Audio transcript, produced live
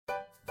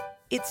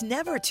It's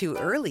never too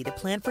early to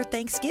plan for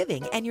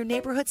Thanksgiving, and your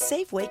neighborhood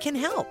Safeway can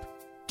help.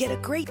 Get a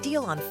great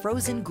deal on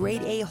frozen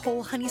grade A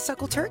whole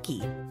honeysuckle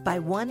turkey. Buy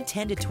one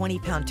 10 to 20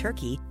 pound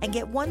turkey and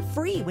get one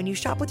free when you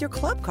shop with your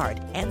club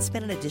card and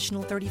spend an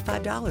additional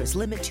 $35.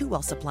 Limit 2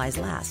 while supplies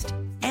last.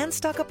 And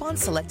stock up on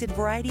selected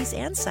varieties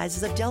and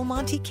sizes of Del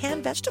Monte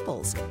canned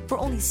vegetables for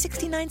only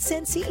 69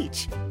 cents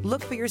each.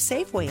 Look for your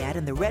Safeway ad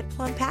in the red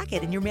plum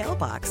packet in your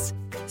mailbox.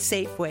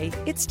 Safeway,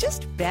 it's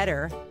just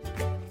better.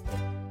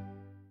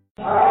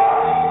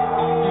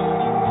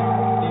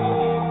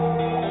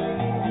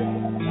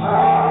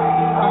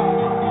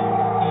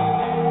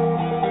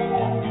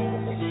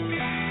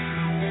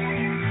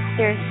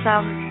 There's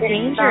some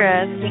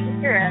dangerous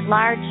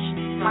large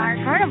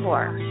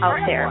carnivore out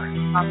there.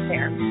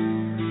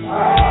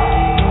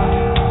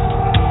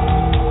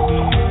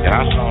 Yeah,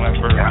 I saw that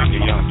bird like a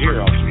young deer.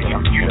 I was a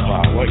young deer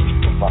fly away.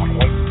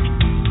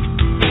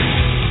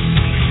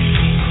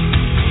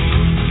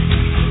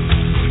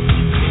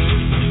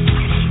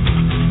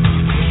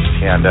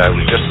 And it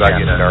was just about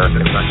getting dark,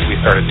 and we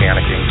started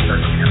panicking,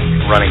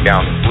 running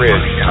down the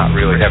bridge, not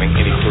really having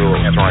any clue of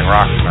throwing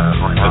rocks in our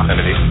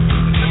vicinity,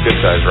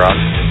 good-sized rocks.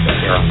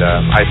 And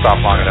I stopped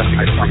long enough to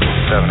get a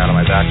 .357 out of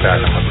my backpack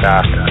and looked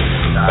back, and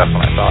that's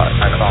when I saw it.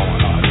 I saw one.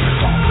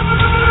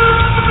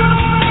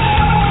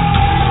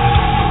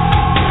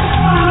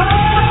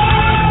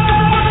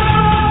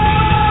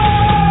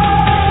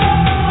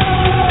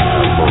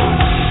 For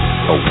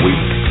a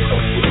week,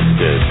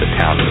 the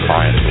town of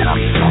Defiance was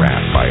being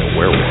harassed by a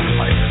werewolf,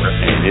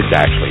 and it's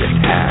actually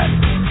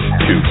attacked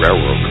 2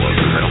 railroad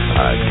workers,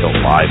 killed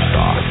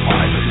livestock.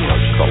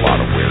 Just a lot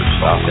of weird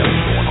stuff that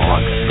was going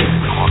on.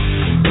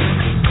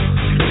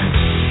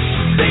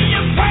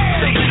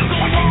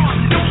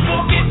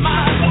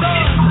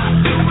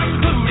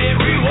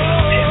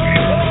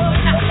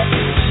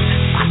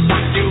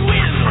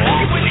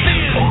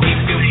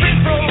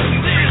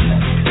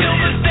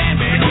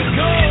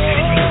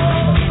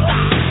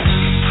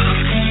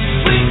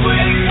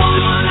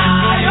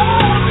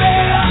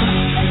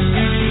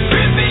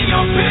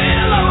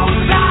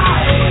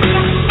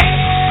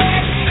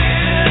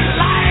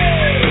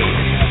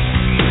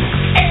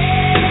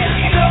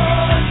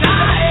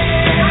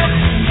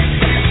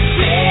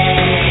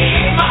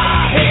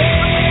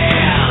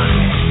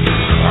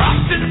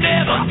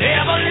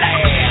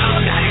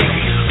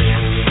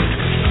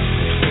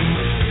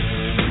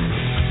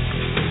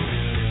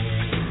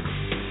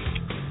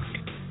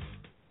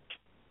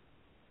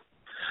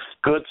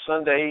 Good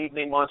Sunday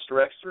evening, Monster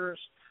Xers.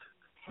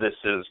 This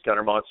is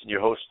Gunnar Monson,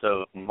 your host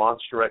of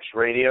Monster X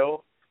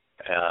Radio,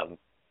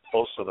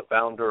 also the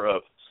founder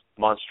of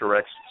Monster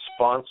X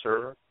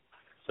sponsor,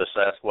 the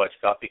Sasquatch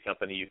Coffee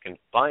Company. You can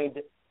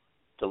find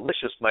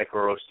delicious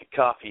micro-roasted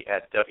coffee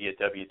at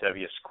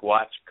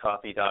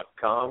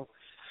www.squatchcoffee.com.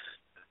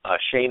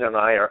 Shane and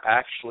I are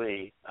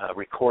actually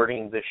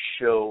recording this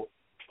show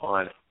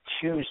on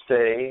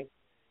Tuesday,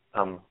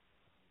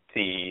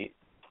 the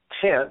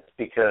 10th,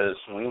 because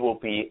we will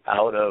be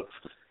out of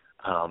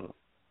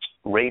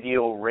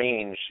radio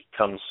range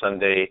come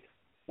Sunday.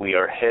 We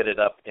are headed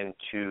up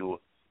into,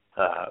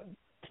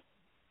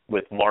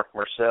 with Mark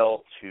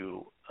Marcel,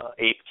 to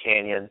Ape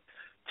Canyon,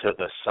 to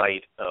the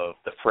site of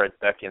the Fred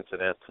Beck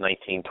incident,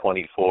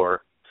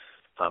 1924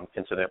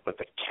 incident with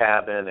the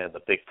cabin and the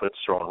Bigfoots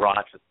throwing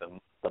rocks at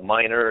the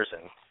miners,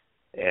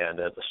 and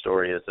the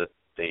story is that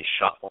they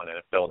shot one and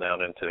it fell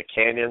down into the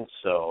canyon.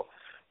 So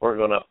we're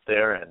going up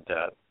there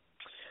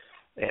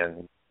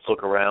and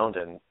look around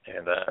and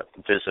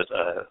visit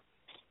a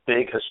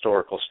big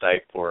historical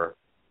site for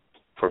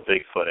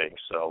Bigfooting.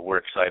 So we're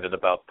excited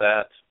about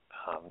that.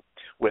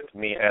 With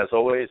me, as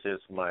always,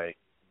 is my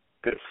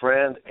good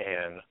friend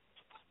and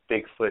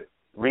Bigfoot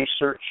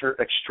researcher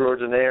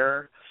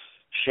extraordinaire,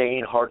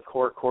 Shane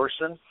Hardcore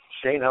Corson.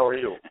 Shane, how are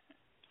you?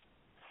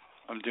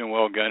 I'm doing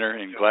well, Gunnar,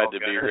 and glad to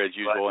be here as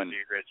usual. And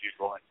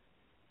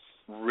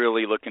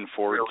really looking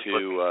forward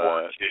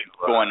to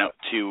going up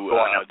to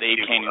the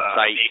Ape Canyon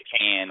site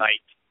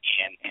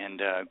and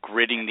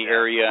gridding the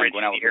area and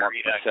going out with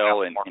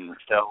Mark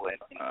Marcel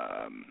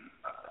and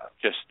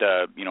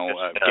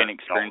getting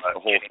experience the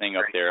whole thing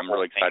up there. I'm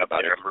really excited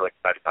about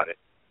it.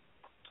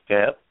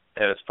 Yeah,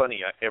 and it's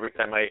funny. Every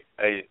time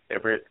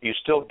you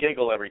still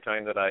giggle every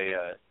time that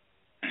I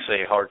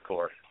say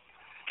hardcore.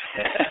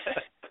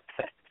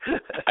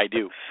 I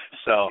do.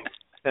 So.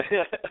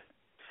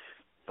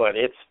 But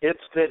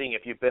it's fitting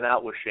if you've been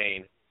out with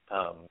Shane,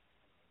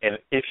 and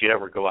if you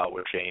ever go out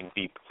with Shane,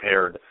 be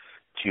prepared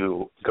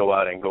to go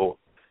out and go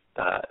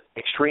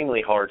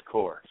extremely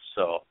hardcore.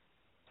 So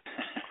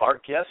our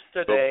guest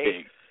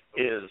today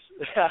is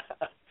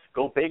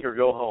go big or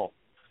go home.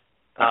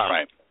 That's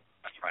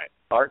right.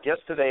 Our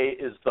guest today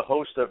is the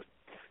host of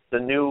the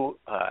new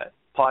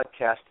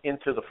podcast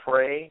Into the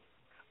Fray,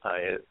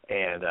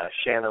 and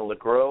Shannon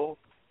LeGro.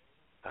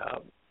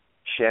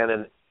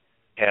 Shannon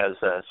has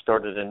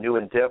started a new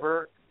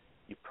endeavor.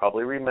 You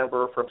probably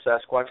remember from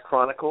Sasquatch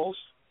Chronicles.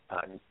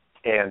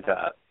 And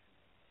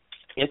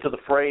Into the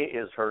Fray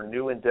is her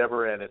new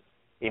endeavor, and it's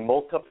a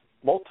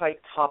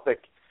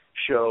multi-topic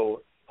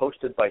show hosted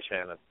hosted by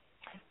Shannon,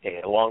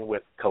 along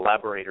with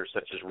collaborators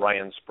such as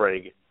Ryan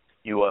Sprague,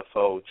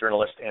 UFO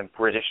journalist and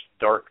British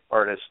dark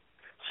artist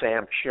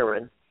Sam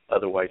Sheeran,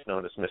 otherwise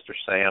known as Mr.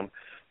 Sam.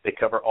 They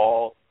cover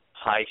all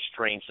high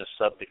strangeness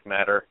subject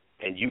matter,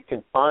 and you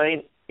can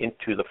find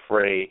Into the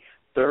Fray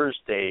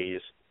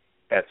Thursdays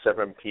at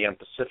 7 p.m.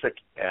 Pacific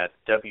at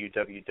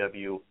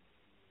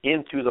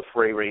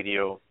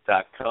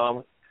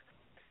www.intothefrayradio.com.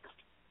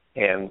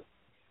 And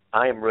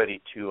I am ready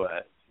to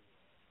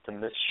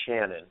Miss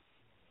Shannon,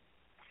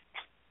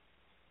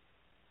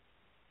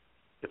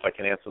 if I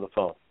can answer the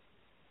phone.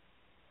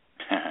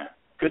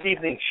 Good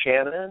evening,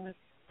 Shannon.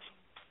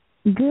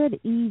 Good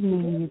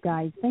evening, you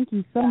guys. Thank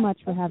you so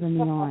much for having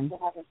me on.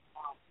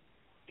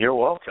 You're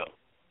welcome.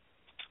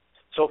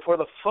 So for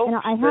the folks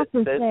I have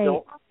to say,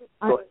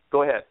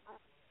 go ahead.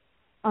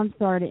 I'm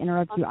sorry to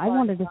interrupt you. I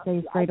wanted to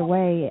say straight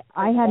away,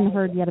 I hadn't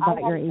heard yet about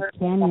your Ape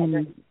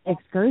Canyon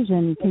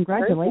excursion.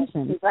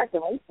 Congratulations.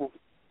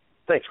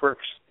 Thanks.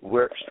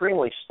 We're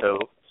extremely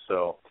stoked.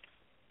 So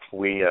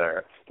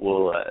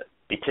we'll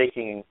be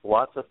taking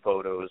lots of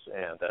photos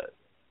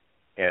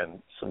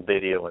and some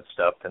video and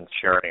stuff and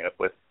sharing it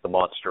with the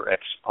Monster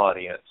X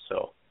audience.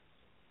 So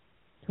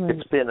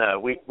it's been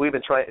we've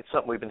been trying. It's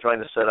something we've been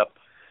trying to set up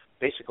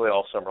basically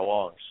all summer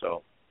long.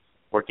 So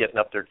we're getting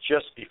up there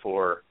just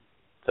before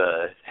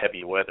the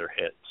heavy weather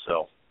hit.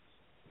 So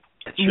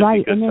it should be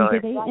a good and then time.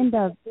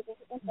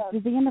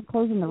 did they end up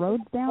closing the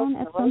roads down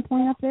at some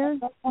point up there?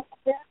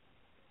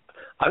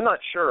 I'm not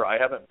sure. I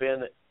haven't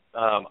been.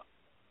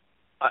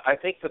 I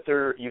think that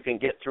you can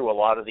get through a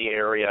lot of the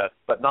area,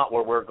 but not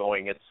where we're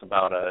going. It's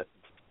about a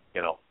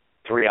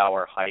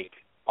 3-hour hike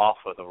off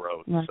of the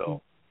road. Right.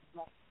 So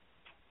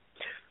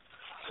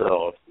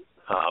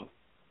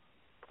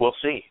we'll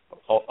see.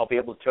 I'll be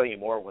able to tell you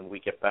more when we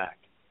get back.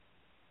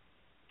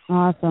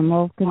 Awesome.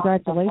 Well,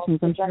 congratulations.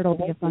 I'm sure it'll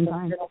be a fun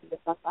time.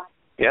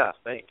 Yeah,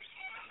 thanks.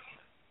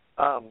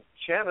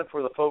 Shannon,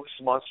 for the folks,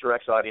 Monster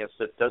X audience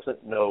that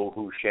doesn't know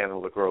who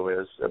Shannon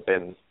LeGro is, have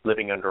been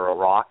living under a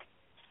rock,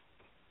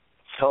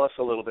 tell us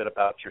a little bit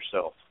about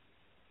yourself.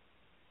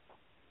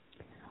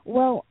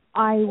 Well,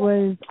 I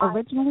was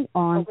originally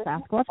on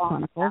Sasquatch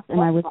Chronicles, and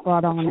I was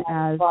brought on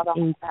as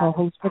a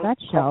co-host for that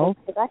show.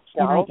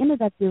 And I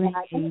ended up doing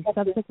a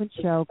subsequent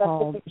show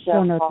called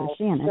Show Notes with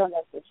Shannon,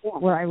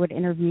 where I would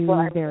interview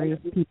various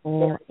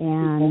people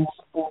and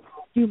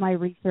do my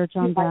research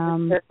on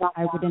them.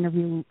 I would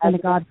interview Linda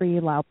Godfrey,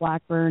 Lyle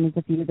Blackburn, as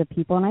a few of the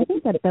people, and I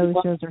think that those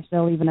shows are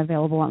still even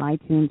available on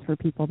iTunes for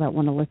people that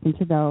want to listen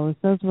to those.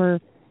 That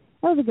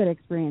was a good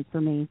experience for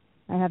me.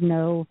 I have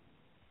no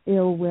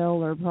ill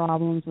will or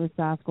problems with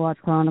Sasquatch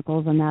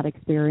Chronicles and that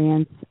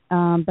experience.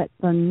 But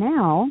for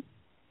now,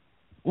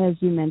 as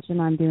you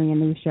mentioned, I'm doing a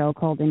new show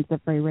called Into the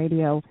Fray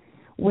Radio,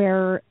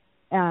 where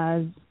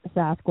as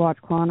Sasquatch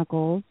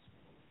Chronicles,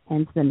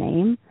 hence the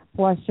name,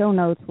 plus Show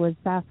Notes was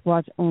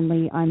Sasquatch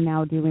only, I'm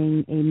now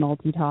doing a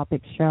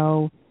multi-topic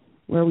show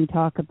where we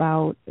talk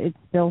about, it's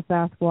still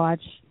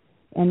Sasquatch,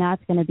 and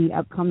that's going to be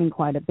upcoming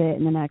quite a bit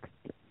in the next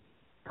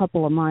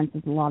couple of months.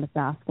 There's a lot of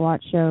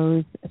Sasquatch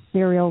shows,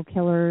 serial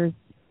killers,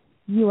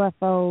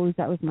 UFOs,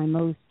 that was my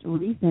most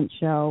recent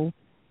show,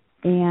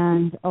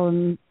 and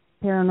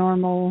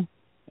paranormal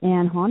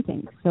and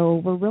haunting. So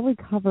we're really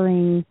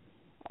covering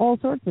all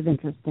sorts of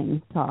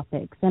interesting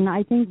topics. And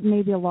I think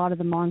maybe a lot of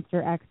the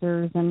Monster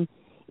Xers and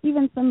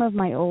even some of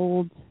my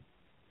old,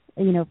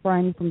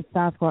 friends from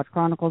Sasquatch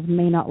Chronicles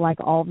may not like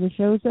all of the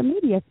shows, but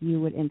maybe a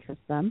few would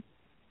interest them.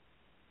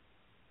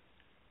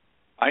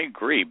 I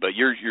agree, but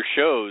your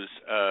shows,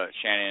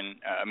 Shannon.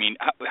 I mean,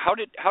 how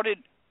did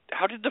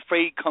the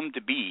Fray come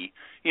to be?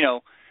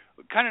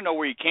 Kind of know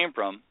where you came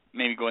from.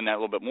 Maybe go in that a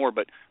little bit more.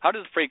 But how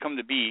did the Fray come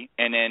to be?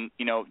 And then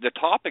the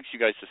topics you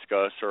guys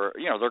discuss are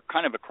they're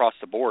kind of across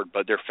the board,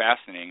 but they're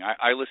fascinating.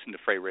 I listen to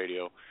Fray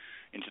Radio,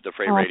 Into the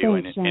Fray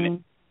Radio, thanks,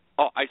 Shannon.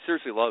 I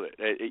seriously love it.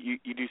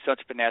 You do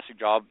such a fantastic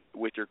job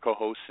with your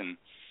co-hosts, and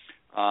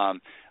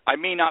I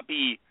may not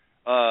be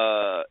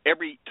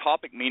every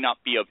topic may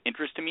not be of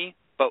interest to me,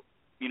 but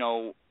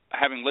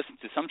having listened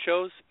to some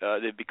shows,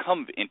 they've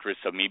become of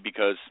interest of me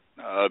because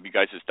of you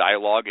guys'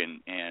 dialogue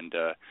and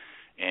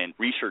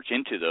research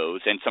into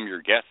those, and some of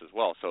your guests as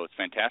well. So it's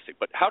fantastic.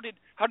 But how did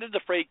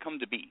the Fray come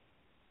to be?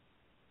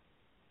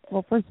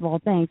 Well, first of all,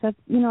 thanks. That's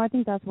I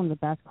think that's one of the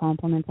best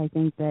compliments I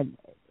think that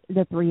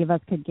the three of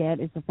us could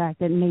get is the fact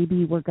that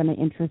maybe we're going to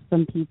interest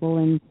some people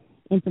in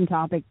some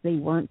topics they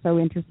weren't so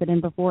interested in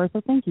before.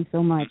 So thank you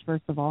so much,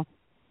 first of all.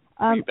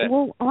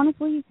 Well,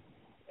 honestly,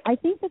 I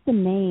think that the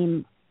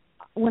name,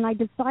 when I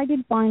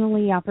decided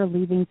finally after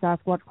leaving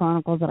Sasquatch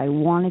Chronicles that I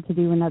wanted to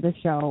do another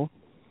show,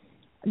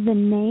 the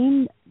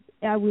name,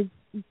 I was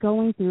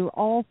going through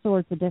all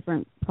sorts of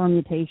different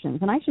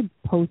permutations, and I should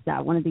post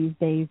that one of these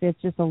days. It's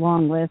just a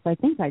long list. I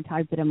think I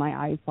typed it in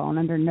my iPhone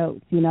under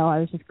notes. I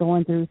was just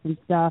going through some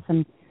stuff,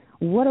 and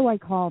what do I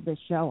call this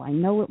show? I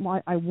know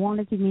I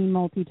wanted to mean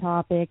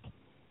multi-topic.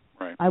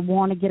 Right. I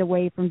want to get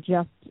away from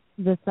just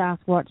the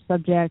Sasquatch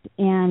subject,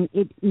 and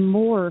it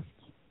morphed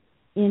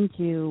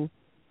into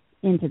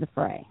the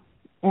Fray.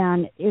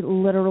 And it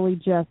literally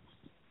just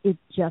it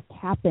just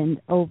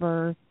happened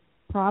over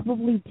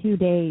probably 2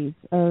 days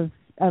of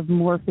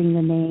morphing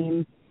the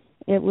name.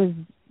 It was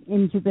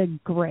into the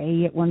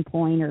gray at one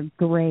point, or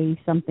gray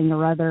something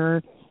or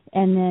other,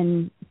 and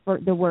then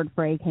the word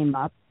Fray came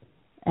up.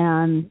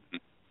 And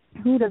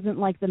who doesn't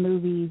like the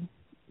movie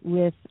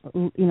with,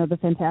 the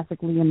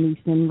fantastic Liam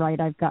Neeson, right?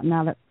 I've gotten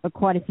that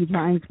quite a few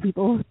times.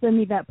 People send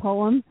me that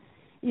poem,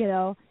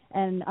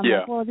 and I'm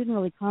like, well, it didn't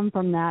really come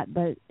from that,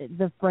 but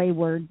the Fray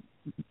word,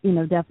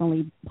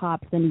 definitely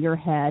pops into your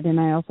head. And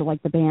I also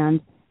like the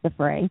band, the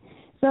Fray.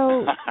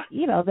 So,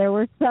 there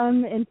were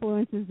some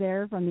influences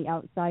there from the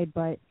outside,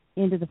 but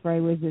Into the Fray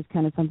was just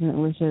kind of something that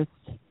was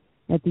just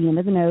at the end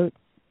of the notes.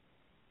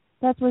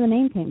 That's where the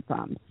name came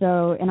from.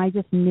 So, and I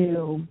just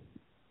knew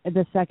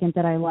the second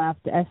that I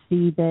left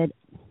SC that,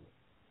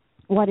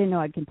 I didn't know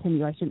I'd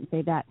continue. I shouldn't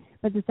say that.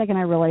 But the second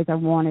I realized I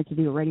wanted to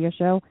do a radio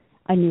show,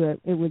 I knew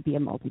it would be a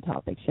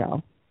multi-topic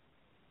show.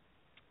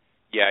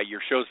 Yeah,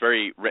 your show's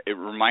it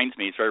reminds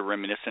me, it's very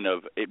reminiscent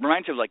of, it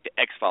reminds me of like the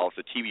X-Files,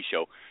 the TV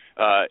show.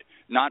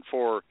 Not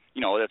for,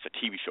 that's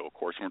a TV show, of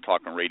course, and we're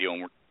talking radio,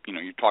 and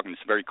you're talking to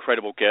some very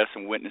credible guests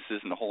and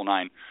witnesses and the whole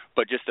nine,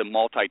 but just a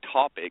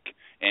multi-topic,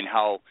 and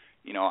how,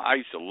 I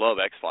used to love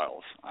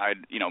X-Files. I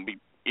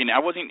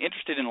wasn't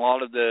interested in a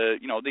lot of the,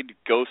 they did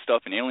ghost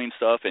stuff and alien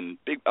stuff and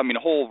a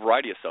whole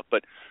variety of stuff,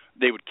 but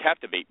they would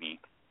captivate me.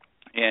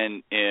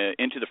 And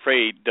Into the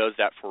Fray does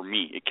that for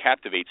me. It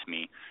captivates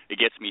me. It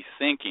gets me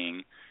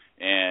thinking,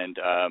 and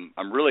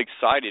I'm really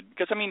excited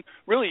because,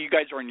 really, you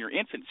guys are in your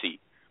infancy,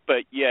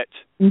 but yet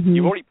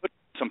you've already put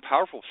some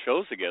powerful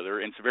shows together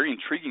and some very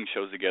intriguing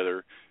shows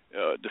together.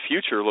 The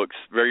future looks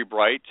very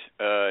bright,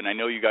 and I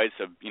know you guys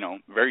have,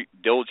 very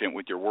diligent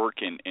with your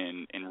work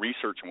and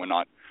research and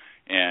whatnot,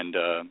 and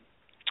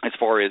as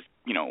far as,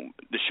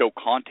 the show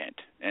content,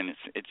 and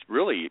it's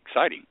really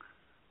exciting.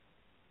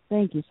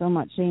 Thank you so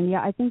much, Shane.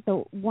 Yeah, I think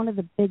one of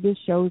the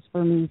biggest shows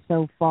for me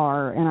so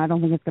far, and I don't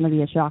think it's going to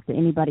be a shock to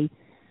anybody,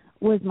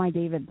 was my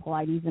David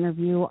Paulides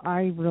interview.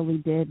 I really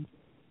did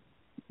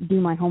do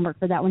my homework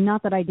for that one.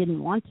 Not that I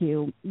didn't want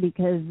to,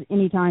 because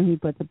anytime he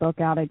puts a book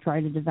out, I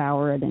try to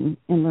devour it and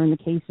learn the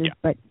cases. Yeah.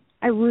 But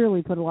I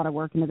really put a lot of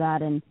work into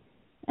that, and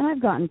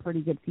I've gotten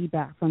pretty good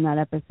feedback from that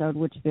episode,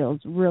 which feels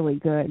really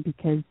good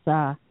because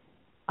I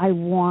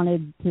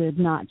wanted to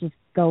not just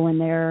go in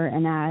there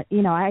and I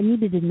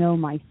needed to know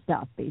my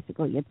stuff,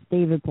 basically. It's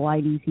David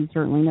Paulides. He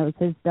certainly knows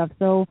his stuff.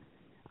 So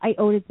I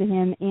owed it to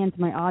him and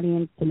to my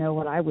audience to know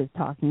what I was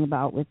talking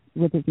about with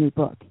his new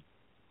book.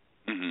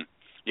 Mm-hmm.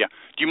 Yeah.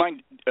 Do you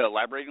mind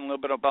elaborating a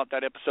little bit about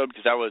that episode?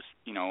 Because that was,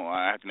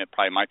 I have to admit,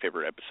 probably my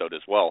favorite episode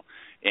as well.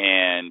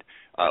 And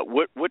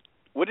what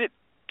did it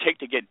take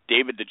to get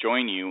David to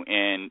join you,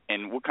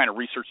 and what kind of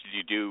research did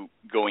you do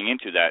going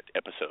into that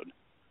episode?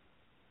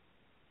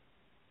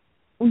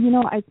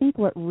 Well, I think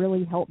what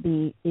really helped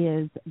me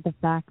is the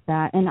fact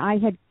that, and I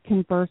had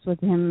conversed with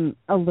him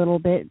a little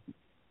bit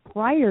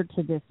prior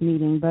to this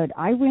meeting, but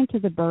I went to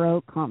the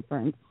Borough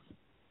Conference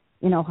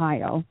in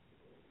Ohio.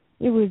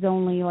 It was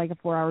only like a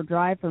 4-hour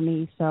drive for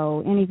me,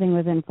 so anything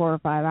within 4 or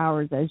 5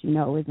 hours, as you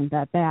know, isn't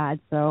that bad.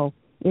 So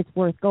it's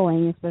worth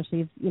going,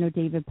 especially if,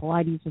 David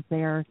Paulides was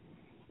there,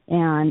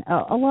 and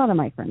a lot of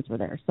my friends were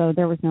there, so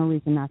there was no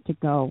reason not to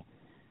go.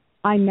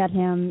 I met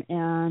him,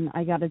 and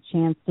I got a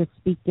chance to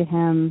speak to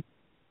him.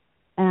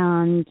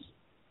 And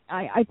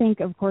I think,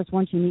 of course,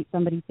 once you meet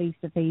somebody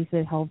face-to-face,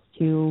 it helps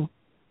you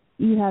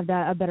have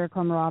a better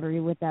camaraderie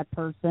with that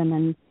person.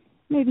 And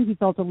maybe he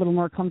felt a little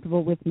more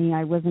comfortable with me.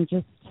 I wasn't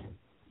just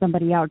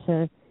somebody out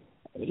to,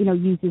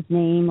 use his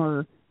name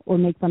or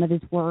make fun of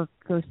his work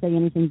or say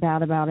anything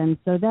bad about him.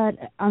 So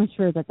that, I'm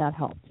sure that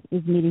helped,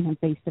 is meeting him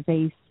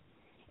face-to-face.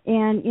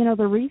 And,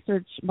 the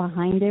research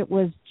behind it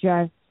was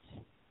it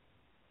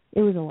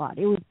was a lot.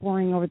 It was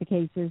poring over the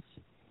cases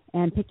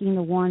and picking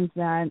the ones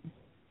that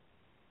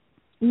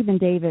even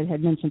David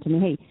had mentioned to me,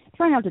 hey,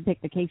 try not to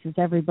pick the cases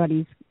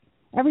everybody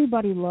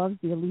loves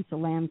the Elisa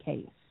Lam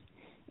case.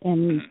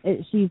 And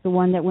she's the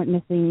one that went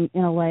missing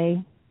in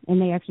L.A., and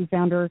they actually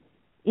found her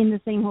in the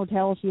same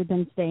hotel she had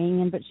been staying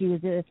in, but she was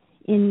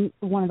in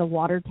one of the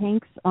water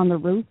tanks on the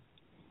roof,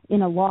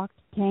 in a locked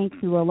tank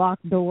through a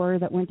locked door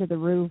that went to the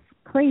roof.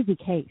 Crazy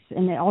case.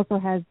 And it also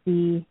has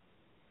the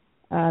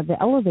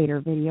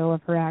elevator video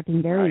of her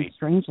acting very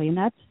strangely, and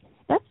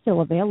that's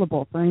still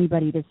available for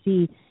anybody to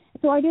see.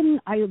 So I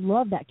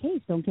love that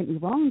case, don't get me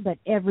wrong, but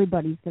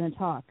everybody's going to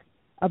talk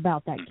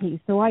about that case.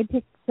 So I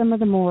picked some of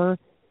the more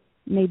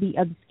maybe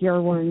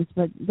obscure ones,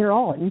 but they're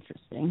all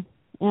interesting.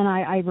 And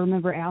I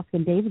remember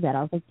asking David that.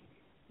 I was like,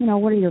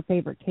 what are your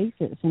favorite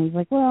cases? And he's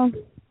like, well,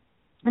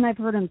 and I've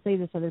heard him say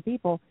this to other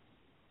people,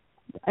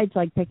 it's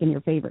like picking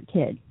your favorite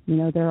kid.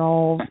 They're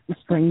all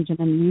strange and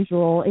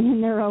unusual in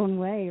their own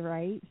way,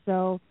 right?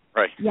 So,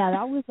 yeah,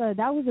 that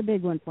was a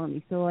big one for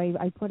me. So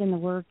I put in the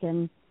work,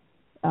 and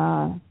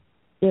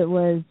it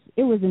was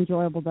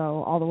enjoyable,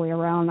 though, all the way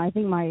around. I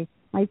think my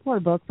poor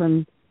book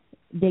from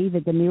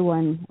David, the new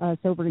one,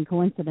 Sober and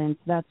Coincidence,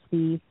 that's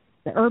the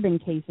urban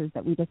cases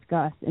that we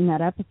discussed in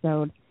that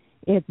episode.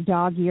 it's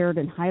dog-eared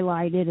and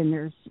highlighted, and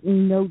there's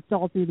notes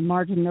all through the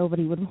margin.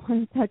 Nobody would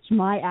want to touch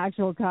my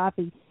actual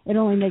copy. It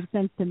only makes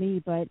sense to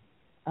me, but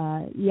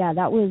yeah,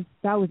 that was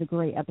a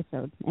great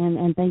episode,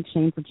 and thanks,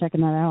 Shane, for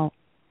checking that out.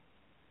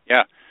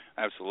 Yeah,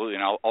 absolutely,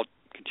 and I'll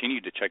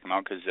continue to check them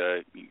out because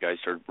you guys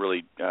are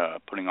really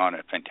putting on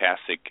a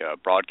fantastic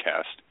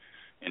broadcast,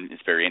 and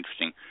it's very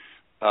interesting.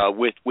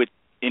 With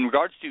in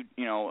regards to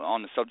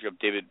on the subject of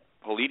David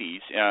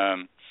Paulides,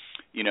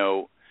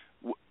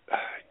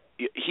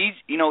 he's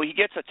he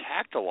gets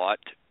attacked a lot,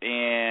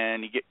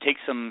 and he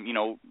takes some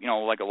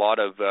like a lot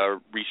of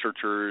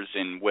researchers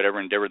in whatever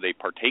endeavor they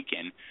partake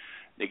in,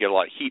 they get a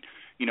lot of heat.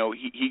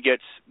 He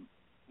gets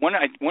one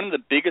of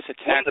the biggest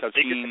attacks I've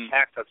seen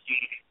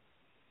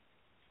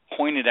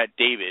pointed at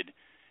David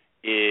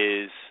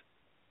is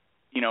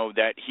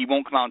that he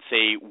won't come out and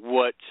say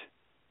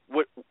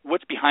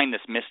what's behind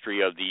this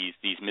mystery of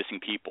these missing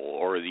people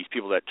or these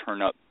people that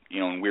turn up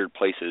in weird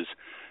places.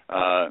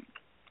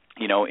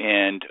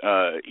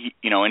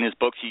 In his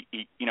books,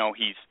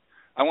 he's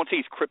I won't say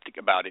he's cryptic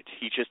about it.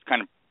 He's just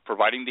kind of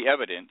providing the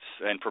evidence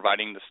and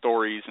providing the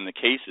stories and the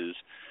cases.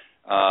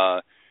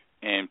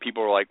 And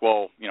people are like,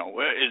 well,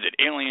 is it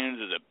aliens?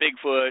 Is it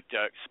Bigfoot?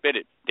 Spit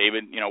it,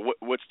 David.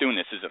 What's doing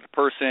this? Is it a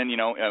person? You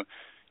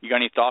got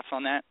any thoughts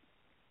on that?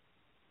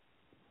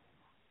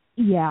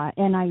 Yeah,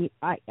 and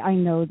I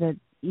know that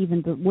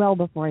even well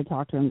before I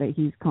talked to him that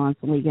he's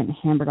constantly getting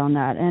hammered on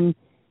that. And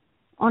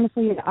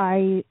honestly,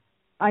 I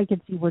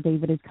could see where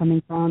David is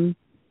coming from.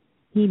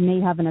 He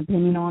may have an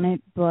opinion on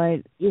it,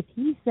 but if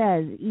he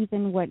says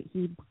even what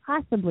he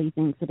possibly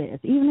thinks it is,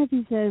 even if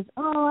he says,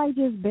 oh, I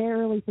just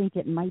barely think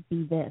it might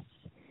be this,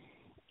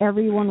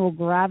 everyone will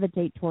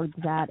gravitate towards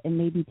that and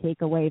maybe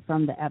take away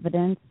from the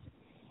evidence.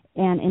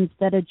 And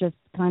instead of just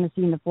kind of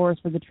seeing the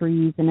forest for the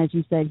trees, and as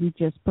you said, he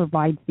just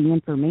provides the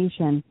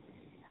information,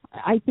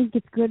 I think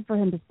it's good for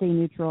him to stay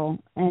neutral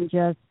and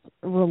just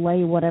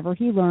relay whatever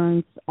he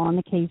learns on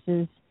the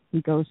cases.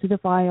 He goes through the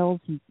files,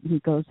 he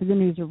goes through the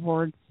news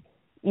reports,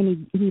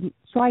 and he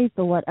tries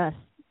to let us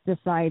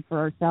decide for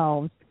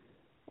ourselves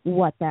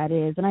what that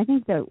is. And I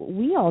think that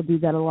we all do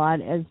that a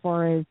lot as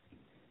far as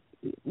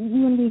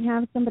when we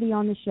have somebody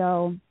on the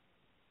show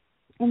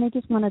and they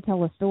just want to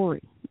tell a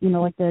story.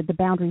 Like the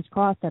Boundaries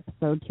Crossed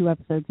episode 2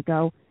 episodes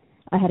ago,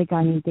 I had a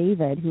guy named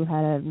David who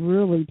had a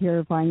really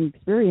terrifying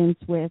experience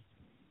with,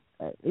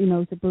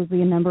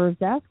 supposedly a member of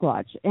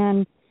Sasquatch.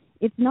 And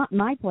it's not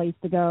my place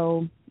to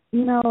go,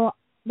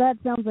 that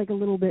sounds like a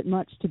little bit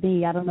much to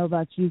me. I don't know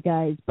about you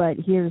guys, but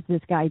here's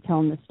this guy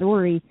telling the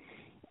story.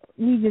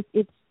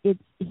 It's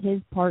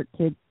his part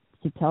to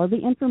tell the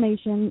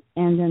information,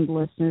 and then the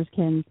listeners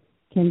can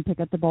pick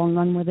up the ball and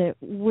run with it,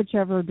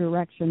 whichever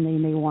direction they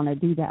may want to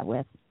do that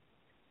with.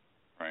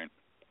 Right.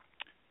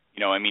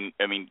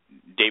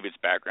 David's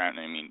background.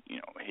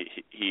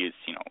 He is.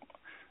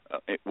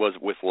 It was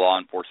with law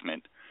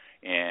enforcement,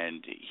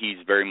 and he's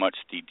very much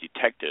the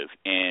detective.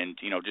 And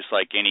just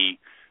like any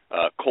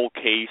cold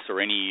case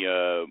or any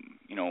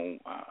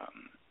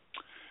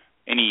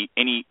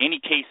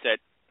case that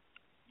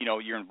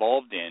you're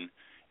involved in,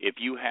 if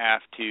you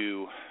have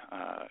to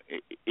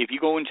if you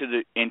go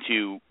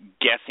into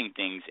guessing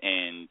things,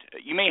 and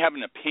you may have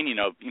an opinion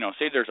of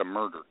say there's a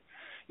murder,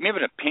 you may have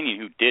an opinion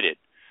who did it,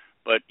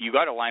 but you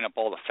got to line up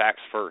all the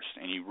facts first,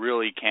 and you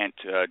really can't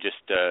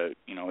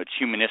it's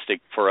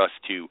humanistic for us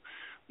to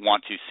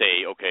want to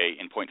say okay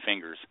and point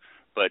fingers.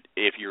 But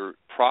if you're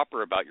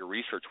proper about your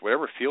research,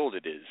 whatever field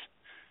it is,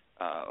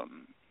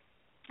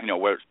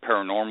 whether it's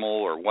paranormal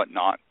or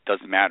whatnot,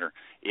 doesn't matter.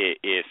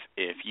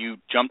 If you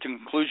jump to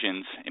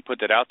conclusions and put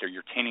that out there,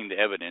 you're tainting the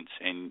evidence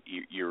and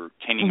you're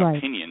tainting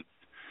opinion.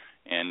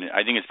 And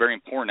I think it's very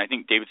important. I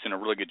think David's done a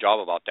really good job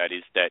about that.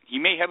 Is that he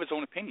may have his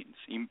own opinions.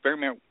 He very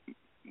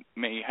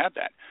may have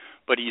that,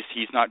 but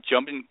he's not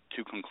jumping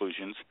to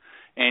conclusions,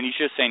 and he's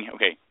just saying,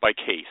 okay, by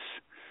case,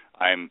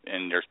 and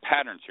there's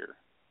patterns here.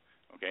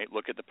 Okay,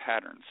 look at the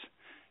patterns,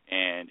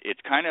 and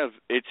it's kind of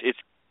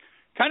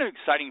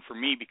exciting for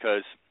me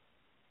because,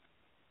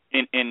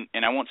 and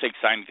I won't say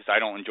exciting because I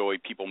don't enjoy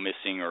people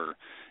missing or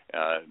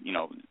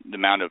the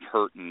amount of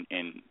hurt and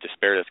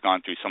despair that's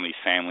gone through some of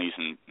these families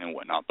and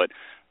whatnot. But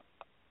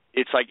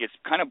it's like it's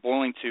kind of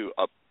boiling to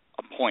a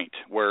point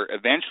where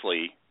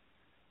eventually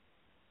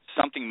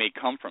something may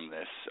come from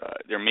this.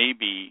 There may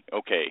be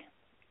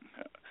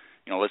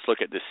let's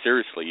look at this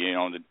seriously.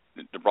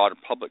 The broader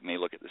public may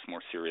look at this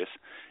more serious,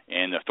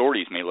 and the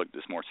authorities may look at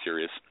this more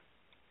serious,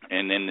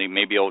 and then they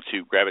may be able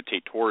to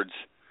gravitate towards,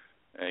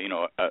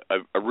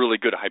 a really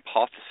good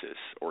hypothesis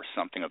or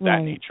something of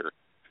that nature,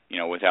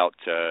 without,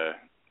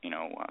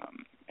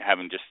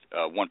 having just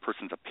one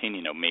person's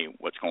opinion of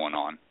what's going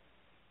on.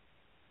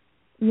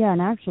 Yeah,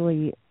 and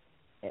actually,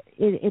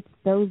 it's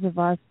those of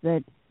us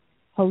that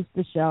host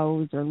the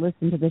shows or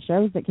listen to the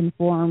shows that can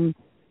form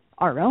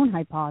our own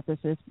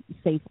hypothesis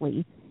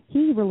safely.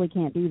 He really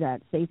can't do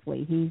that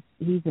safely.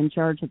 He's in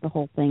charge of the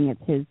whole thing.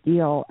 It's his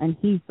deal, and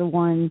he's the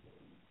one,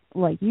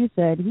 like you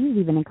said, he's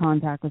even in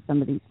contact with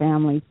some of these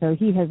families, so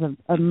he has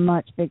a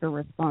much bigger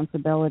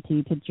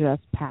responsibility to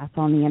just pass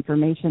on the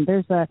information.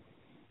 There's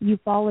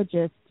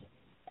ufologist,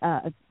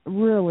 a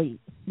really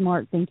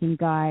smart thinking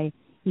guy.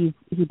 He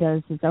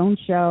does his own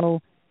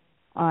show.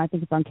 I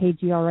think it's on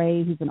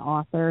KGRA. He's an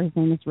author. His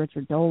name is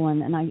Richard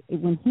Dolan. And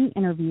when he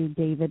interviewed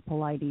David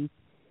Paulides,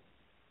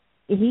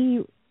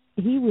 he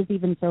was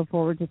even so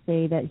forward to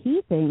say that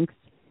he thinks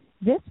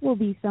this will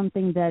be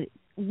something that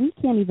we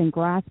can't even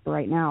grasp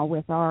right now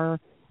with our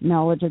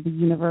knowledge of the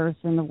universe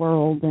and the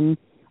world and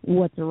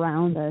what's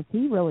around us.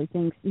 He's really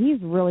think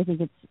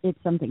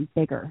it's something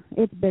bigger.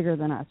 It's bigger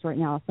than us right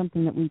now.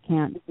 Something that we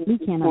can't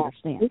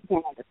understand.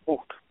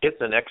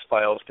 It's an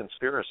X-Files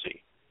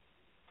conspiracy.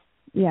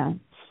 Yeah.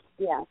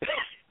 Yeah.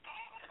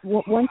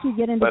 Once you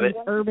get into these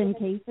urban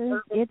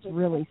cases, it's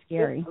really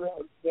scary.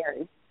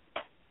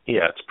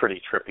 Yeah, it's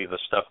pretty trippy, the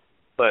stuff.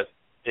 But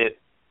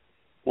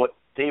what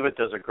David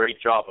does a great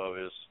job of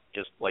is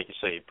just, like you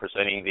say,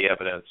 presenting the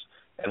evidence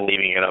and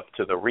leaving it up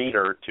to the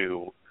reader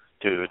to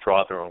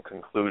draw their own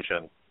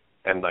conclusion.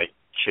 And like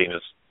Shane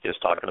is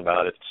talking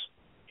about, it's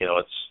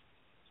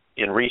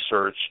in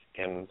research,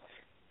 in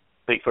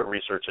Bigfoot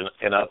research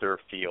and other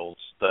fields,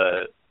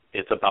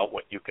 it's about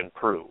what you can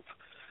prove.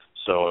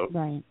 So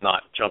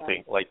not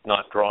jumping,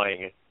 not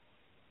drawing,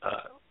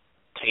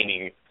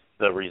 tainting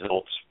the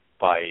results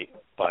by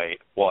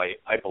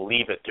I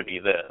believe it to be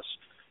this,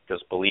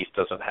 because belief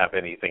doesn't have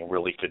anything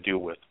really to do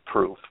with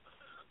proof.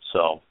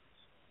 So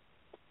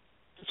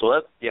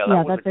that's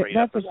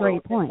a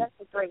great point. That's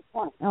a great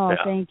point. Oh,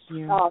 yeah. Thank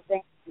you.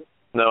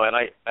 No, and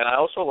I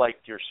also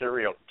liked your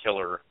serial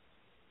killer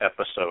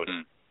episode.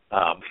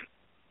 Now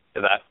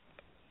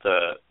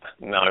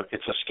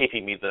it's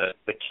escaping me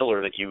the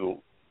killer that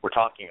you were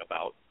talking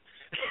about.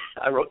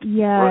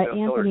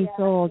 Anthony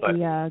Soule,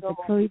 the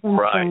Cleveland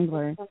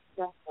Strangler.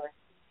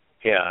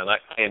 Yeah, and I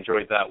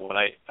enjoyed that one.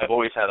 I've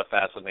always had a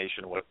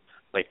fascination with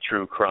like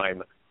true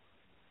crime,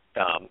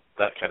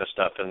 that kind of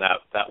stuff, and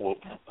that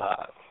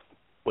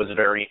was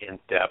very in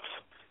depth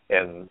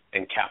and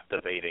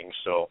captivating.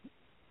 So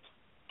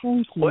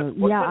thank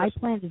you. I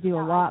plan to do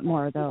a lot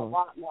more of those.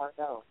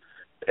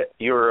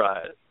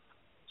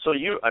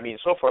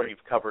 So far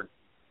you've covered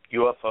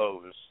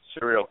UFOs,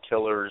 serial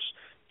killers.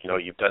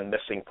 You've done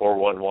missing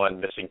 411,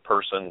 missing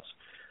persons.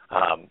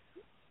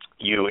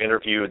 You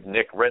interviewed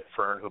Nick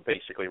Redfern, who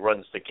basically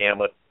runs the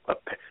gamut,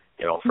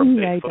 from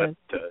Bigfoot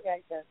to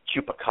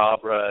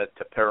Chupacabra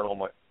to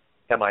paranormal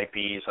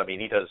MIBs. I mean,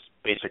 he does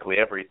basically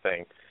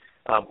everything.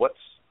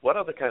 What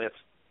other kind of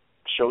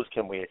shows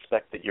can we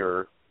expect that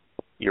you're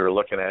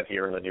looking at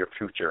here in the near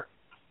future?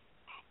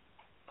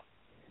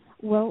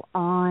 Well,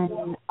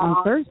 on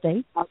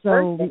Thursday,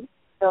 so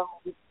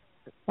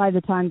by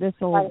the time this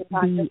will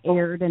be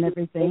aired and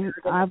everything,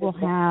 I will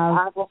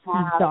have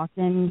Steve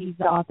Stockton. He's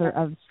the author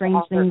of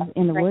Strange Things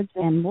in the Woods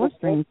and More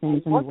Strange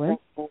Things in the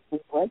Woods.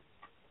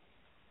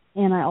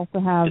 And I also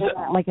have,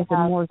 like I said,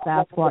 more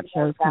Sasquatch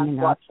shows coming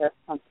up.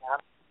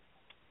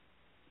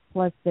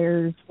 Plus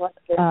there's,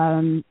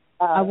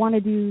 I want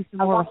to do some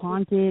more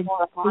haunted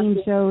theme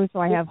shows. So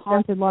I have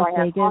Haunted Las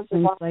Vegas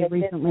since I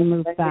recently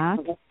moved back.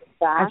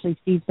 Actually,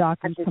 Steve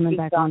Stockton's coming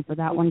back on for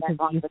that one because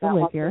he used to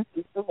live here.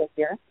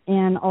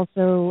 And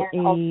also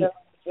a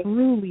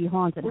truly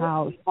haunted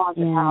house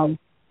in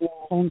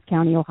Holmes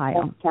County,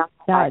 Ohio.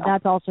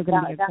 That's also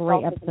going to be a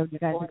great episode. You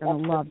guys are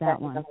going to love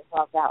that one.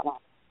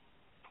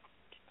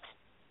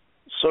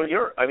 So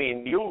you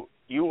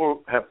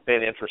have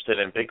been interested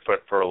in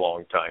Bigfoot for a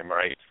long time,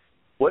 right?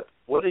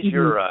 What is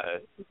your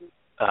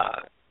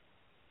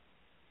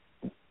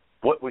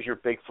what was your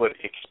Bigfoot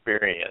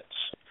experience?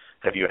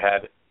 Have you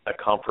had a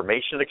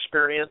confirmation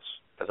experience,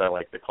 as I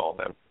like to call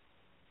them?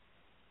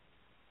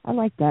 I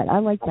like that. I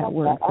like that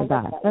word for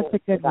that. That's a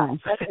good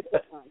one.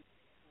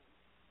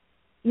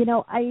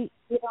 I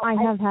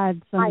have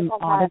had some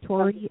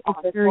auditory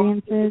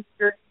experiences,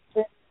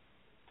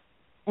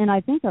 and I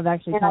think I've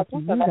actually talked to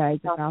you guys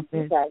about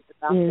this,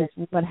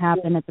 is what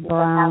happened at the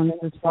Browns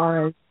as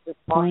far as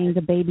playing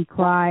the baby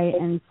cry,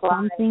 and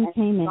something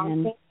came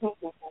in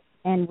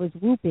and was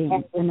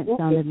whooping, and it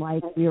sounded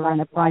like we were in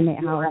a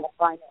primate house.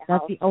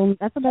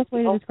 That's the best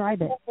way to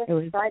describe it. It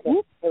was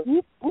whoop,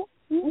 whoop, whoop,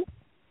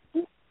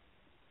 whoop.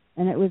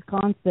 And it was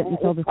constant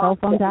until the cell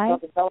phone died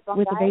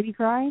with the baby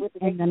cry,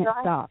 and then it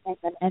stopped. And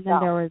then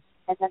there was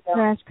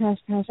crash, crash,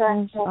 crash,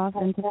 crash, off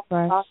into the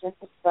brush.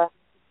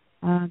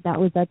 That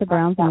was at the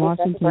Browns in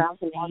Washington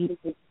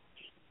State.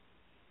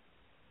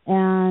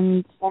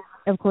 And,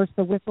 of course,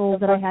 the whistle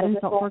that I had in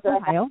Salt Fork,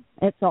 Ohio,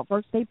 at Salt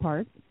Fork State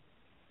Park.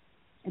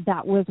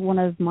 That was one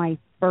of my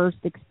first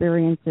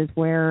experiences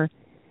where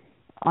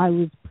I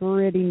was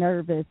pretty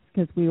nervous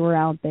because we were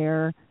out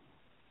there.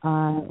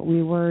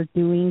 We were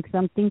doing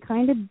something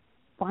kind of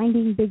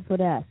Finding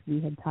Bigfoot-esque. We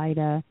had tied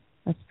a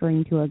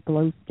string to a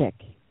glow stick,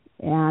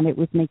 and it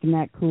was making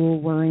that cool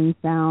whirring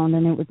sound,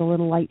 and it was a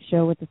little light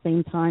show at the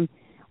same time.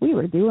 We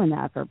were doing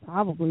that for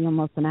probably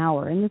almost an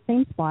hour in the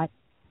same spot.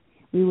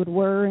 We would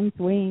whir and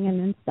swing and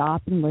then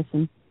stop and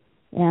listen.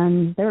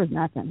 And there was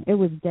nothing. It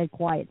was dead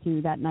quiet,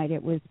 too, that night.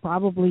 It was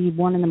probably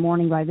 1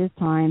 a.m. by this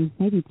time,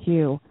 maybe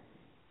 2.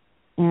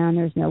 And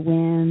there's no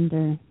wind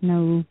or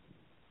no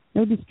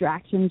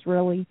distractions,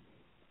 really.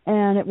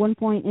 And at one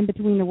point in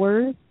between the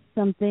words,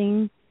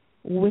 something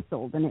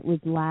whistled, and it was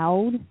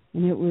loud,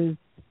 and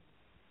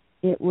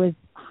it was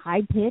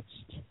high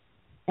pitched,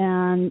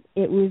 and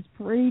it was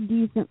pretty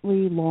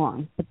decently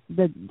long. But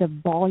the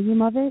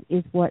volume of it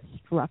is what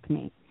struck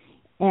me.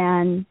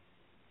 And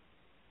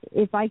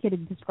if I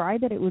could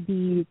describe it, it would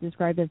be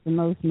described as the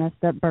most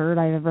messed up bird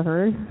I've ever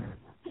heard.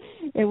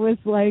 It was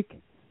like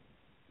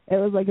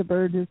a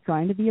bird just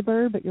trying to be a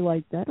bird, but you're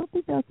like, I don't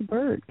think that's a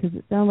bird, because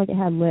it sounded like it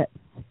had lips.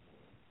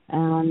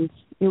 And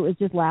it was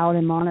just loud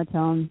and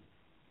monotone.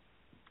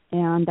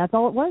 And that's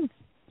all it was,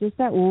 just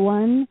that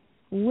one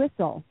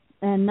whistle.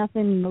 And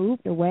nothing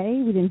moved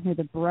away. We didn't hear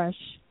the brush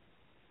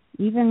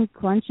even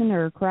crunching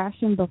or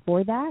crashing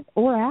before that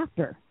or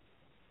after.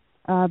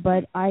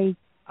 But I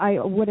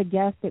would have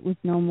guessed it was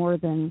no more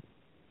than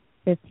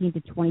 15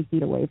 to 20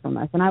 feet away from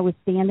us. And I was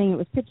standing. It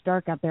was pitch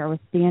dark out there. I was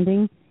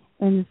standing,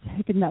 and the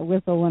second that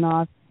whistle went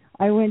off,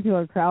 I went to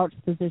a crouch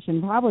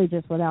position, probably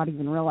just without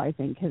even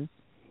realizing, because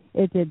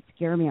it did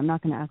scare me. I'm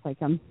not going to act like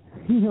I'm,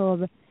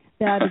 the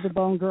bad as a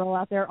bone girl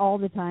out there all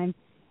the time.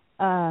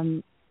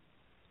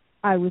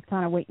 I was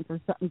kind of waiting for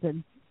something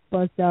to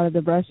bust out of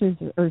the brushes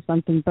or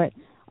something. But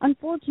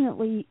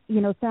unfortunately,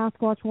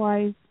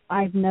 Sasquatch-wise,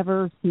 I've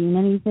never seen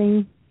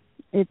anything.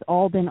 It's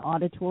all been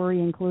auditory,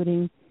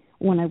 including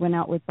when I went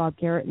out with Bob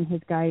Garrett and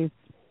his guys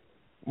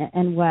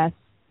and Wes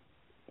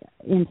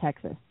in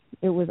Texas.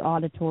 It was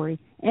auditory.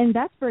 And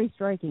that's very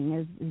striking,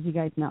 as you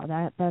guys know.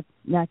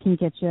 That can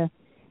get you.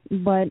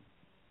 But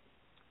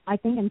I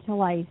think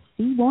until I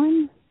see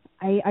one,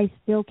 I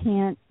still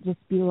can't just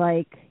be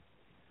like,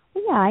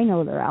 well, yeah, I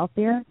know they're out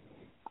there.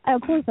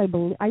 Of course,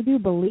 I do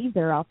believe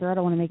they're out there. I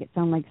don't want to make it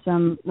sound like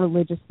some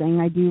religious thing.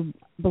 I do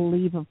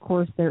believe, of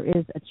course, there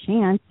is a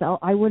chance.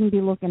 I wouldn't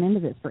be looking into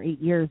this for 8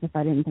 years if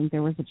I didn't think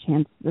there was a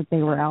chance that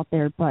they were out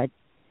there. But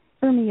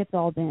for me, it's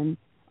all been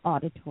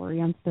auditory.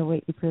 I'm still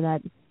waiting for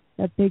that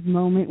big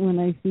moment when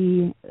I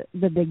see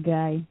the big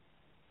guy.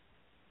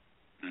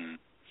 Mm.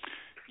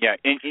 Yeah,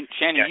 and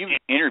Shannon, you've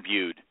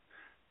interviewed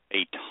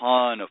a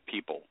ton of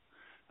people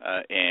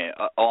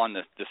on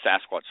the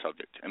Sasquatch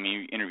subject. I mean,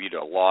 you interviewed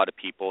a lot of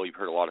people. You've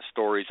heard a lot of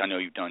stories. I know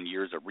you've done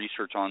years of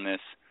research on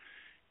this.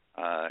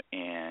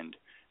 And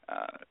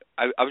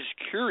I was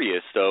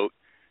curious, though,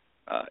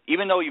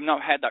 even though you've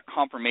not had that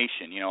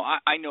confirmation,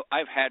 I know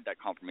I've had that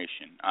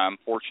confirmation. I'm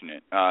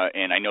fortunate,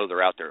 and I know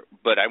they're out there,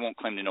 but I won't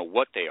claim to know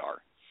what they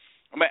are.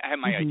 I have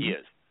my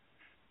ideas.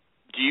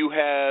 Do you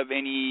have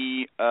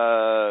any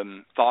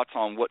thoughts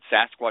on what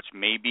Sasquatch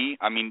may be?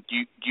 I mean, do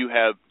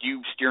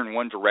you steer in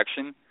one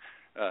direction?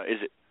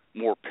 Is it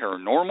more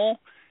paranormal?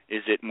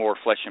 Is it more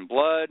flesh and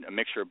blood? A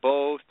mixture of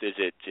both? Is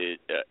it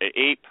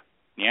ape,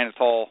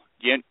 Neanderthal?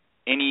 Do you have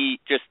any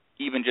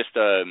just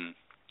a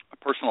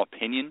personal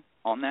opinion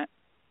on that?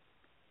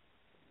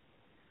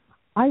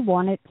 I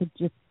want it to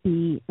just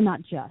be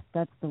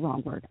that's the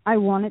wrong word. I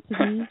want it to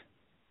be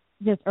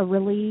just a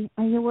really,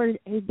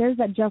 there's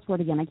that just word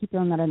again. I keep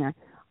throwing that in there.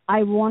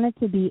 I want it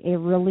to be a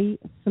really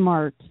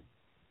smart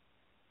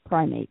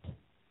primate,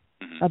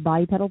 a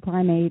bipedal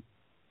primate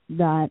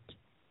that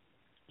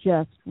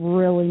just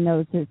really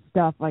knows his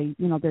stuff. There's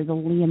a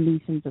Liam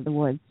Neeson of the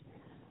woods.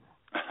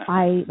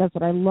 That's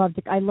what I love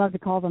to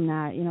call them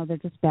that. They're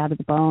just bad at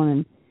the bone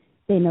and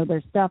they know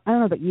their stuff. I don't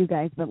know about you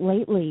guys, but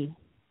lately,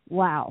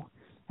 wow,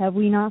 have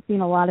we not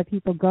seen a lot of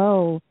people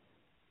go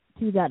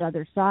to that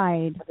other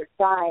side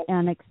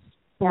and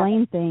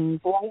explain things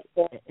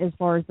as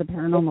far as the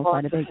paranormal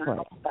side of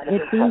Bigfoot?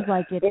 It seems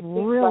like it's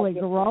really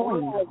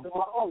growing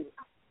now.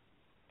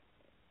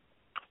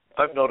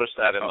 I've noticed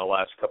that in the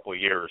last couple of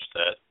years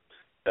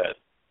that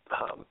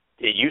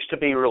it used to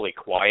be really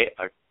quiet,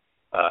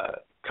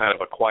 kind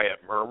of a quiet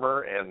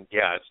murmur, and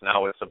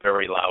it's a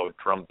very loud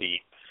drum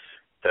beat.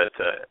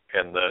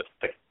 And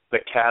the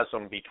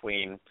chasm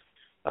between,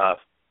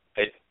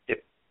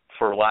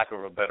 for lack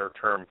of a better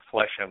term,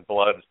 flesh and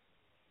blood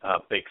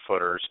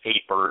Bigfooters,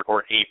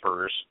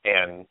 apers,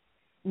 and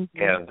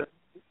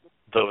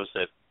those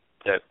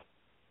that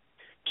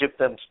give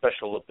them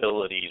special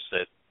abilities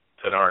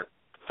that aren't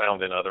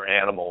found in other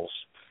animals,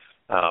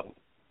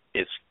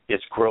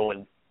 is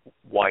growing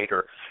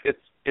wider.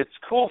 It's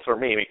cool for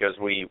me because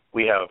we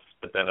have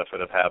the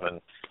benefit of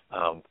having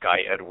Guy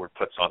Edward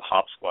puts on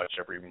Hopsquatch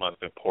every month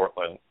in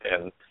Portland,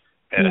 and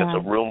it's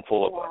a room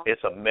full of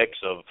it's a mix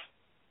of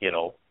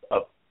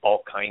of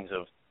all kinds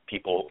of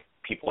people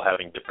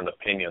having different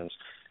opinions,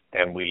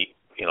 and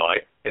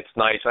it's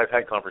nice. I've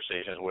had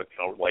conversations with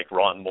like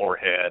Ron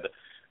Moorhead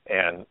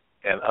and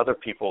other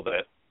people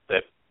that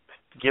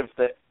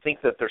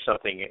think that there's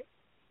something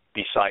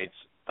besides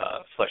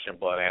flesh and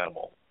blood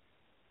animal.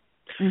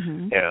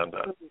 And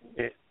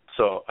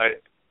so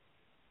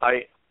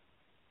I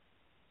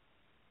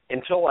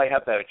until I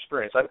have that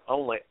experience, I'm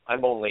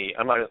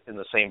not in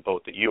the same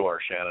boat that you are,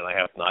 Shannon. I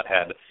have not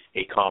had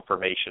a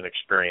confirmation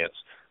experience.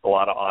 A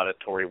lot of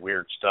auditory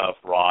weird stuff,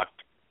 rock.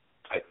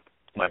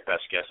 My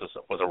best guess is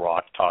it was a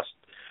rock tossed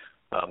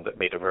that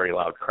made a very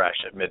loud crash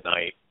at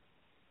midnight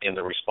in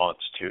the response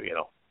to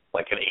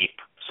like an ape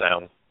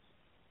sound.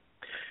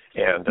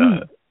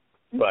 And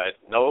but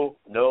no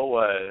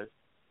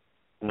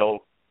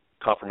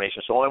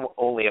confirmation. So I'm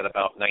only at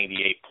about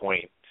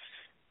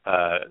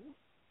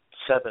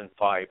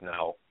 98.75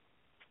 now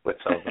with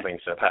some of the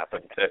things that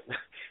happened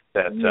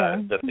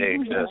that they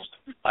exist.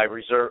 I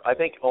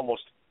think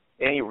almost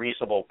any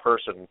reasonable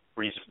person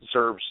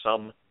reserves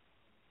some,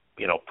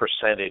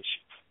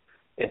 percentage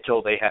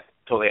until they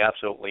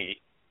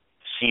absolutely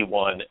see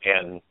one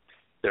and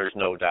there's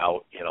no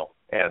doubt,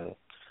 and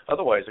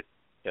otherwise,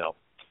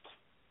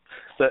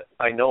 that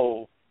I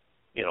know,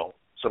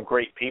 some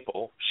great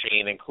people,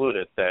 Shane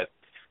included, that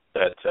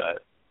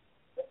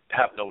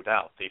have no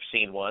doubt they've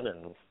seen one,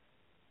 and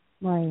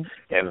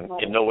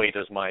in no way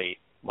does my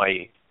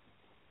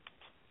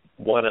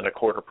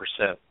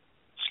 1.25%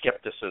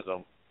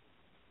 skepticism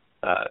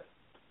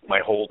my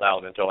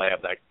holdout until I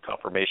have that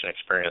confirmation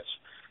experience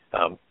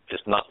is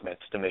not meant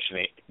to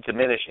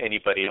diminish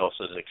anybody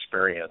else's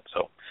experience.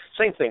 So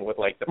same thing with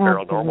like the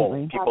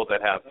paranormal people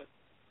that have,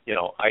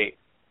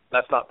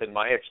 that's not been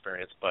my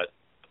experience, but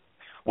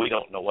we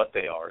don't know what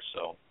they are.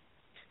 So,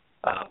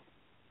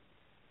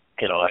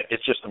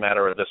 it's just a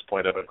matter at this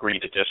point of agree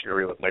to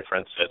disagree with my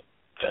friends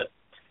that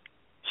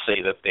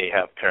say that they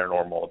have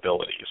paranormal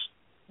abilities.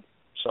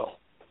 So.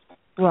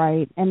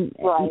 Right, and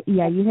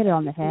yeah, you hit it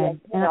on the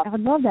head. And I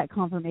love that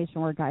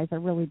confirmation word, guys. I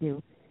really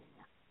do.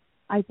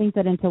 I think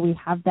that until we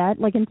have that,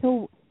 like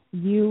until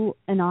you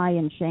and I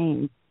and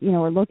Shane,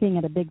 are looking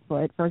at a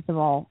Bigfoot, first of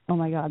all, oh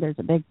my God, there's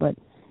a Bigfoot.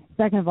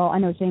 Second of all, I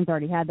know Shane's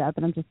already had that,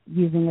 but I'm just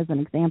using as an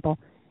example.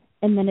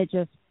 And then it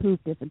just poof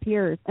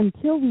disappears.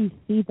 Until we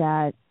see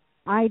that,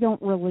 I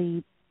don't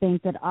really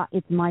think that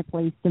it's my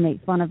place to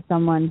make fun of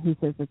someone who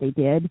says that they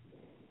did.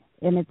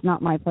 And it's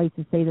not my place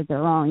to say that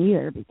they're wrong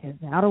either, because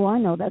how do I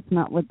know that's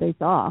not what they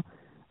saw?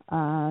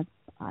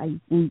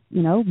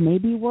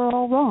 Maybe we're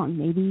all wrong.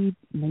 Maybe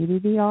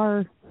they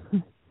are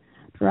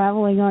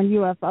traveling on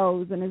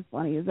UFOs, and as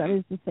funny as that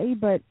is to say,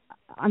 but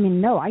I mean,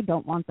 no, I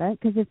don't want that,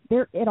 because if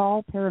they're at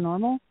all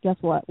paranormal, guess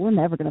what? We're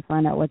never going to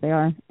find out what they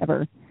are,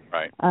 ever.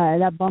 Right.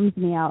 That bums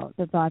me out,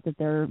 the thought that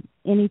they're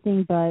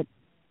anything but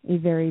a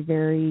very,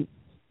 very,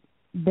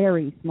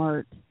 very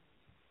smart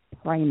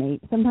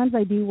primate. Sometimes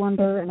I do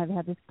wonder, and I've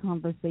had this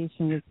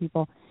conversation with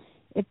people,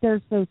 if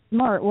they're so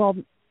smart, well,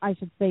 I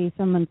should say,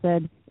 someone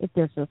said, if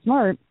they're so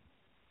smart,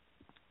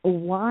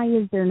 why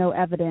is there no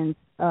evidence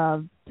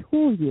of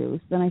tool use?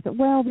 And I said,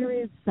 well, there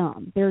is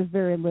some. There's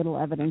very little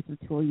evidence of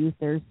tool use.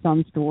 There's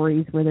some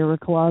stories where there were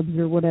clubs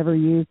or whatever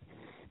used.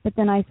 But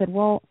then I said,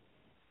 well,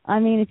 I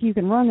mean, if you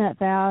can run that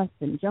fast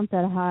and jump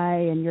that high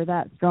and you're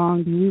that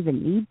strong, do you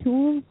even need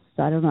tools?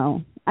 I don't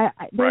know.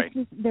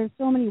 There's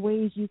so many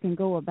ways you can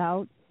go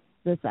about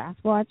the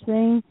Sasquatch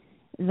thing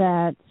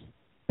that,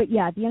 but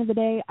yeah, at the end of the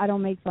day, I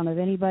don't make fun of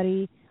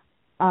anybody.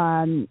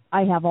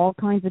 I have all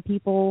kinds of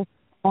people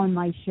on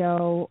my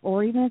show,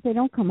 or even if they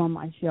don't come on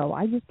my show,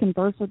 I just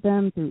converse with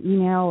them through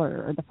email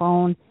or the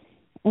phone,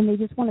 and they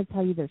just want to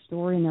tell you their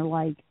story, and they're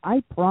like,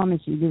 I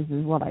promise you this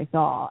is what I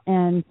saw.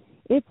 And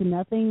it's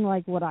nothing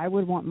like what I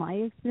would want my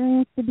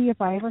experience to be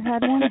if I ever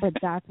had one, but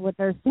that's what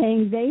they're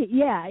saying.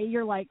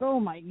 You're like,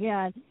 oh my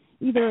God.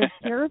 Either it's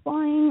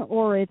terrifying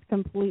or it's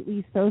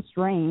completely so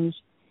strange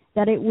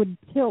that it would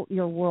tilt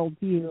your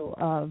worldview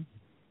of,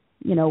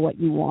 what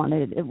you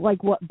wanted,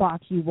 like what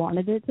box you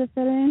wanted it to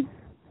fit in.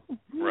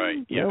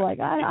 Right, yeah. You're like,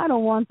 I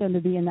don't want them to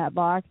be in that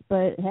box,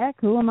 but heck,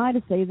 who am I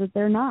to say that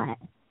they're not?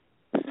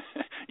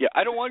 Yeah,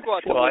 I don't want to go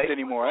out to the woods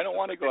anymore. I don't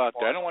want to go out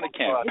there. I don't want to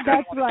camp.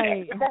 That's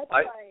right.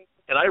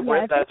 I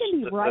read that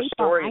right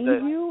story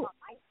behind you.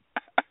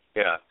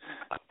 Yeah,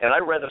 and I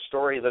read a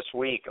story this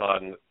week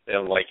and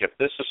if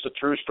this is a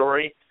true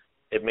story,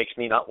 it makes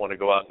me not want to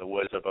go out in the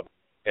woods and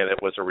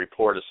it was a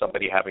report of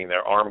somebody having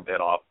their arm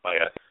bit off by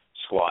a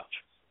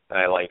squatch.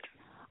 And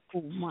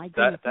oh my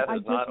goodness. That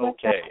is not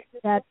okay.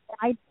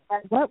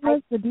 What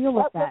was the deal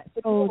with that?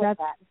 So that's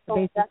the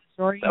basic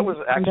story. That was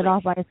actually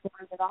off by a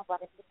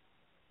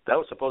that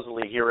was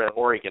supposedly here in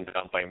Oregon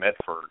down by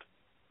Medford,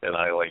 and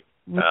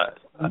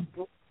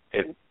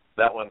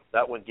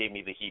that one gave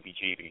me the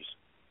heebie-jeebies.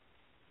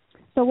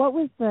 So what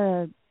was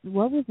the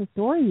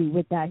story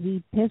with that?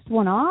 He pissed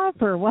one off,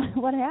 or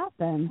what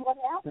happened?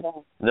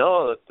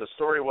 No, the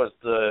story was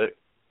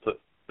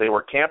they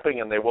were camping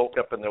and they woke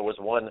up and there was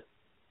one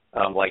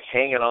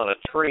hanging on a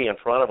tree in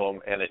front of them,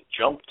 and it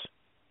jumped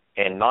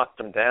and knocked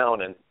him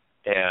down and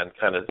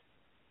kind of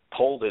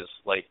pulled his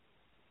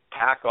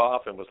pack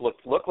off and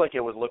looked like it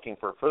was looking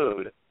for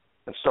food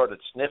and started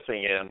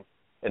sniffing him.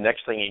 And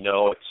next thing you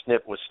know,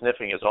 it was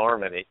sniffing his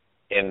arm, and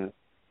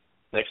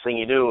next thing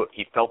you knew,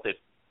 he felt it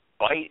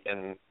bite,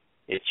 and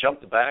it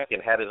jumped back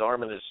and had his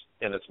arm in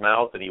its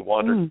mouth, and he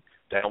wandered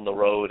down the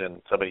road,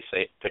 and somebody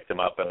picked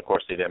him up, and of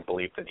course they didn't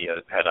believe that he had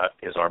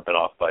his arm bit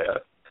off by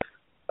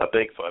a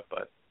Bigfoot,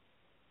 but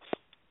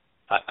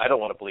I don't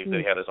want to believe that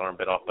he had his arm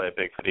bit off by a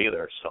Bigfoot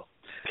either. So.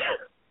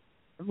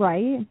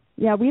 Right.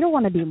 Yeah, we don't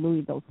want to be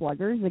Louisville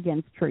Sluggers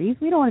against trees.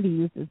 We don't want to be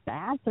used as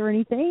bats or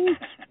anything.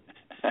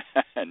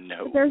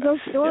 No. But there's those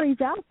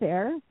stories out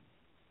there.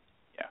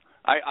 Yeah,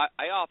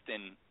 I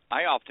often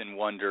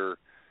wonder,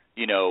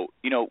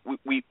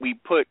 we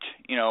put,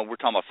 we're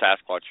talking about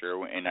Sasquatch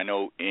here, and I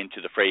know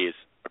Into the Fray is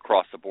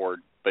across the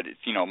board, but it's,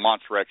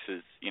 Monster X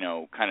is,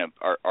 kind of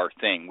our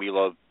thing. We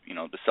love,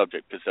 the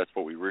subject because that's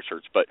what we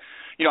research. But,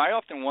 I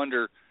often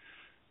wonder,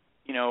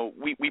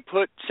 we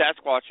put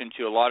Sasquatch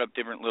into a lot of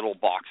different little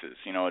boxes.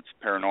 It's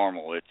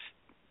paranormal, it's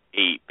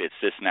ape, it's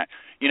this and that,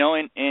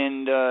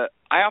 and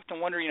I often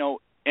wonder,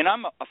 and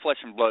I'm a flesh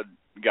and blood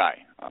guy,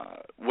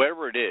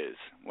 whatever it is,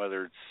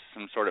 whether it's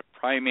some sort of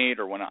primate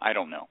or what, I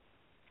don't know.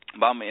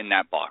 But I'm in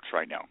that box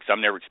right now because I've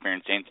never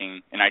experienced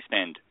anything, and I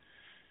spend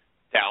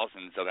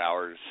thousands of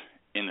hours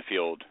in the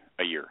field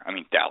a year. I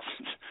mean,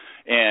 thousands.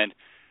 And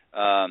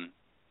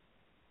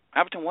I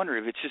have to wonder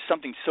if it's just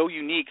something so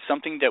unique,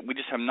 something that we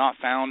just have not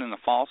found in the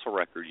fossil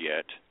record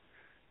yet.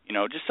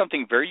 Just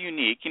something very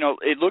unique.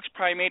 It looks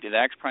primate, it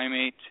acts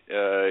primate,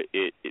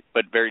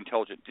 but very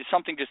intelligent. Just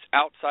something just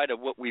outside of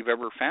what we've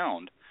ever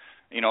found.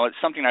 It's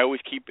something I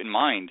always keep in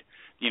mind,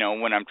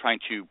 when I'm trying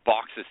to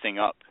box this thing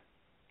up.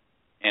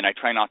 And I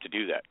try not to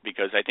do that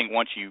because I think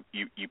once you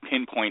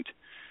pinpoint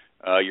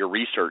your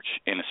research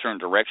in a certain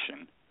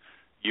direction,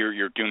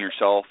 you're doing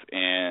yourself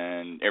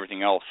and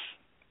everything else,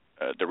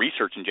 the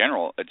research in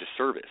general, a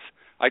disservice.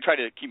 I try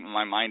to keep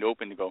my mind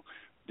open to go,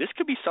 this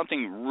could be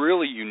something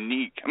really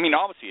unique. I mean,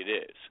 obviously it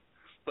is,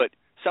 but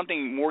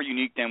something more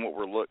unique than what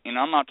we're looking. And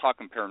I'm not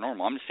talking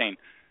paranormal. I'm just saying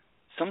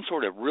some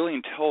sort of really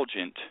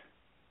intelligent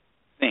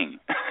thing,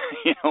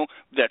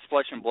 that's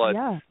flesh and blood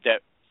that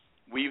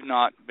we've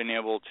not been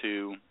able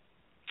to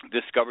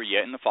discover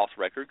yet in the fossil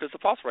record because the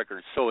fossil record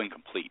is so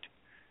incomplete.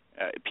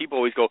 People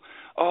always go,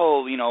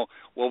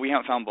 well, we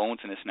haven't found bones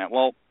and this and that.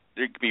 Well,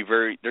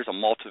 there's a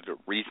multitude of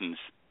reasons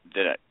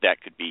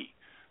that could be.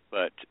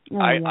 But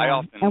I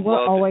often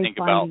love to think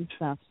about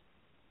stuff.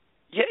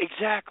 Yeah,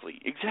 exactly.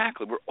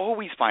 We're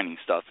always finding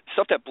stuff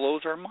that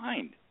blows our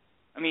mind.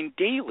 I mean,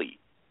 daily,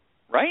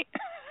 right?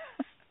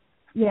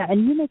 Yeah,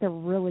 and you make a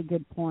really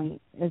good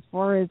point as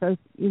far as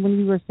when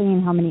you were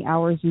saying how many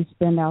hours you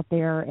spend out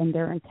there and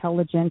their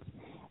intelligence.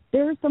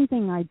 There's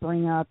something I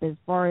bring up as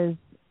far as,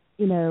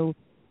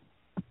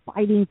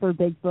 fighting for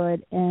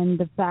Bigfoot and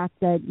the fact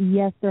that,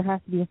 yes, there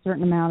has to be a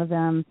certain amount of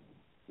them,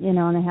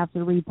 and they have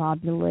to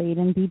repopulate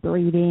and be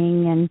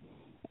breeding,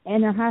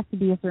 and there has to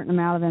be a certain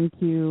amount of them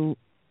to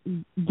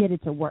get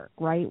it to work,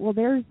 right? Well,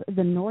 there's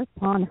the North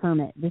Pond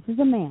Hermit. This is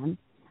a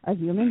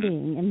human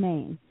being in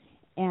Maine.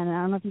 And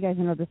I don't know if you guys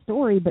know the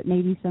story, but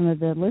maybe some of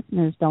the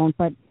listeners don't,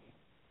 but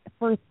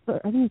for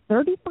I think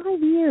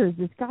 35 years,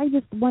 this guy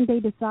just one day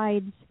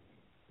decides,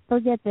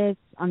 forget this,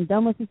 I'm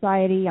done with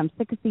society, I'm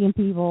sick of seeing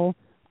people,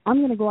 I'm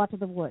going to go out to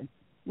the woods.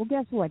 Well,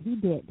 guess what? He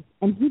did.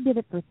 And he did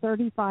it for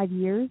 35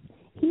 years.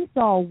 He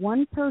saw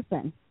one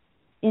person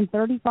in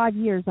 35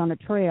 years on a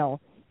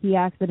trail. He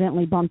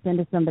accidentally bumped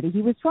into somebody.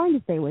 He was trying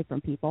to stay away from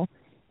people.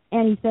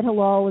 And he said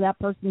hello. That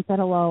person said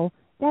hello.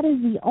 That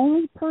is the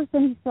only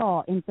person he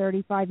saw in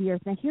 35 years.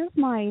 Now, here's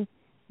my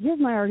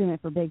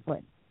argument for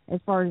Bigfoot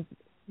as far as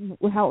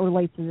how it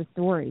relates to the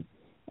story.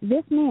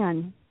 This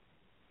man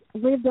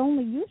lived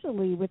only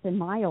usually within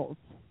miles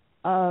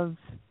of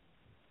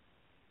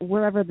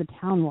wherever the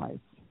town was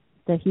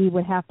that he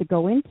would have to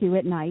go into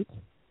at night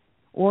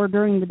or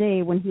during the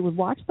day when he would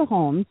watch the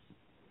homes,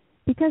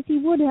 because he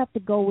would have to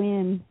go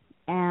in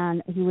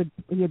and he would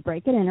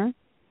break and enter,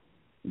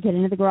 get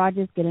into the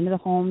garages, get into the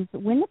homes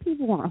when the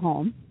people weren't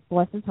home,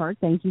 bless his heart,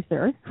 thank you,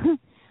 sir,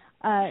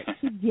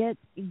 to get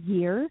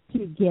gear,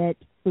 to get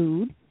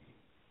food.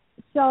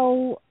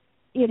 So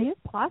it is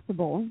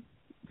possible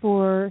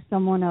for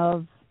someone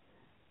of,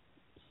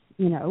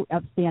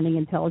 upstanding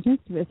intelligence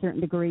to a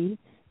certain degree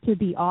to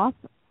be off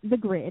the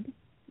grid.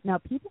 Now,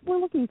 people were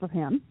looking for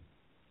him.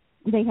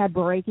 They had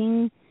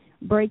breaking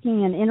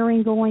and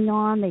entering going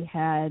on. They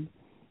had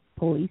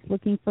police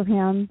looking for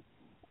him.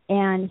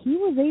 And he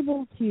was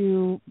able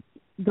to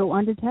go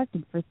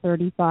undetected for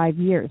 35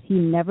 years. He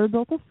never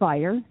built a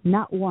fire,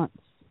 not once.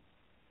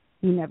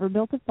 He never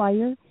built a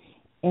fire.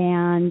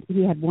 And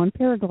he had one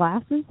pair of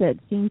glasses that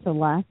seemed to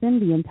last him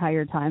the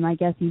entire time, I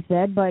guess he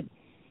said. But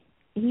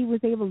he was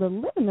able to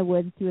live in the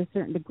woods to a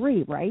certain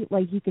degree, right?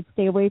 Like he could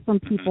stay away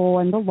from people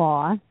and the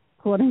law,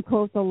 quote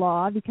unquote the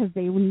law, because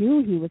they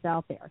knew he was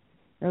out there.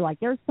 They're like,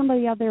 there's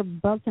somebody out there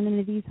busting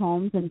into these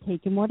homes and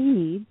taking what he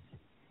needs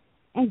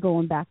and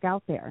going back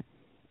out there.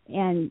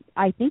 And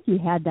I think he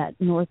had that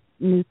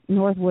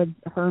Northwoods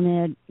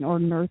Hermit or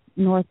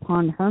North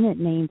Pond Hermit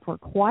name for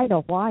quite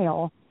a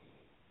while.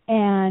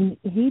 And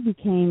he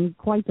became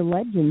quite the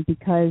legend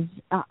because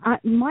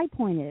my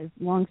point is,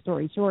 long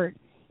story short,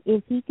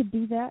 if he could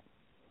do that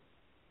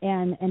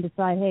and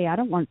decide, hey, I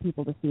don't want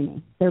people to see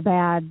me. They're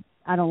bad.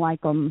 I don't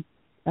like them.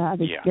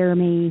 They scare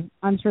me.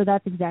 I'm sure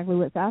that's exactly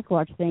what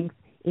Sasquatch thinks.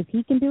 If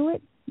he can do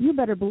it, you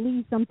better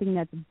believe something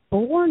that's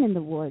born in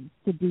the woods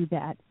to do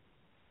that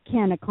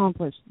can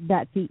accomplish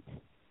that feat.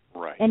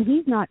 Right. And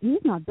he's not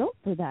built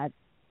for that.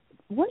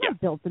 We're not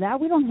built for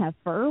that. We don't have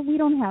fur. We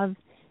don't have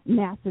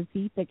massive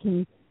feet that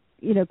can,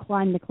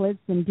 climb the cliffs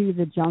and do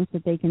the jumps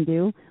that they can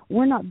do.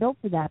 We're not built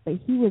for that, but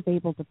he was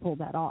able to pull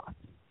that off.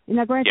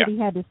 Now, granted, he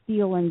had to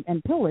steal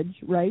and pillage,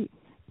 right,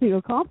 to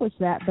accomplish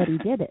that, but he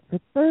did it for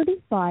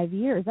 35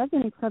 years. That's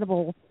an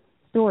incredible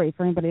story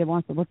for anybody that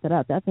wants to look that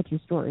up. That's a true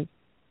story.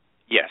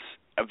 Yes.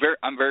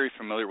 I'm very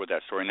familiar with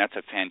that story, and that's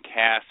a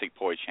fantastic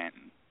point,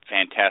 Shannon.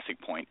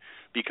 Fantastic point.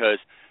 Because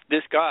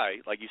this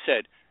guy, like you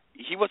said,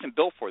 he wasn't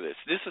built for this.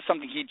 This is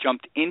something he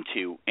jumped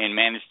into and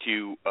managed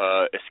to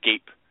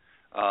escape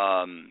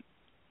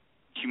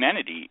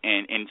humanity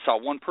and saw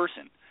one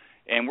person.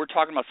 And we're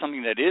talking about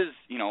something that is,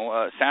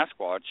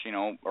 Sasquatch,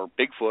 or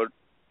Bigfoot,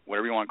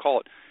 whatever you want to call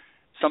it,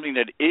 something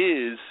that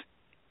is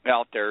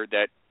out there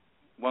that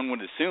one would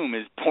assume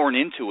is born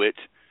into it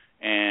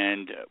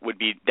and would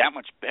be that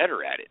much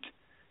better at it,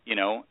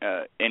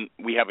 and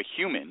we have a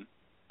human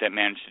that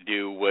managed to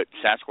do what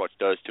Sasquatch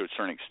does to a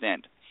certain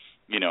extent,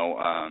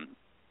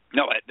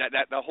 No,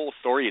 that whole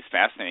story is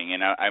fascinating,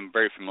 and I'm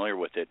very familiar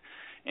with it,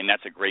 and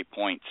that's a great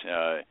point.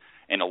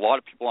 And a lot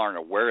of people aren't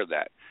aware of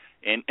that,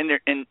 and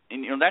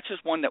that's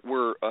just one that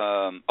we're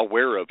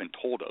aware of and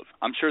told of.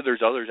 I'm sure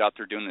there's others out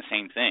there doing the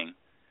same thing.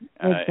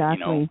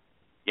 Exactly.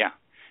 Yeah,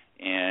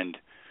 and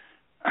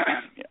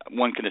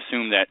one can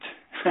assume that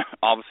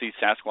obviously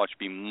Sasquatch would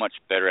be much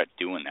better at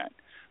doing that.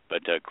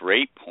 But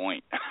great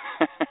point.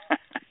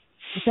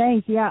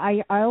 Thanks. Yeah,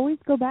 I always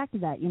go back to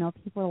that.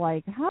 People are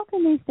like, how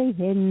can they stay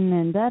hidden?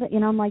 And that,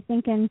 I'm like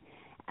thinking,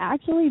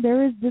 actually,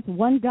 there is this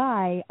one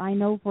guy I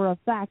know for a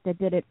fact that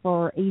did it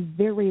for a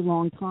very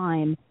long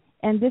time.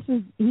 And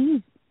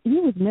he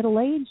was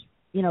middle-aged,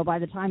 by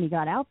the time he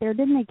got out there.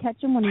 Didn't they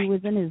catch him when he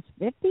was in his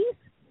 50s?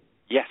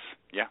 Yes,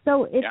 yeah.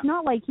 So it's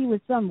not like he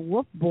was some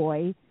wolf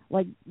boy,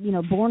 like,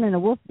 born in a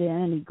wolf den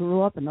and he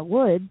grew up in the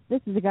woods.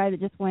 This is a guy that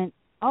just went,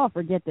 oh,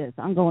 forget this,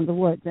 I'm going to the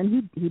woods.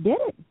 And he did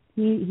it.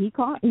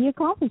 He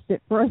accomplished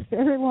it for a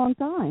very long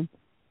time.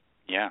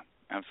 Yeah,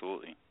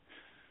 absolutely.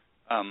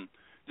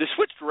 To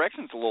switch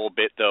directions a little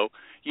bit, though,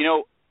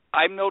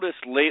 I've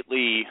noticed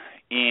lately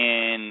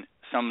in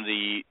some of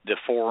the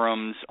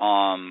forums,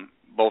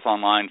 both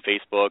online,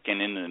 Facebook,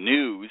 and in the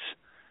news,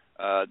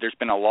 there's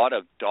been a lot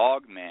of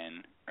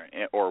dogmen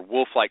or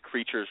wolf-like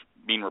creatures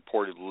being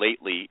reported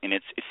lately, and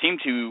it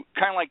seemed to,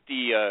 kind of like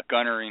the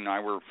Gunner and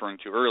I were referring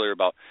to earlier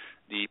about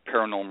the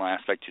paranormal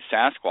aspect to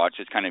Sasquatch,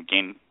 has kind of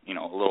gained,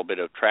 a little bit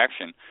of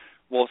traction.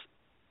 Well,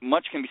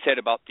 much can be said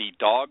about the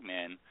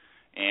dogmen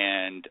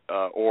and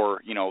or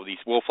these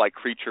wolf-like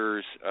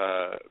creatures.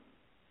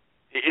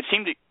 It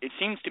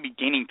seems to be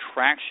gaining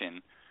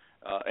traction,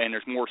 and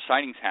there's more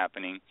sightings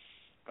happening.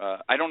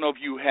 I don't know if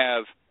you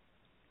have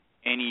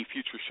any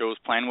future shows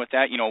planned with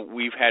that.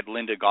 We've had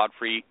Linda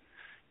Godfrey,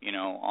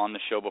 on the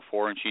show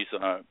before, and she's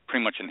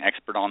pretty much an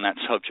expert on that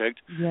subject.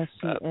 Yes,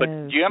 she is. But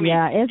do you have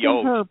any,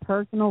 isn't her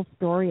personal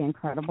story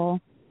incredible?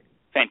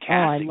 Fantastic. Oh,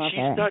 I love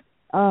it.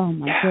 Oh,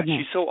 my goodness.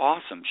 She's so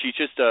awesome. She's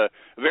just a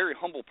very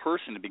humble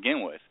person to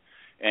begin with.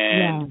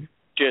 And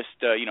just,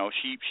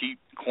 she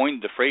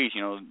coined the phrase,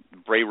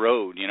 Bray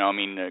Road,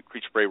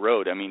 Creature Bray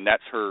Road.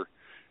 That's her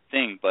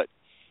thing. But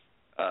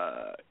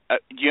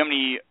do you have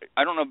any,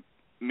 I don't know,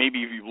 maybe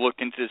you've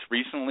looked into this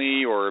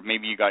recently or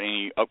maybe you got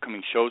any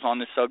upcoming shows on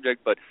this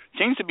subject, but it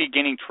seems to be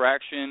gaining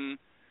traction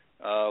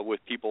with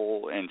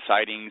people and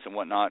sightings and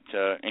whatnot.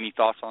 Any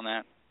thoughts on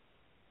that?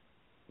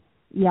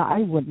 Yeah, I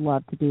would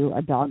love to do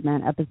a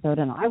Dogman episode,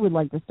 and I would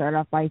like to start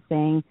off by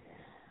saying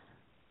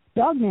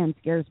Dogman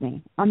scares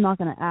me. I'm not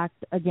going to act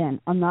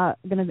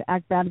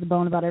bad to the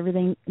bone about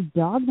everything.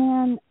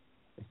 Dogman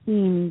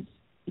seems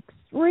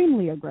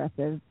extremely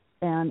aggressive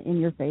and in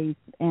your face,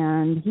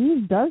 and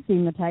he does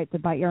seem the type to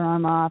bite your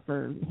arm off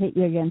or hit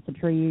you against a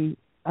tree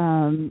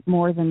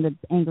more than the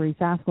angry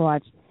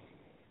Sasquatch.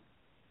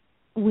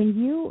 When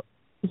you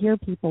hear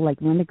people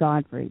like Linda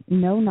Godfrey,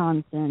 no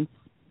nonsense,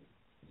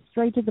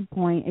 straight to the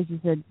point, as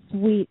you said,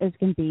 sweet as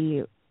can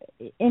be.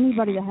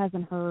 Anybody that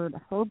hasn't heard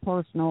her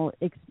personal,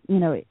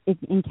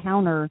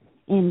 encounter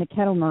in the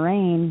Kettle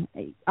Moraine,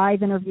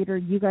 I've interviewed her.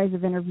 You guys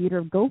have interviewed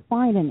her. Go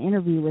find an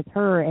interview with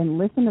her and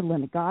listen to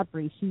Linda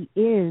Godfrey. She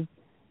is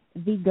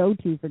the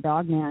go-to for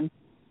Dogman,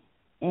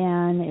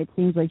 and it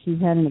seems like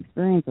she's had an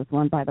experience with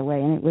one, by the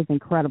way, and it was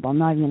incredible. I'm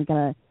not even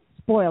going to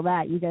spoil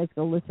that. You guys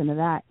go listen to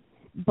that.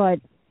 But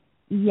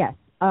yes,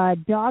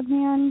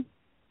 Dogman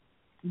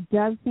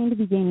does seem to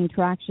be gaining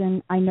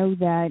traction. I know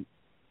that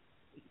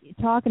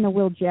talking to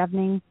Will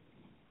Jevning,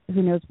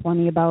 who knows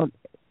plenty about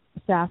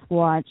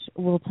Sasquatch,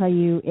 will tell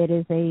you it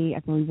is I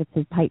believe it's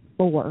a type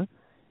 4,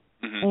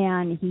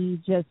 and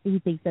he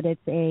thinks that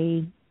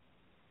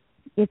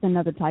it's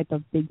another type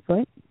of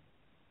Bigfoot.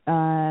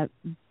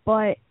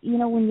 But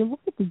when you look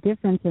at the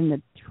difference in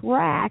the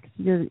tracks,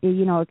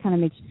 it kind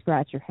of makes you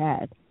scratch your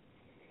head.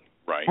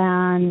 Right.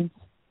 And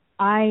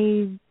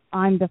I'm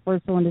the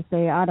first one to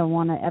say I don't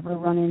want to ever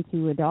run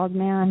into a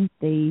Dogman.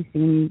 They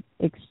seem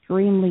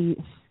extremely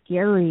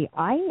scary.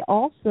 I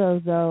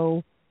also,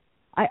 though,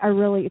 I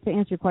really, to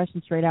answer your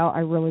question straight out, I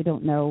really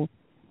don't know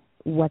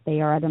what they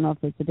are. I don't know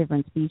if it's a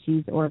different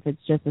species or if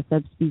it's just a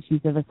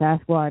subspecies of a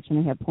Sasquatch and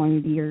they have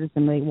pointed ears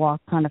and they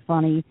walk kind of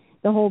funny.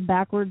 The whole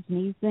backwards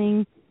knees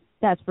thing,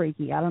 that's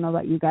freaky. I don't know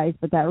about you guys,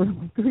 but that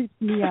really creeps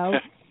me out.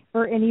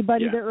 for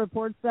anybody that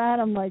reports that.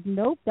 I'm like,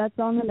 nope, that's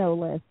on the no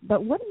list.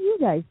 But what do you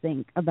guys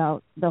think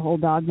about the whole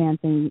Dogman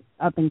thing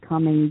up and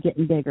coming,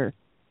 getting bigger?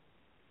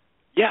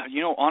 Yeah,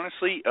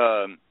 honestly,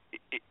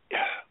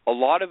 a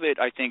lot of it,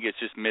 I think, is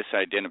just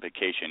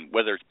misidentification.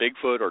 Whether it's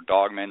Bigfoot or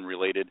Dogman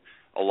related,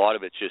 a lot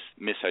of it's just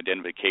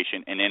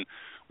misidentification. And then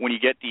when you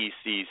get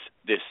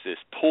this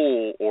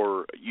pull,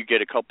 or you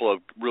get a couple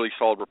of really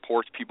solid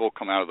reports, people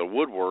come out of the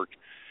woodwork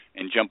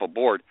and jump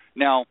aboard.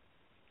 Now,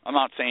 I'm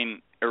not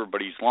saying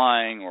everybody's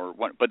lying or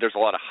what, but there's a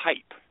lot of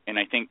hype, and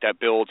I think that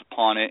builds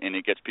upon it, and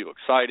it gets people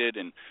excited.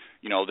 And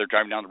they're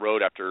driving down the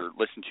road after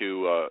listening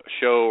to a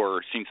show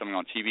or seeing something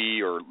on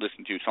TV or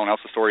listening to someone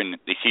else's story, and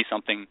they see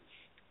something,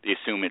 they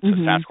assume it's a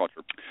Sasquatch.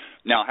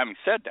 Now, having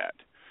said that,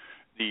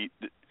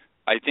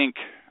 I think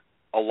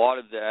a lot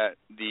of the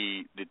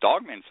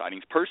Dogman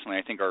sightings, personally,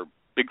 I think are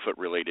Bigfoot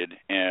related.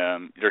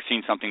 They're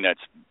seeing something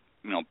that's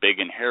big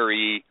and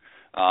hairy,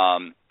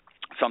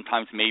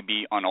 sometimes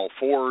maybe on all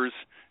fours,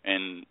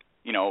 and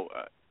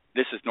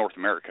this is North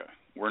America.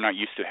 We're not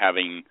used to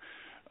having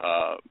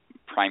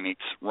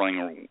primates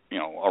running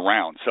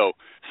around. So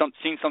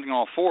seeing something on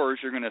all fours,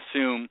 you're going to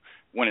assume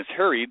when it's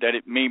hairy that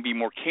it may be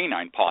more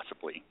canine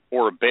possibly,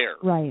 or a bear.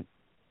 Right.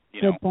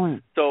 Good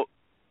point. So,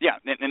 yeah,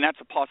 and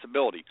that's a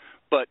possibility.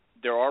 But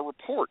there are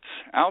reports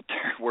out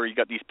there where you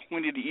got these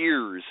pointed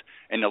ears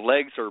and the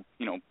legs are,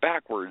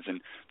 backwards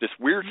and this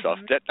weird stuff.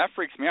 That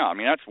freaks me out. I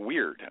mean, that's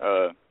weird.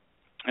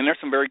 And there's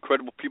some very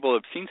credible people who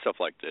have seen stuff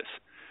like this.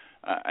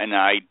 And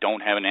I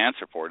don't have an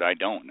answer for it. I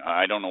don't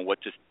know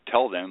what to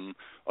tell them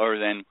other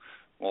than,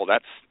 well,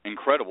 that's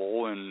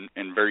incredible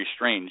and very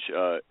strange.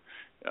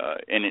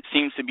 And it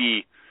seems to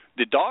be,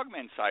 the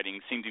Dogman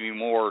sightings seem to be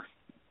more,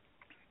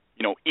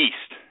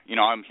 east.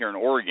 I'm here in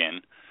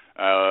Oregon.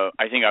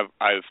 I think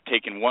I've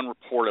taken one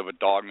report of a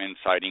Dogman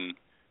sighting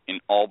in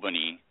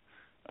Albany,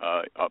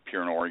 up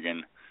here in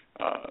Oregon,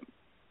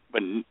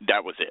 but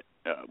that was it.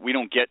 We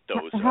don't get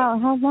those.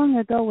 How long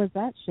ago was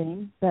that,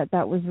 Shane,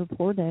 that was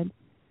reported?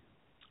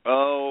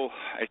 Oh,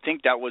 I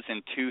think that was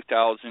in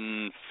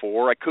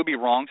 2004. I could be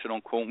wrong, so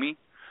don't quote me.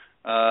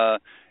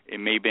 It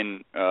may have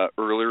been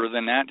earlier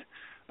than that,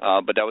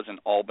 but that was in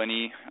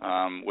Albany,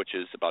 which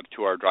is about a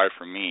 2-hour drive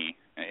from me,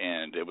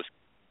 and it was a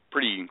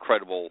pretty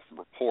incredible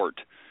report.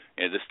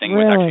 This thing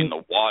was actually in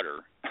the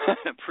water.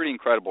 Pretty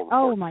incredible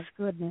report. Oh, my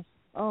goodness.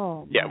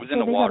 Oh, yeah, it was in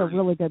the water. They got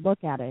a really good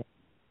look at it.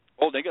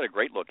 Oh, they got a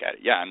great look at it,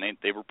 yeah, and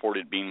they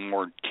reported being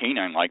more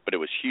canine-like, but it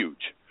was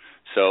huge.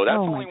 So that's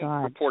the only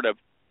report I've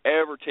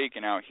ever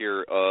taken out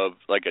here of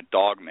like a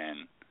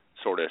Dogman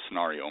sort of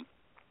scenario.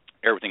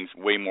 Everything's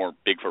way more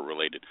Bigfoot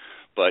related,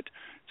 but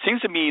it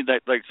seems to me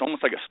that it's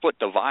almost like a split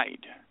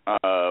divide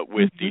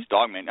with these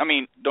Dogmen. I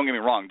mean, don't get me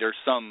wrong, there's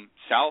some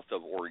south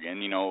of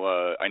Oregon,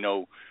 I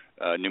know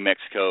New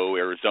Mexico,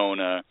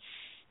 Arizona,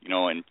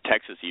 and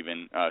Texas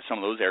even, some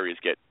of those areas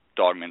get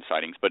Dogmen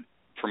sightings, but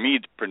for me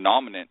the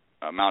predominant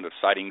amount of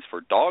sightings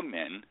for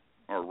Dogmen,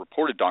 or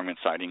reported Dogmen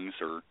sightings,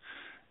 or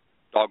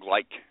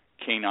dog-like,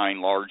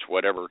 canine, large,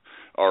 whatever,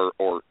 are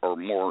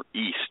more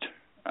east.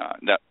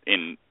 That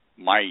in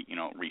my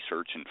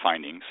research and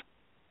findings.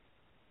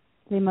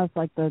 They must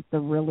like the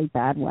really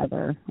bad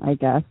weather, I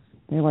guess.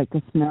 They like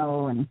the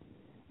snow and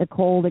the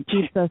cold. It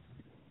keeps us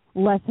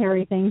less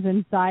hairy things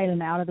inside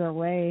and out of their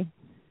way.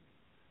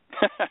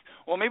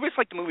 Well, maybe it's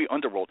like the movie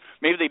Underworld.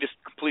 Maybe they just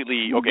completely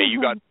you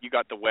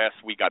got the west,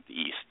 we got the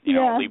east.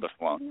 Leave us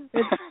alone.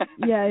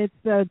 It's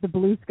the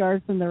blue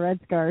scarves and the red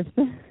scarves.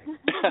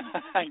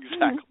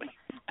 Exactly.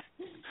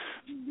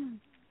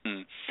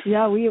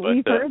 Yeah,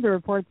 we've heard the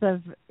reports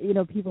of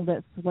people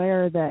that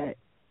swear that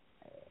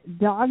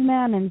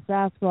Dogman and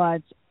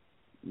Sasquatch,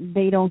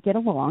 they don't get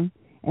along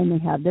and they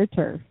have their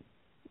turf,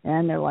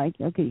 and they're like,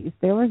 okay, you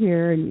stay over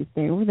here and you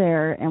stay over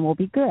there and we'll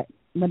be good,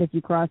 but if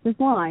you cross this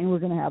line we're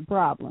going to have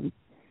problems.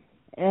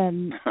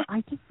 And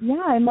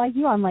I'm like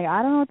you. I'm like,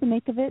 I don't know what to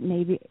make of it.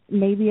 Maybe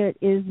it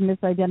is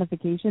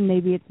misidentification.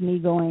 Maybe it's me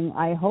going,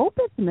 I hope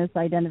it's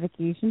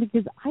misidentification,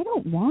 because I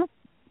don't want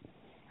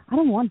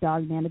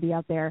Dogman to be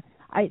out there.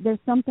 There's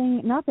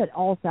something, not that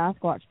all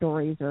Sasquatch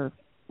stories are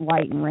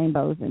light and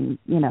rainbows and,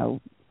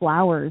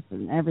 flowers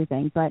and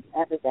everything, but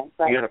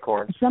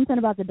unicorns. Something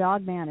about the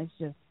Dogman is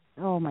just,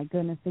 oh my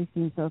goodness, they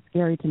seem so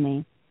scary to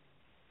me.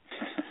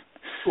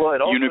 Well,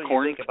 and also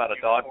unicorn. You think about a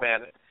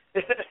Dogman.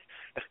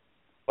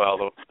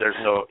 Well, there's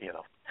no,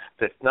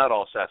 it's not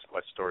all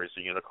Sasquatch stories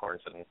are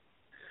unicorns,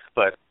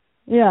 but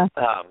there's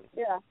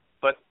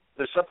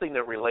something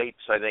that relates,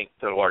 I think,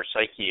 to our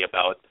psyche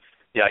about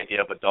the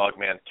idea of a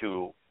Dogman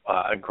to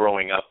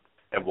growing up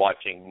and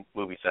watching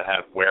movies that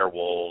have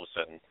werewolves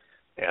and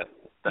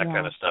that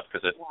kind of stuff,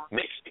 because it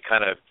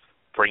kind of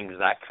brings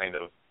that kind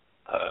of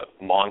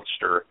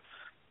monster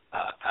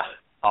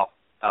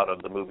out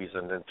of the movies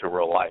and into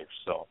real life.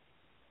 So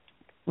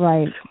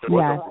right,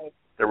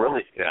 they're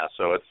really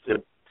So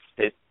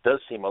it does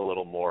seem a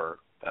little more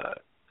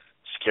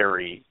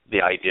scary,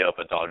 the idea of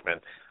a Dogman.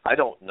 I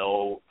don't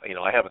know,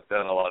 I haven't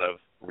done a lot of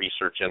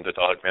research into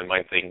Dogman.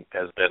 My thing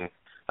has been,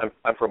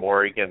 I'm from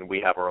Oregon.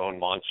 We have our own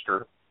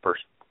monster,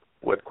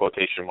 with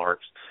quotation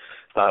marks,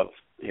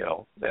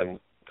 and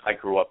I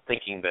grew up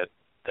thinking that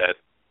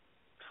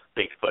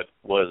Bigfoot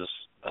was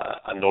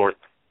a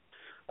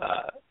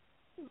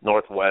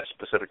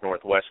Pacific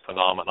Northwest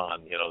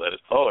phenomenon, that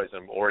it's always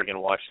in Oregon,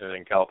 Washington,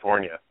 and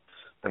California.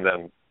 And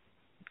then,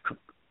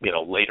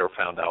 later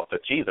found out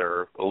that, gee,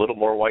 they're a little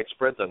more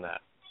widespread than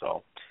that.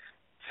 So,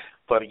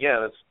 but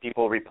again,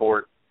 people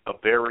report a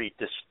very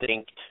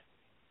distinct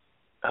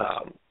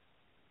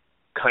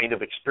kind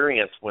of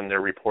experience when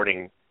they're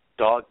reporting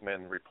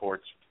dogman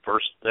reports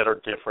first that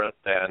are different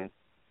than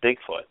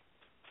Bigfoot.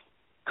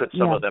 Could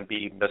some of them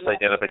be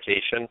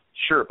misidentification?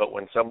 Sure, but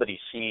when somebody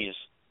sees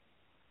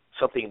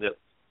something that,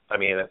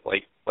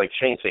 like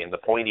Shane saying, the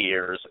pointy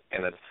ears,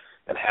 and it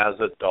has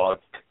a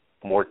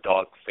more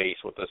dog face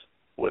with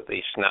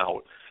a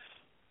snout,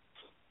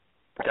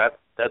 that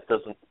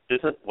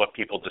isn't what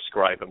people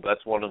describe them.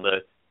 That's one of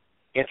the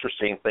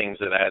interesting things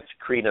that adds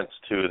credence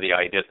to the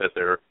idea that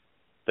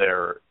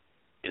there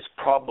is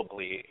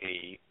probably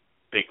a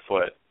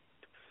Bigfoot,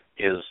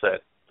 is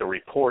that the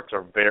reports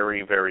are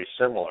very, very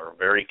similar,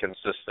 very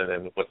consistent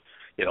in what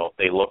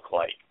they look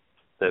like.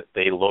 That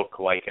they look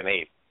like an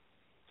ape.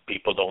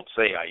 People don't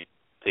say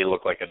they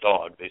look like a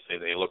dog. They say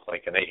they look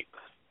like an ape.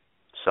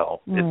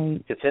 So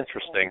it's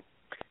interesting.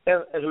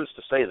 And who's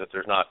to say that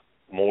there's not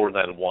more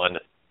than one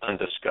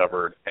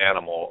undiscovered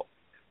animal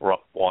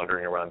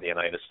wandering around the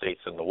United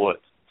States in the woods?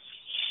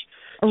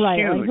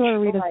 Right. Like who are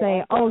we to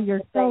say, oh,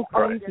 you're so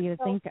crazy to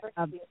think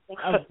of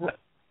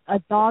a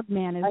dog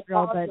man is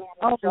real, but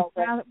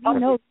we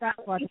know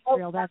Sasquatch is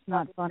real. That's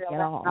not funny at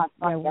all.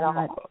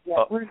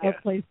 Yeah, we're no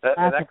place to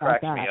laugh that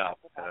cracks about me up.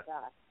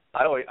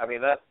 I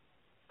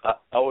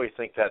always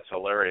think that's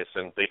hilarious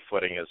in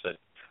Bigfooting, is that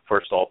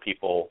first of all,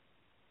 people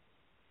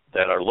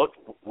that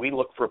we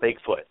look for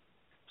Bigfoot,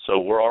 so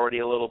we're already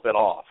a little bit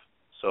off.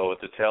 So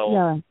to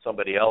tell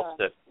somebody else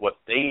that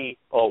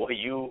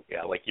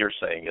like you're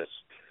saying is,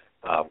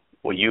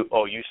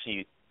 you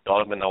see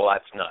dogman,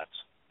 that's nuts.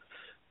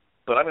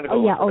 But I'm going to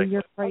go.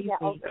 You're crazy.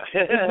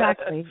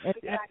 Exactly.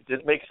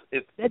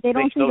 They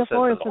don't see the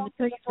forest for the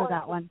trees for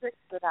that one.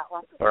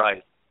 All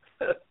right.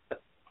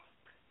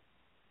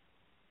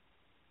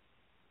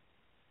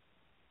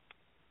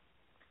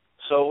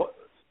 So,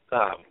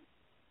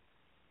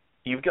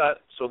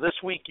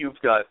 this week you've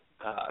got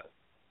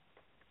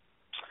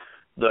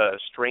the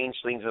Strange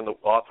Things in the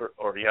author,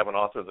 or you have an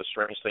author of the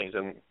Strange Things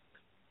in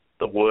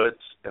the Woods,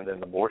 and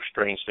then the More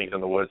Strange Things in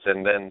the Woods,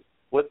 and then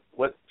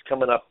what's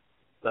coming up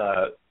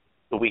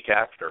the week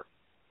after?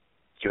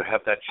 Do you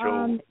have that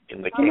show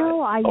in the can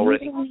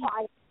already?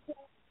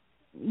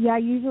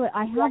 Usually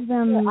I have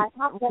them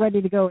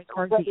ready to go as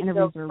far as the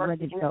interviews are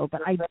ready to go,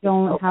 but I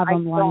don't have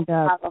them lined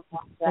up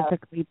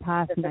specifically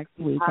past next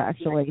week,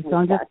 actually. So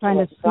I'm just kind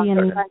of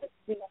seeing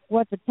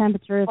what the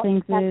temperature of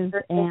things is,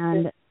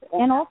 and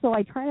also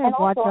I try to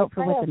watch out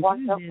for what the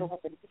news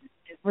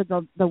is for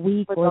the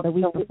week or the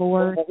week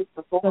before,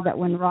 so that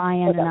when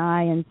Ryan and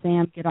I and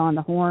Sam get on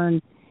the horn,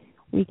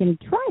 we can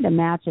try to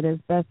match it as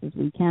best as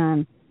we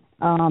can.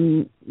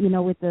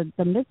 With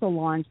the missile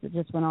launch that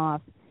just went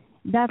off,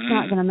 that's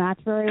not going to match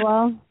very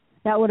well.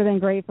 That would have been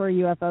great for a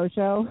UFO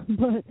show,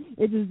 but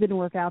it just didn't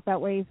work out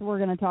that way. So we're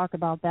going to talk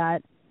about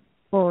that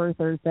for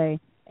Thursday,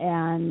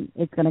 and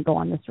it's going to go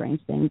on the Strange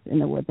Things in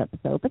the Woods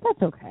episode. But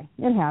that's okay.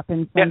 It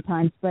happens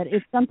sometimes. But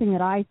it's something that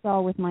I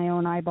saw with my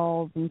own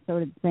eyeballs, and so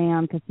did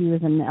Sam because he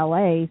was in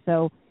L.A.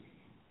 So,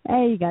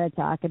 hey, you got to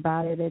talk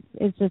about it.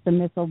 It's just a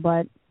missile,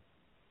 but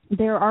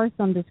there are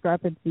some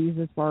discrepancies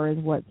as far as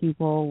what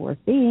people were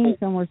seeing.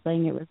 Some were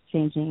saying it was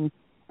changing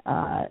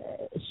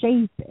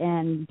shape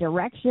and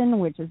direction,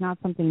 which is not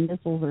something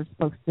missiles are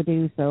supposed to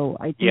do. So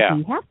I think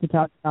we have to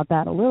talk about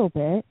that a little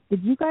bit.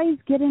 Did you guys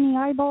get any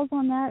eyeballs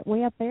on that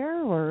way up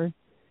there, or?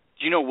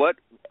 Do you know what?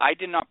 I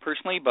did not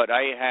personally, but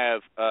I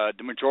have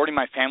the majority of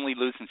my family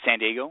lives in San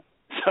Diego,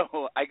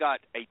 so I got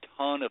a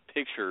ton of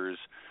pictures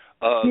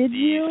of Did these.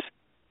 You?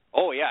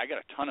 Oh yeah, I got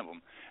a ton of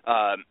them.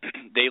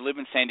 They live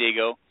in San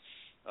Diego.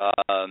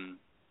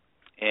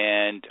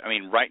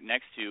 And right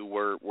next to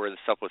where the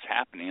stuff was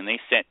happening, and they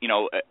sent,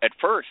 at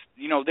first,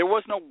 there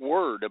was no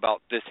word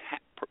about this,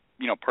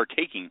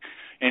 partaking,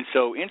 and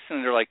so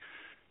instantly they're like,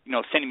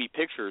 sending me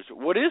pictures.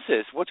 What is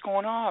this? What's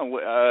going on?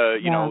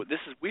 This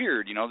is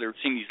weird. They were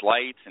seeing these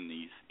lights and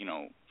these,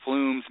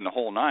 flumes and the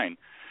whole nine,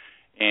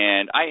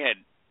 and I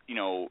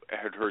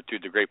had heard through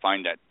the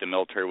grapevine that the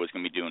military was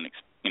going to be doing,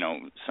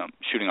 some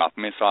shooting off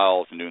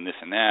missiles and doing this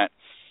and that.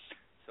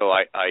 So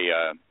I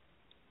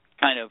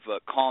kind of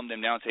calm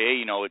them down and say,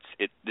 hey,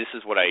 this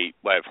is what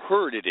I've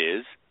heard it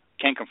is.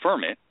 Can't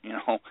confirm it,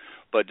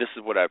 but this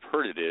is what I've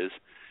heard it is.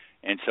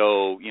 And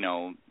so,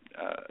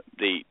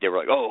 they were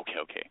like, oh,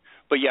 okay.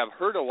 But yeah, I've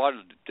heard a lot of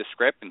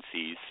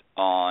discrepancies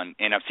and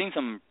I've seen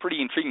some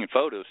pretty intriguing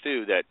photos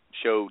too that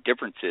show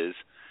differences.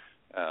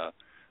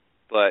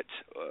 But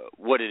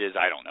what it is,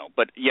 I don't know.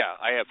 But yeah,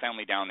 I have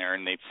family down there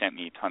and they've sent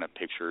me a ton of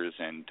pictures,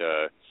 and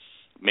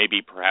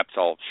maybe perhaps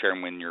I'll share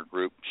them in your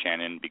group,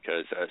 Shannon,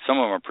 because some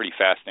of them are pretty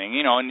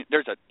fascinating. And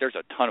there's a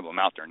ton of them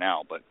out there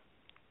now. But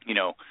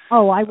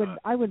Oh,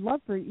 I would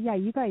love for,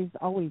 you guys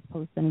always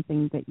post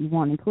anything that you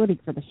want, including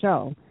for the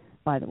show,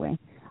 by the way.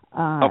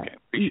 Okay,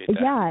 appreciate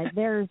that.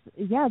 There's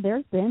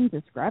been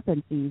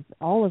discrepancies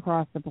all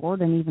across the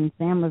board, and even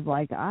Sam was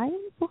like, I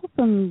saw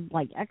some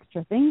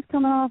extra things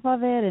coming off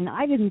of it, and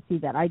I didn't see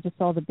that. I just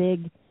saw the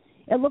big,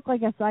 it looked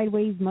like a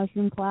sideways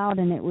mushroom cloud,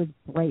 and it was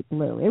bright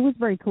blue. It was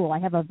very cool. I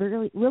have a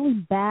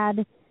really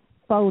bad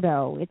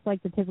photo. It's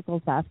like the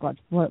typical Sasquatch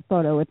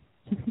photo. It's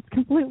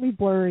completely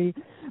blurry,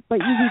 but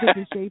you can get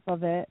the shape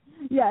of it.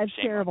 Yeah, it's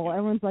terrible.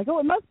 Everyone's like, oh,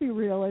 it must be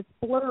real. It's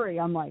blurry.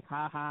 I'm like,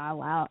 ha ha,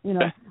 loud,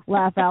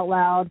 laugh out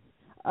loud.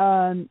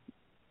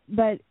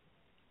 But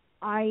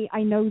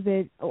I know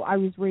that I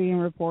was reading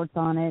reports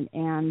on it,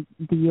 and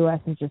the U.S.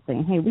 is just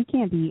saying, hey, we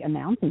can't be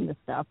announcing this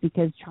stuff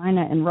because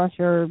China and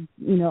Russia are,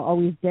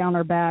 always down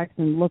our backs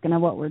and looking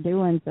at what we're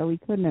doing, so we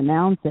couldn't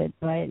announce it.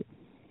 But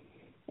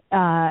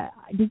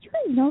did you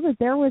guys know that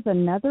there was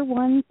another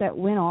one that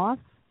went off?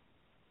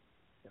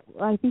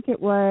 I think it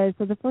was,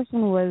 so the first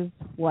one was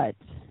what?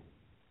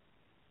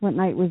 What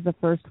night was the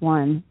first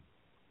one?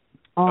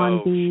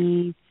 On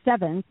the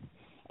 7th.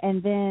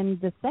 And then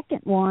the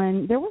second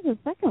one, there was a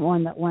second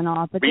one that went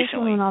off. But recently. This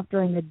one went off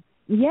during the,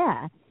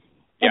 yeah.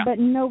 But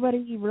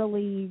nobody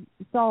really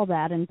saw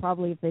that. And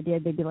probably if they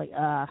did, they'd be like,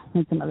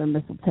 it's another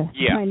missile test.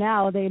 Yeah. By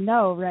now, they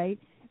know, right?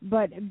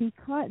 But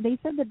because they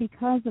said that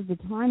because of the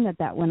time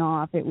that went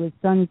off, it was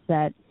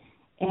sunset.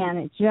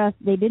 And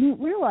they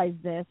didn't realize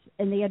this,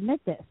 and they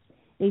admit this.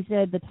 They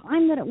said the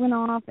time that it went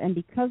off, and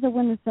because of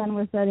when the sun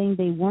was setting,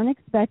 they weren't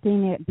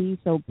expecting it to be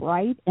so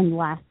bright and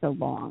last so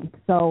long.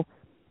 So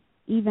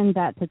even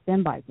that took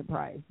them by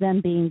surprise, them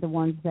being the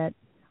ones that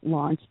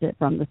launched it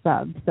from the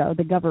sub. So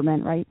the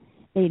government, right,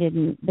 they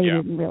didn't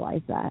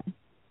realize that.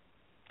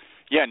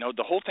 Yeah, no,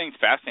 the whole thing's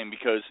fascinating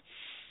because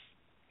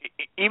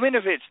even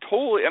if it's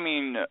totally,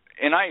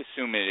 and I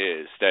assume it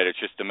is, that it's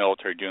just the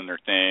military doing their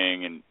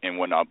thing and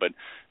whatnot, but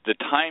the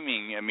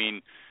timing,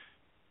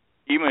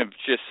 even if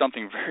it's just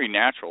something very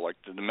natural, like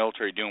the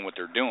military doing what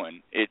they're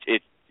doing,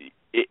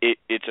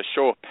 it's a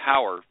show of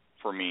power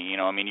for me. You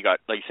got,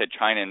 like you said,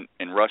 China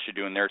and Russia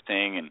doing their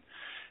thing, and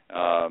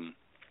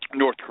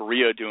North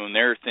Korea doing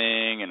their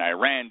thing, and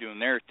Iran doing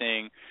their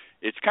thing.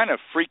 It's kind of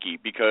freaky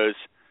because,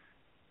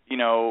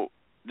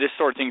 this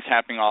sort of thing's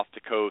happening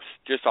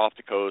just off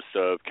the coast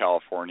of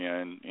California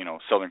and,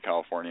 Southern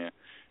California.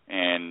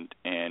 And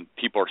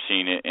people are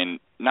seeing it and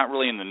not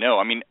really in the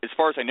know. As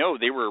far as I know,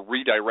 they were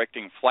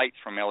redirecting flights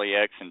from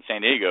LAX and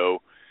San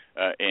Diego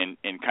and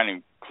kind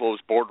of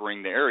close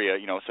bordering the area,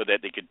 so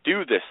that they could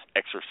do this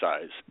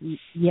exercise.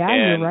 Yeah,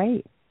 you're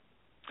right.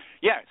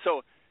 Yeah, so,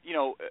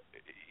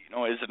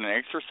 is it an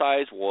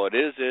exercise? What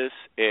is this?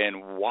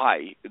 And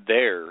why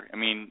there?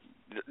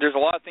 There's a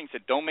lot of things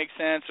that don't make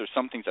sense. There's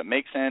some things that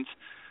make sense.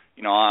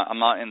 I'm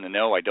not in the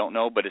know. I don't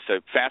know, but it's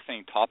a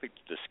fascinating topic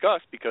to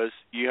discuss because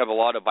you have a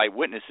lot of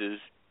eyewitnesses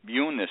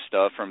viewing this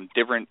stuff from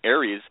different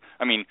areas.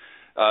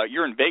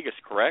 You're in Vegas,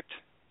 correct?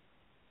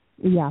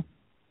 Yeah.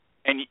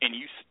 And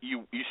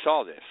you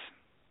saw this.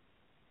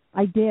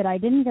 I did. I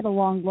didn't get a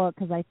long look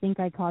because I think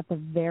I caught the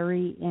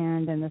very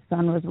end, and the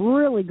sun was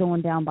really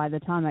going down by the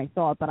time I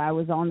saw it. But I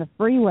was on the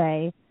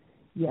freeway.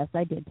 Yes,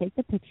 I did take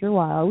the picture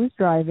while I was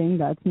driving.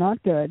 That's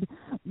not good.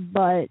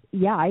 But,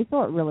 yeah, I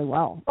saw it really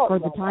well. For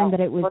the time that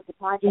it was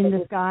in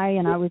the sky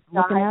and I was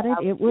looking at it,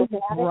 it was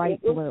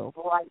bright blue.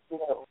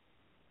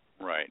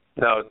 Right.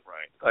 Now,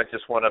 I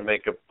just want to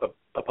make a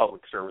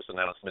public service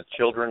announcement.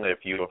 Children,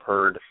 if you have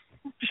heard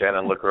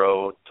Shannon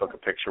LeGro took a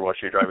picture while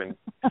she was driving,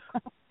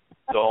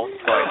 don't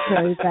try to.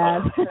 Very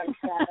bad.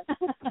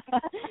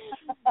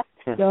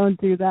 Don't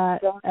do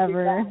that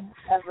ever.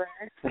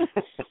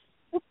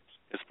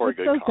 It's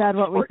so sad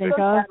what we think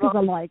of because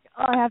I'm like,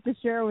 I have to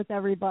share it with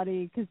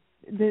everybody because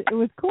it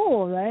was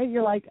cool, right?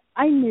 You're like,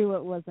 I knew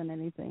it wasn't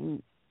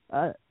anything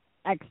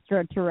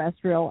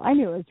extraterrestrial. I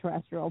knew it was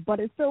terrestrial, but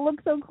it still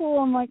looks so cool.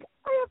 I'm like,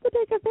 I have to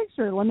take a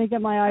picture. Let me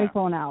get my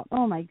iPhone out.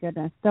 Oh my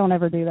goodness, don't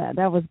ever do that.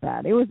 That was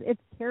bad.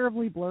 It's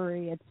terribly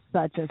blurry. It's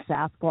such a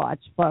Sasquatch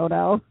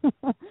photo.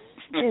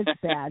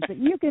 It's bad, but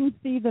you can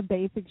see the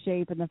basic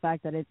shape and the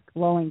fact that it's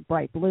glowing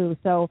bright blue.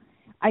 So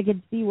I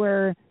could see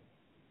where,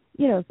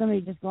 somebody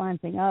just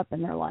glancing up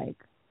and they're like,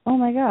 oh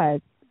my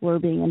God, we're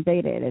being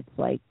invaded. It's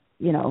like,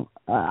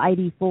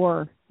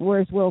 ID4,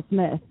 where's Will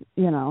Smith?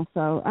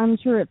 So I'm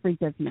sure it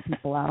freaked a few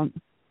people out.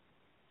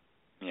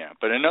 Yeah,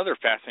 but another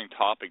fascinating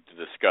topic to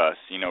discuss,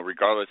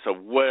 regardless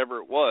of whatever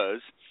it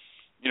was,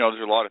 there's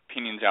a lot of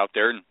opinions out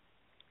there, and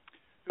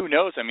who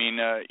knows? Doing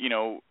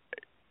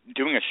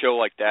a show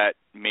like that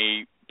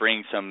may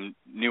bring some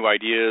new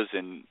ideas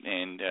and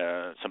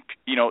some,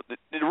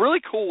 the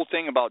really cool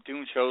thing about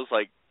doing shows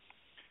like,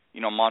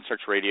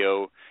 Monsters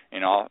Radio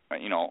and off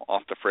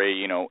the Fray,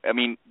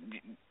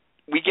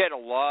 we get a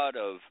lot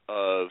of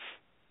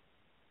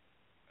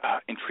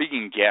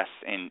intriguing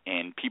guests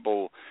and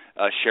people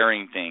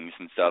sharing things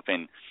and stuff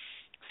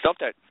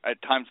that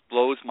at times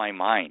blows my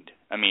mind.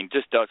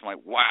 Just does. I'm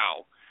like,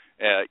 wow.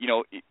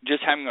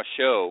 Just having a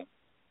show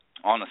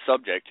on a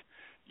subject,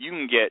 you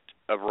can get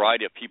a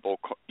variety of people,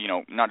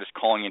 not just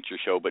calling into your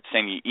show, but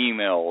sending you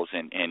emails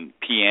and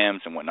PMs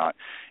and whatnot.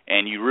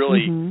 And you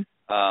really,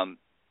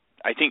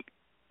 I think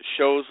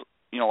shows,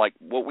 like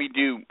what we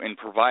do and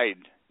provide,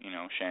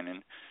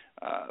 Shannon,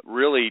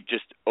 really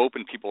just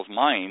open people's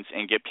minds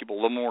and get people a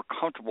little more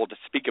comfortable to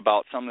speak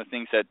about some of the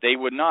things that they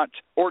would not,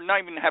 or not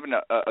even having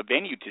a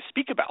venue to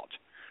speak about.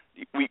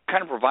 We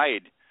kind of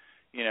provide,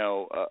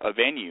 a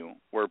venue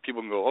where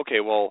people can go, okay,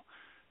 well,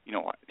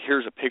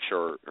 here's a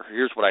picture, or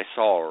here's what I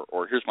saw,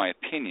 or here's my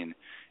opinion.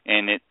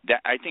 And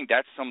I think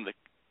that's some of the,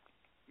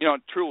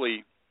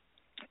 truly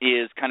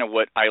is kind of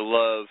what I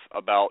love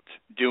about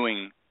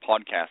doing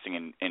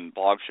podcasting and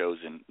blog shows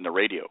and the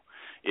radio,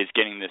 is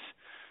getting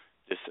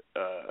this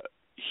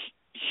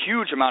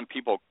huge amount of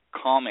people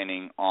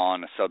commenting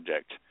on a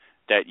subject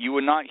that you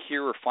would not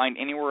hear or find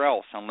anywhere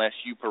else unless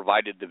you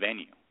provided the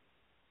venue.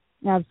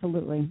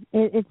 Absolutely.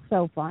 It's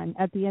so fun.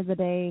 At the end of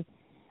the day,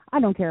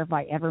 I don't care if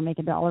I ever make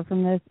 $1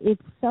 from this.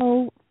 It's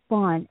so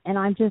fun. And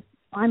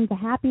I'm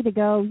happy to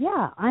go,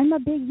 yeah, I'm a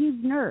big,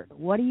 huge nerd.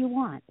 What do you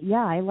want?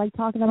 Yeah, I like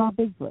talking about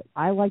Bigfoot.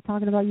 I like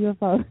talking about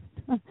UFOs.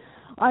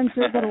 I'm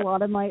sure that a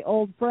lot of my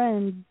old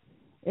friends,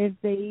 if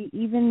they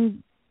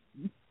even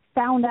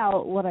found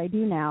out what I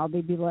do now,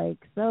 they'd be like,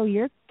 so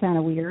you're kind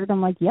of weird.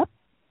 I'm like, yep,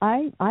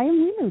 I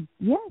am weird.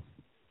 Yes.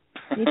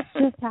 It's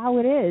just how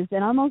it is,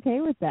 and I'm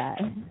okay with that.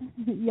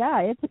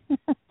 Yeah,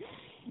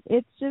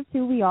 it's just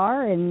who we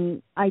are,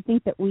 and I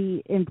think that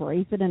we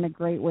embrace it in a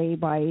great way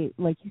by,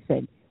 like you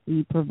said,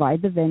 we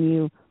provide the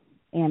venue,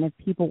 and if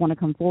people want to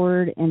come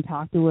forward and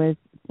talk to us,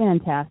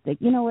 fantastic.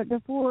 You know what,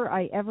 before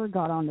I ever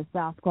got on the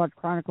Sasquatch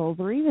Chronicles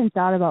or even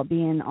thought about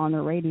being on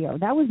the radio,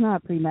 that was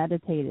not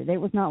premeditated.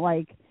 It was not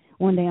like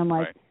one day I'm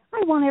like,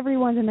 right, I want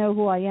everyone to know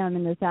who I am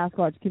in the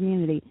Sasquatch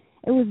community.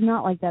 It was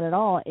not like that at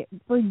all.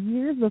 For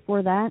years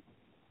before that,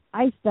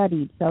 I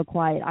studied so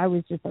quiet. I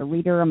was just a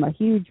reader. I'm a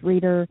huge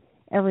reader.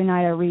 Every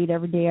night I read.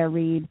 Every day I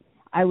read.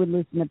 I would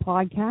listen to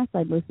podcasts.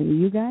 I'd listen to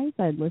you guys.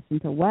 I'd listen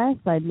to Wes.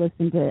 I'd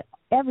listen to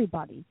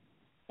everybody.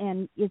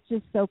 And it's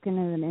just soaking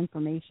in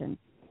information.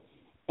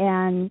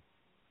 And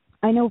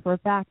I know for a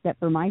fact that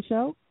for my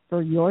show,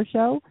 for your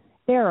show,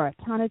 there are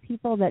a ton of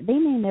people that they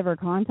may never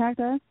contact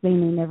us. They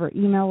may never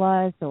email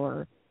us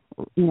or,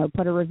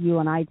 put a review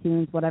on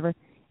iTunes, whatever.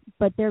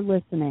 But they're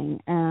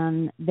listening,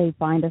 and they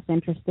find us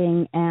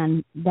interesting,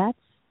 and that's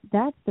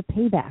the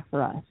payback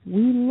for us.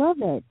 We love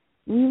it.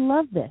 We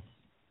love this.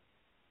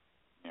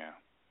 Yeah.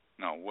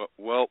 No,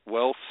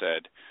 well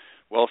said.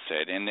 Well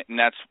said. And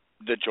that's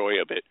the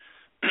joy of it,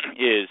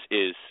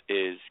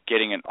 is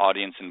getting an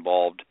audience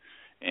involved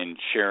and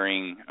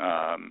sharing,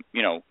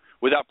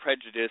 without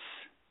prejudice,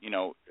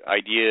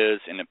 ideas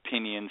and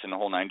opinions and the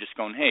whole nine. Just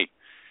going, hey,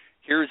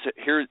 here's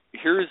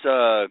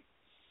a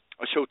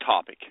show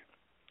topic.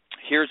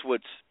 Here's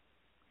what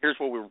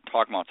we were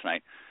talking about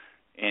tonight,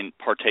 and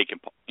partake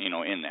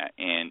in that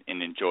and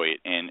enjoy it.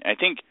 And I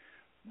think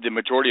the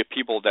majority of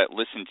people that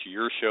listen to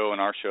your show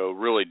and our show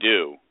really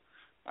do.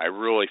 I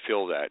really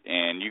feel that.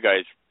 And you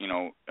guys,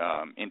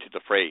 into the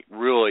Fray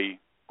really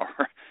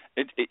are.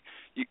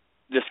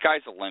 The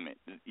sky's the limit.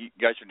 You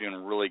guys are doing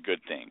really good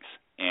things,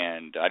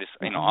 and I just,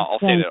 I'll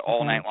say that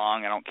all night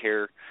long. I don't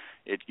care.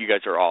 You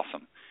guys are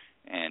awesome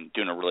and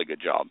doing a really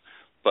good job.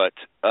 But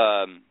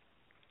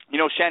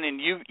Shannon,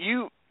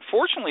 you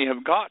fortunately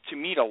have got to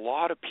meet a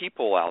lot of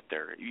people out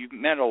there. You've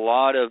met a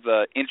lot of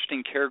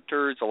interesting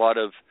characters, a lot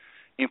of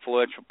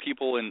influential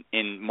people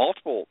in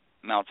multiple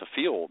amounts of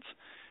fields.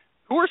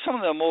 Who are some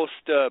of the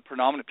most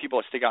predominant people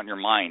that stick out in your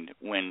mind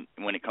when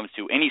it comes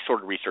to any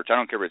sort of research? I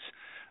don't care if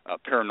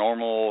it's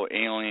paranormal,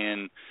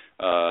 alien,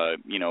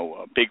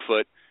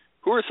 Bigfoot.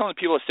 Who are some of the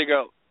people that stick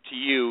out to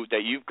you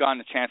that you've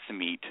gotten a chance to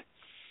meet,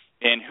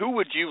 and who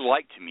would you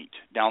like to meet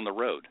down the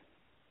road?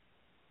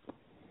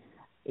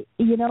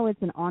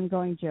 It's an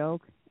ongoing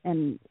joke,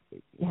 and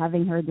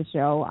having heard the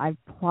show, I've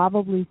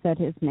probably said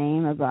his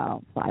name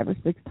about 5 or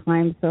 6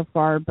 times so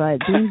far, but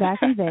being back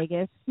in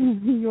Vegas,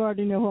 you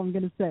already know who I'm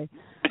going to say.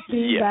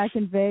 Being back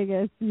in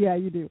Vegas, yeah,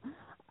 you do.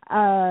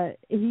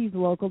 He's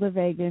local to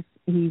Vegas.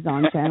 He's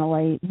on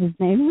Channel 8. His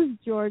name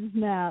is George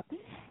Knapp.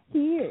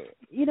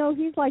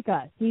 He's like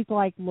us. He's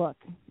like, look,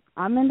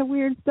 I'm into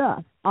weird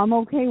stuff. I'm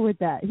okay with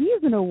that. He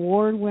is an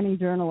award-winning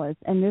journalist,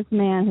 and this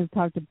man has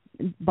talked to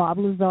Bob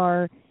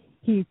Lazar.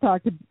 He's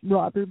talked to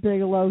Robert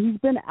Bigelow. He's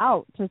been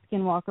out to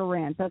Skinwalker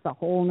Ranch. That's a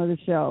whole other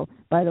show,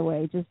 by the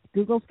way. Just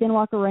Google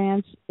Skinwalker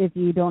Ranch. If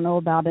you don't know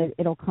about it,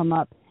 it'll come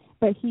up.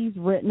 But he's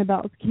written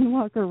about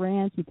Skinwalker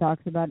Ranch. He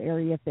talks about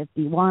Area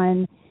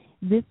 51.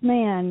 This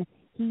man,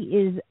 he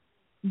is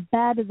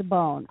bad to the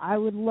bone. I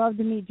would love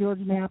to meet George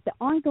Knapp. The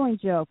ongoing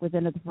joke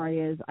within the Fray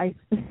is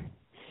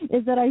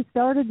that I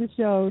started the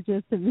show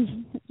just to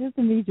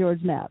meet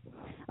George Knapp.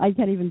 I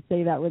can't even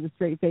say that with a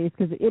straight face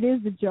because it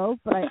is a joke,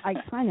 but I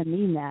kind of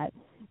mean that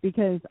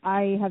because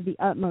I have the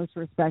utmost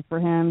respect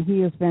for him.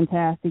 He is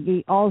fantastic.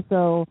 He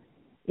also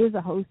is a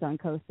host on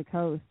Coast to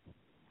Coast,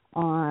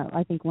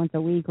 I think once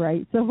a week,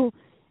 right? So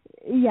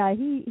Yeah,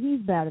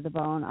 he's bad at the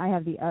bone. I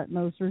have the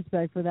utmost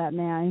respect for that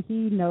man.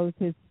 He knows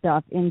his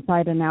stuff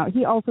inside and out.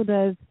 He also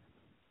does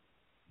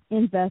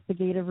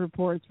investigative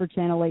reports for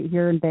Channel 8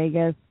 here in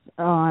Vegas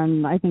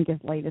on, I think his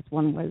latest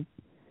one was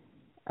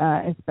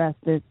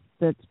asbestos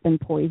that's been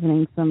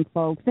poisoning some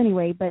folks.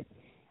 Anyway, but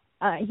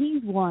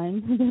he's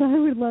one that I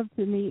would love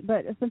to meet.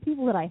 But some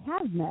people that I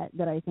have met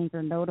that I think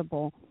are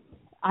notable,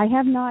 I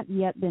have not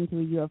yet been to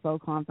a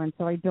UFO conference,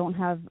 so I don't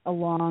have a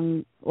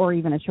long or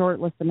even a short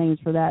list of names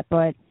for that,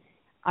 but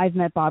I've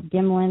met Bob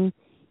Gimlin.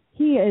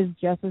 He is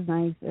just as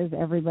nice as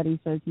everybody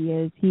says he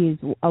is. He is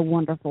a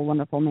wonderful,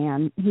 wonderful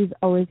man. He's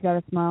always got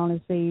a smile on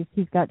his face.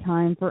 He's got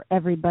time for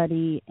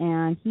everybody,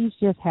 and he's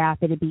just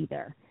happy to be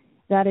there.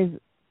 That is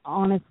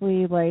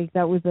honestly, like,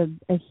 that was a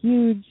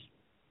huge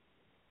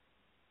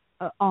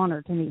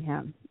honor to meet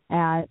him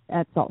at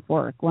Salt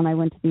Fork. When I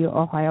went to the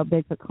Ohio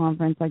Bigfoot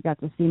Conference, I got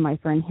to see my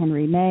friend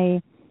Henry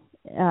May.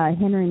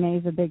 Henry May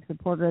is a big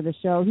supporter of the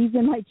show. He's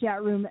in my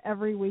chat room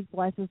every week,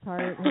 bless his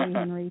heart. Hey,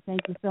 Henry,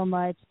 thank you so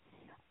much.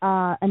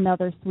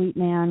 Another sweet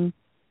man.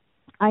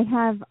 I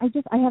have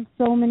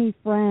so many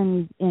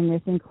friends in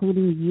this,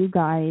 including you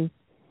guys,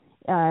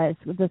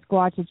 the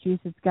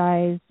Squatchachusetts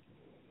guys.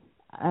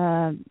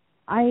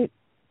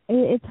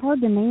 It's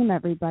hard to name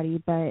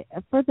everybody, but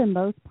for the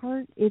most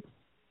part, it's,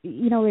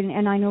 you know,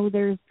 and I know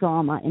there's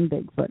drama in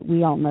Bigfoot.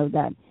 We all know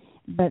that.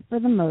 But for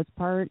the most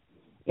part,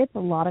 it's a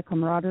lot of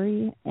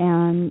camaraderie,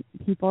 and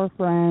people are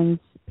friends.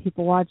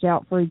 People watch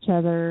out for each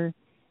other.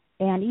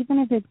 And even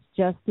if it's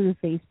just through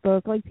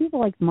Facebook, like people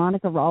like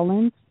Monica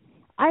Rollins,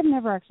 I've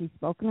never actually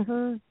spoken to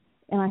her,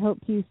 and I hope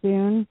to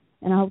soon,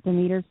 and I hope to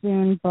meet her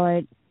soon.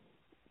 But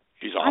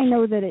she's awesome. I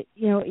know that,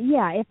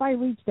 if I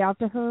reached out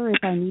to her,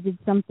 if I needed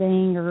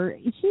something, or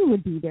she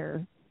would be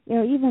there. You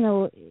know, even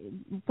though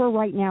for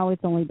right now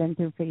it's only been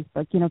through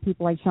Facebook. You know,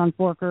 people like Sean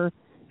Forker,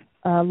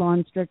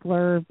 Lon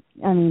Strickler,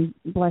 I mean,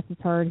 bless his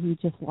heart, he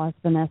just lost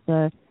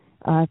Vanessa.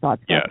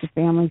 Thoughts to the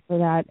family for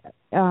that.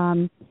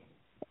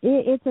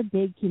 It's a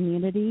big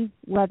community,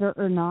 whether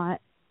or not,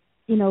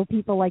 you know,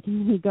 people like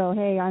me go,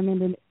 hey, I'm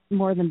into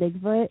more than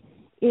Bigfoot.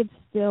 It's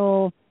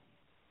still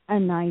a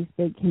nice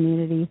big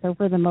community. So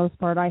for the most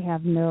part, I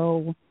have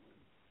no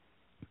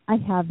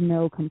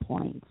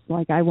complaints.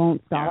 Like, I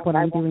won't stop what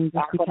I'm doing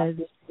just because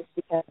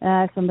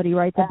somebody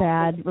writes a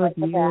bad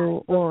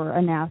review or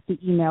a nasty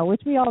email,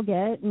 which we all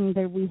get, and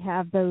we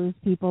have those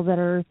people that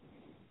are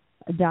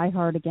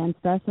diehard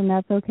against us, and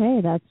that's okay.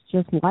 That's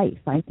just life.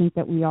 I think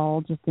that we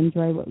all just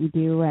enjoy what we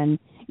do, and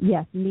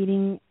yes,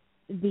 meeting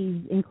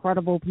these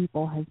incredible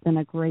people has been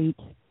a great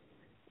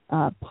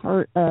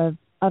part of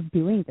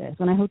doing this.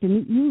 And I hope to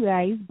meet you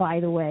guys, by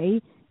the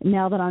way.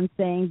 Now that I'm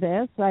saying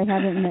this, I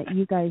haven't met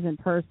you guys in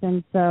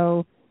person,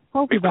 so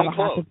hopefully that'll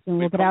happen soon.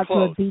 We'll get out to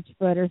a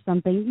Beachfoot or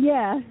something.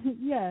 Yeah.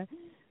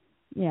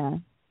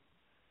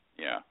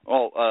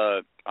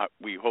 Well,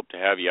 we hope to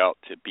have you out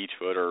to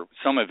Beachfoot or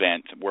some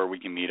event where we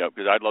can meet up,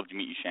 because I'd love to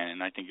meet you,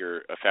 Shannon. I think you're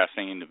a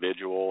fascinating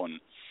individual, and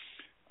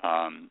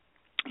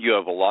you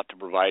have a lot to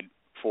provide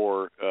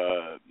for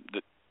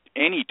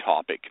any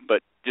topic,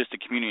 but just the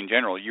community in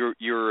general. You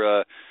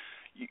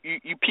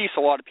piece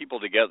a lot of people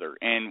together,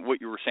 and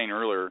what you were saying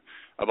earlier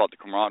about the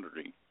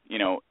camaraderie, you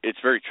know, it's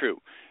very true.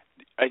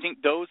 I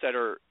think those that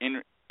are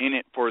in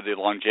it for the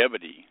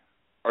longevity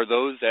are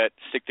those that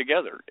stick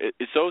together.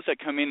 It's those that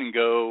come in and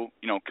go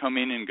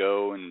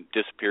and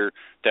disappear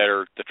that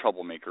are the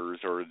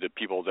troublemakers or the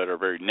people that are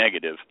very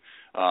negative.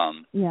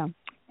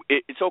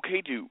 It's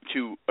okay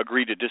to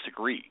agree to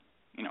disagree.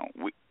 You know,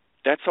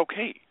 that's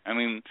okay. I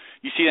mean,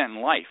 you see that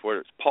in life, whether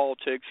it's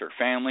politics or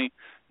family,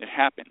 it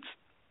happens.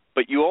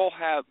 But you all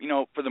have, you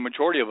know, for the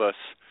majority of us,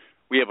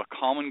 we have a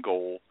common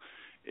goal.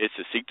 It's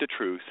to seek the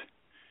truth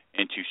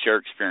and to share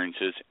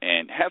experiences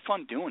and have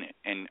fun doing it,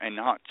 and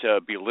not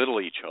belittle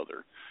each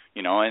other,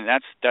 you know. And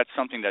that's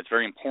something that's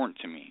very important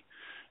to me,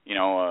 you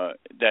know.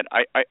 That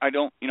I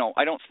don't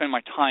spend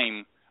my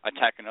time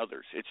attacking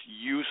others. It's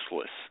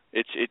useless.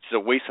 It's a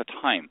waste of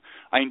time.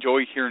 I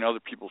enjoy hearing other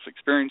people's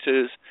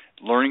experiences,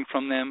 learning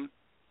from them,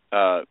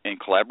 and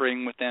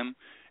collaborating with them.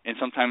 And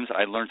sometimes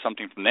I learn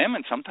something from them,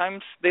 and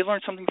sometimes they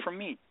learn something from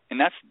me. And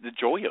that's the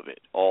joy of it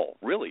all,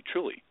 really,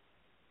 truly.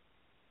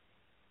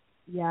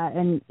 Yeah,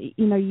 and,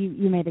 you know,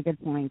 you made a good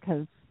point,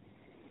 because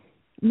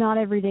not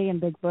every day in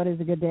Bigfoot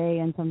is a good day,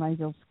 and sometimes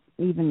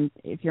even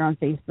if you're on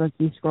Facebook,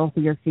 you scroll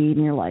through your feed,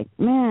 and you're like,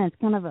 man, it's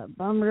kind of a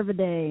bummer of a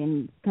day,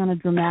 and it's kind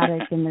of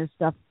dramatic, and there's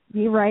stuff,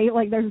 right?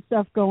 Like, there's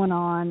stuff going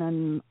on,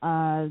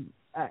 and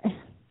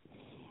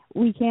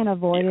we can't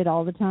avoid it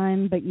all the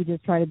time, but you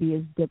just try to be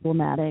as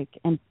diplomatic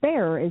and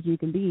fair as you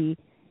can be.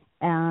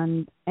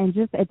 And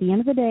just at the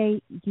end of the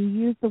day, you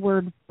use the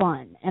word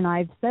fun. And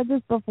I've said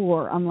this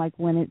before. I'm like,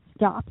 when it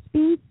stops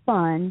being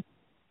fun,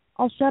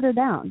 I'll shut her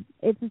down.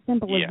 It's as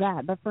simple as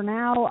that. But for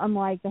now, I'm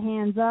like, the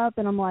hands up,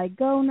 and I'm like,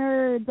 go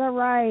nerds, all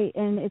right.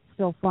 And it's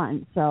still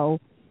fun.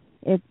 So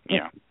it's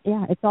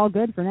all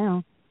good for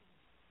now.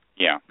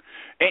 Yeah.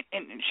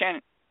 And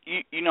Shannon,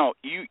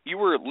 you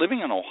were living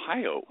in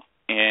Ohio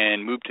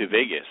and moved to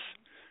Vegas.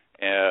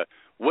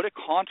 What a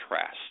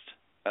contrast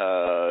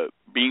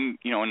being,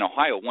 in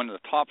Ohio, one of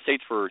the top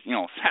states for,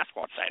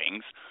 Sasquatch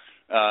sightings,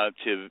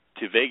 to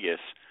Vegas.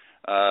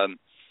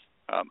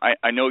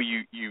 I know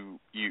you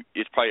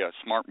it's probably a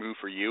smart move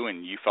for you,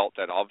 and you felt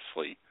that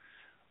obviously.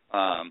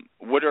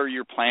 What are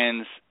your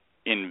plans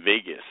in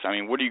Vegas? I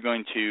mean, what are you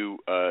going to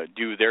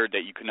do there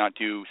that you could not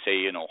do,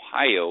 say, in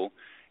Ohio?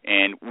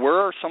 And where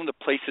are some of the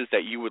places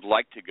that you would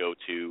like to go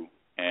to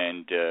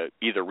and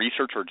either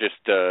research or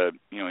just,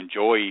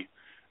 enjoy,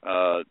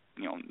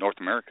 North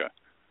America?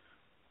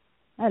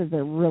 That is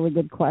a really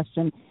good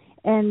question.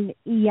 And,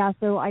 yeah,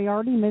 so I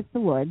already missed the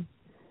woods.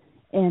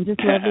 And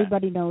just so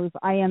everybody knows,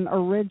 I am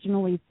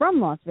originally from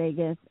Las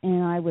Vegas,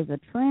 and I was a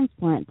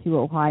transplant to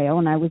Ohio,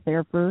 and I was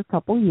there for a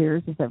couple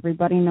years. As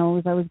everybody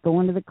knows, I was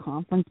going to the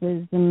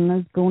conferences, and I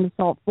was going to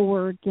Salt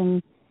Fork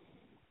and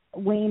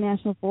Wayne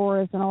National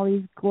Forest and all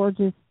these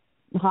gorgeous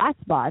hot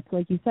spots,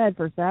 like you said,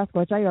 for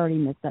Sasquatch. I already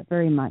missed that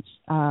very much.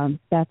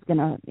 It's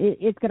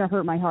gonna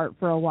hurt my heart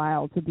for a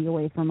while to be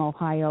away from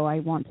Ohio. I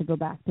want to go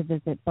back to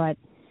visit, but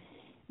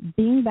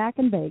being back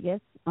in Vegas,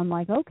 I'm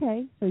like,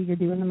 okay, so you're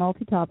doing the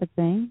multi-topic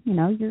thing.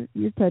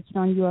 You're touching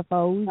on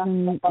UFOs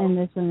and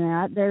this and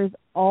that. There's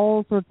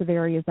all sorts of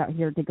areas out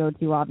here to go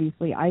to,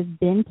 obviously. I've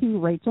been to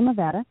Rachel,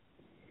 Nevada,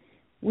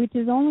 which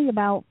is only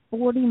about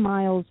 40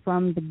 miles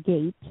from the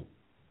gate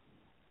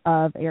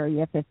of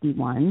Area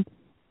 51.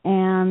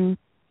 And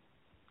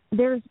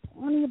there's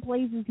plenty of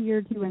places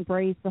here to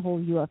embrace the whole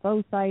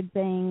UFO side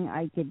thing.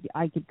 I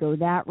could go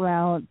that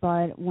route,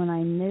 but when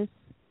I miss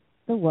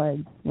the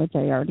woods, which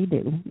I already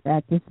do,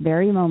 at this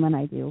very moment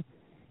I do,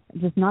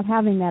 just not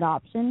having that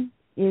option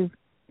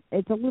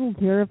it's a little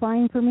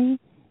terrifying for me.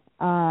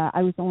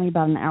 I was only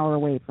about an hour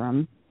away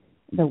from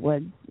the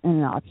woods and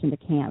an option to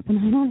camp, and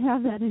I don't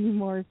have that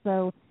anymore.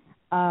 So,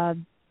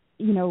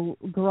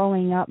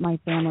 growing up, my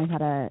family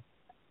had a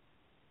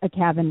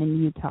cabin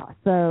in Utah,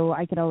 so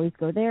I could always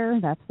go there.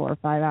 That's 4 or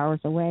 5 hours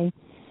away.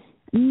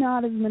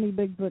 Not as many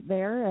Bigfoot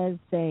there as,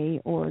 say,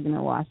 Oregon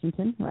or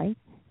Washington, right?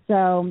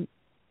 So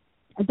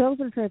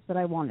those are trips that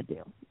I want to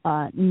do.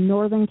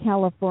 Northern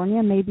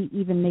California, maybe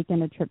even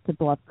making a trip to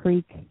Bluff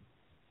Creek.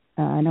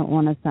 I don't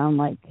want to sound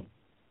like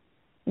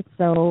it's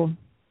so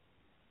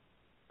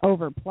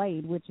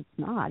overplayed, which it's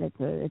not. It's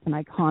an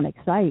iconic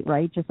site,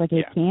 right? Just like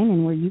a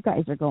canyon where you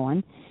guys are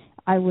going.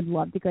 I would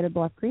love to go to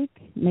Bluff Creek,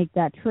 make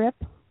that trip.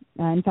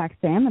 In fact,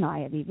 Sam and I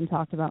have even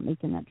talked about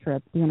making that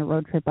trip, doing a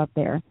road trip up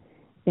there.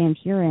 Sam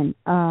Sheeran.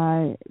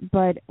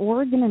 But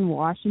Oregon and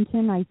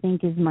Washington, I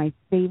think, is my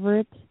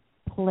favorite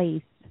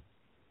place.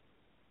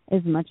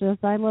 As much as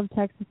I love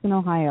Texas and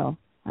Ohio,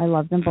 I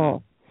love them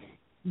both.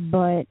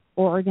 But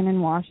Oregon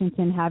and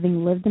Washington,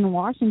 having lived in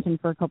Washington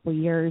for a couple of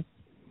years,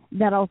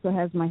 that also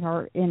has my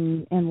heart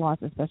in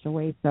lots of special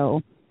ways.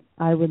 So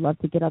I would love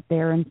to get up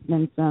there and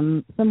spend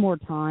some more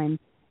time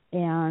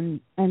and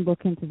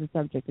look into the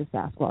subject of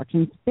Sasquatch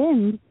and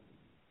spend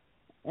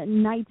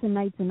nights and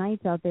nights and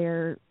nights out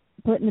there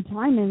putting the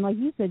time in. Like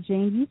you said,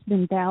 Jane, you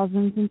spend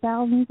thousands and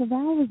thousands of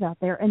hours out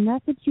there, and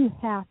that's what you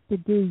have to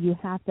do. You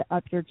have to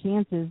up your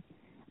chances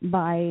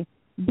by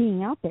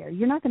being out there.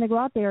 You're not going to go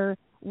out there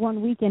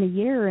one weekend a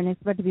year and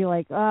expect to be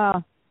like,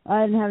 I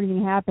didn't have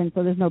anything happen,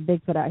 so there's no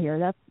Bigfoot out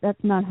here.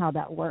 That's not how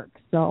that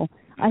works. So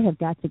I have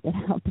got to get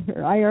out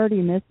there. I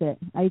already miss it.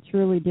 I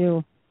truly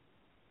do.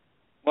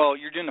 Well,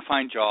 you're doing a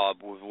fine job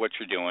with what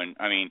you're doing.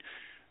 I mean,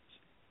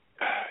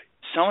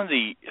 some of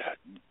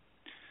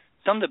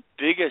the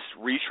biggest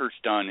research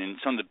done and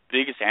some of the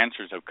biggest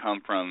answers have come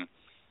from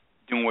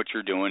doing what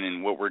you're doing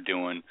and what we're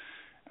doing.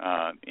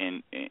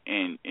 And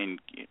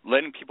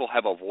letting people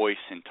have a voice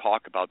and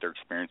talk about their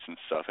experience and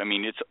stuff. I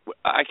mean,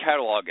 I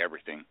catalog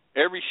everything,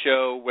 every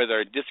show, whether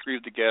I disagree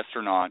with the guest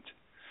or not,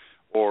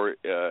 or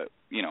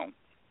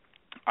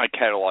I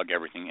catalog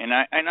everything. And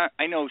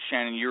I know,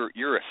 Shannon,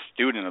 you're a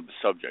student of the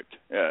subject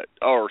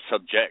or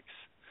subjects,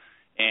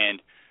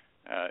 and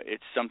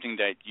it's something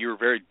that you're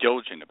very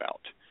diligent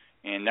about,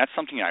 and that's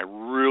something I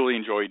really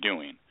enjoy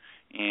doing.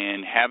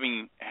 And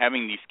having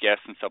these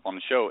guests and stuff on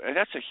the show,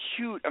 that's a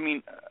huge. I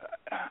mean,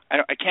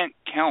 I can't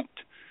count.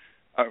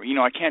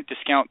 I can't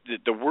discount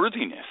the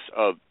worthiness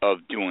of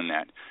doing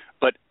that.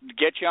 But to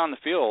get you on the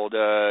field,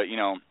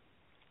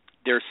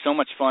 there's so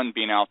much fun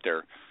being out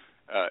there.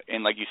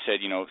 And like you said,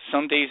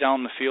 some days out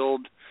in the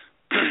field,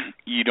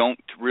 you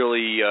don't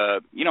really,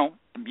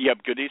 you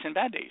have good days and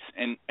bad days.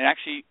 And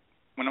actually,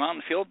 when I'm out in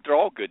the field, they're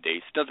all good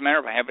days. It doesn't matter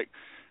if I have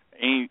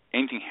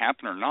anything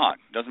happen or not.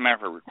 It doesn't matter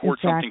if I record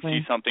something,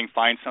 see something,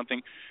 find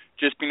something.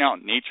 Just being out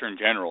in nature in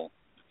general,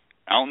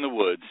 out in the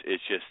woods,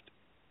 it's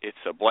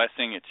a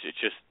blessing. It's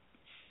just,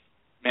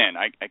 man,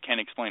 I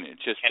can't explain it.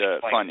 It's just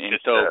fun. And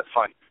so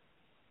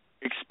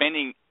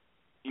spending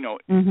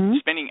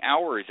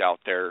hours out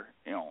there,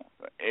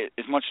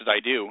 as much as I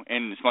do,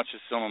 and as much as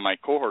some of my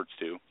cohorts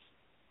do,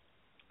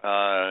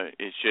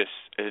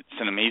 it's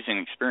an amazing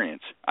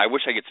experience. I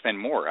wish I could spend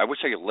more. I wish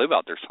I could live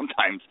out there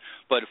sometimes,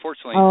 but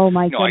unfortunately,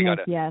 I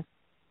gotta,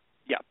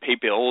 pay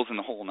bills and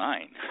the whole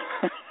nine.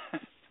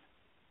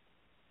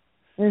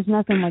 There's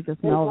nothing like the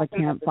smell of a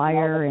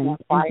campfire and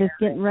just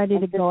getting ready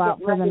to go out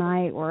for the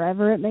night,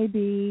 wherever it may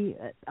be.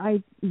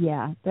 I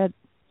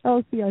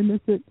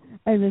miss it.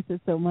 I miss it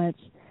so much.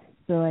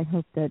 So I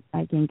hope that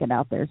I can get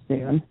out there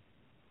soon.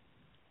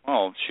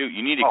 Oh shoot!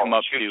 You need to come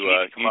up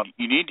to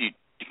you need to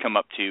come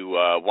up to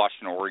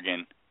Washington,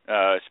 Oregon,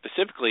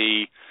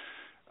 specifically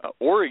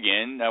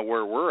Oregon,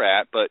 where we're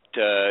at. But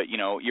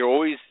you're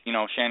always,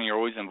 Shannon, you're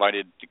always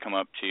invited to come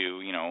up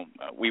to.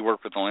 We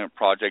work with the Limit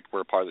Project.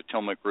 We're a part of the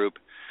Tillamook Group,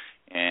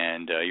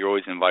 and you're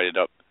always invited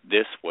up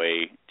this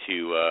way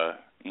to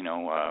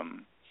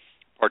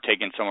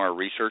partake in some of our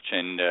research,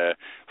 and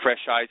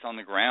fresh eyes on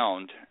the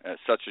ground,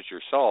 such as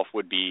yourself,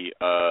 would be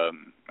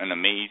an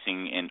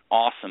amazing and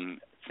awesome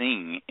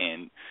thing.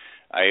 And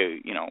I,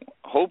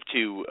 hope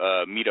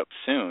to meet up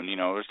soon.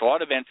 There's a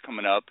lot of events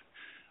coming up.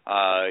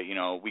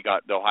 We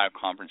got the Ohio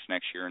Conference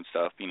next year and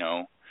stuff.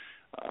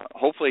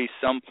 Hopefully,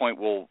 some point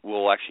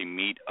we'll actually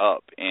meet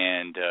up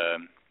and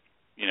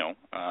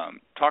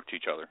talk to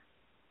each other.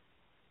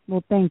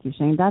 Well, thank you,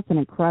 Shane. That's an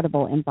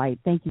incredible invite.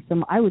 Thank you so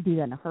much. I would do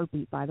that in a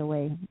heartbeat, by the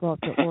way. Go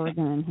up to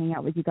Oregon and hang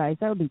out with you guys.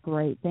 That would be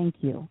great. Thank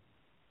you.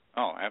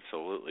 Oh,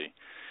 absolutely.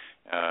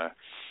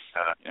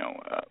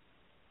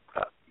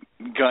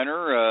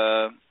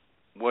 Gunner,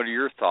 what are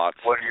your thoughts?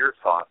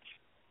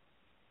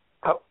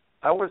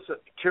 I was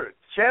curious.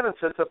 Shannon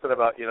said something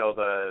about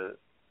the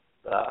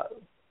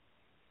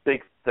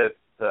big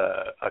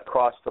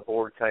across the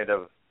board kind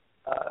of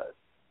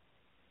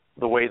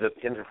the way that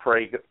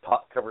Fray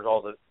covers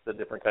all the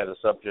different kinds of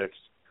subjects,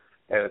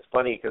 and it's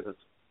funny because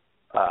it's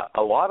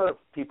a lot of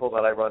people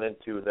that I run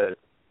into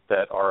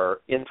that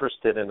are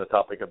interested in the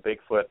topic of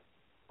Bigfoot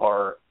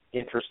are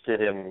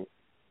interested in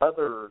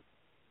other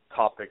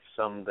topics,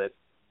 some that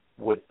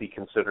would be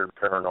considered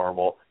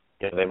paranormal.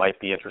 They might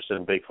be interested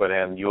in Bigfoot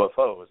and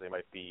UFOs. They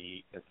might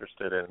be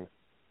interested in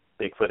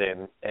Bigfoot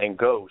and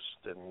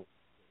ghosts and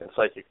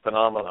psychic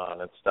phenomenon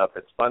and stuff.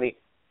 It's funny,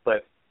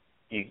 but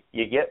you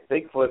get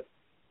Bigfoot.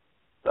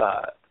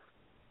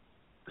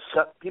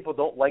 People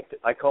don't like.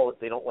 I call it.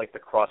 They don't like the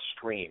cross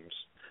streams.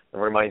 It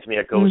reminds me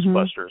of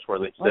Ghostbusters, where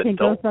they said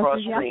don't cross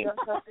streams.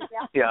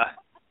 Yeah.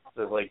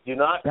 So like, do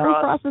not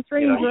cross the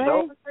streams,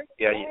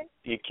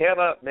 you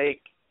cannot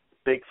make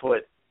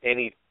Bigfoot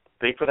any.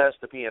 Bigfoot has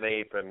to be an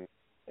ape, and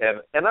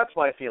that's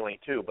my feeling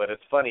too. But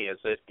it's funny is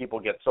that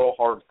people get so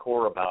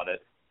hardcore about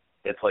it.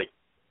 It's like,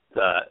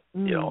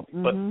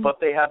 but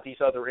they have these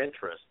other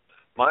interests.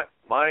 My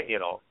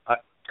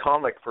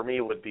comic for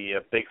me would be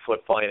a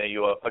Bigfoot flying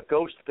a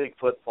ghost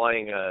Bigfoot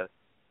flying a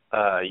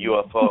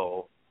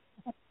UFO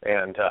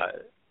and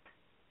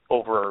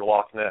over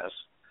Loch Ness.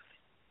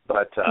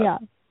 But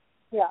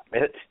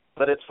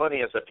but it's funny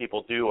is that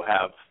people do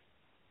have,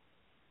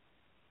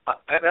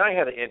 and I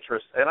had an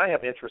interest, and I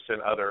have interest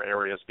in other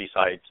areas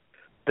besides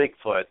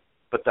Bigfoot,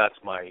 but that's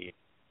my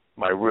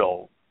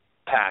real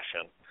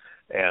passion,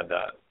 and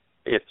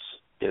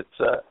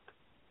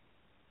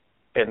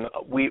and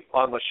we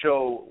on the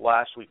show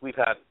last week we've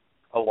had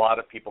a lot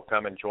of people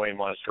come and join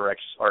Monster X,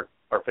 our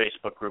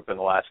Facebook group, in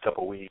the last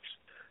couple of weeks,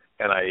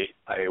 and I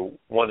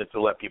wanted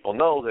to let people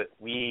know that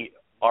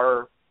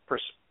our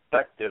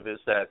perspective is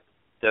that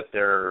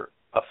they're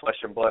a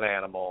flesh and blood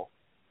animal,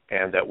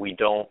 and that we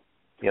don't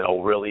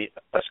really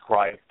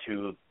ascribe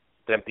to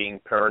them being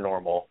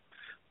paranormal,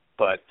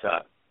 but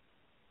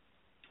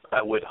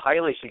I would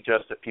highly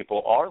suggest that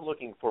people are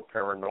looking for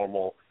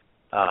paranormal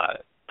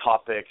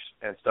topics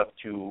and stuff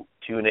to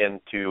tune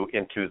into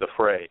the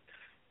Fray,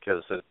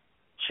 because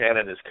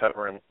Shannon is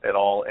covering it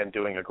all and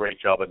doing a great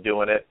job of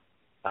doing it.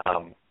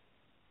 And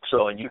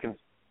you can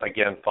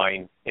again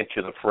find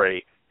Into the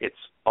Fray. It's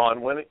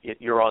on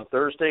you're on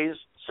Thursdays,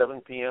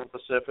 7 p.m.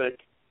 Pacific,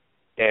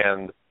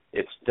 and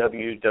it's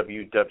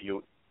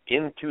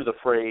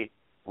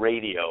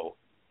www.intothefrayradio.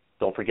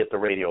 Don't forget the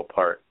radio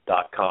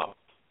part.com.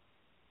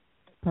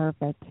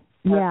 Perfect.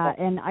 Yeah,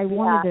 and I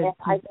wanted to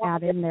just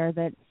add in there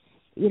that,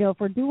 if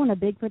we're doing a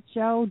Bigfoot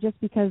show, just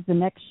because the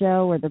next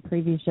show or the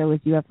previous show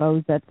is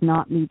UFOs, that's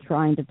not me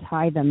trying to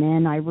tie them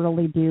in. I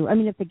really do. I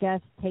mean, if the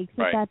guest takes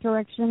it that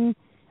direction,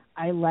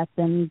 I let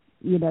them,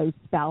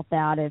 spout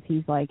that. If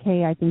he's like,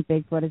 hey, I think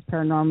Bigfoot is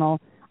paranormal,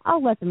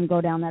 I'll let them go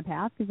down that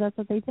path because that's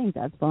what they think.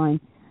 That's fine.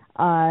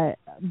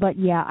 But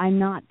yeah, I'm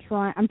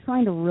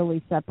trying to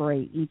really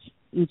separate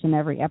each and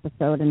every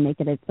episode and make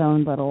it its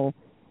own little,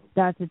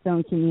 that's its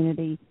own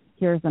community.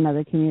 Here's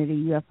another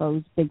community,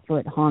 UFOs,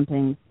 Bigfoot,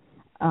 hauntings.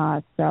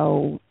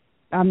 So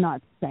I'm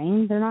not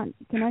saying they're not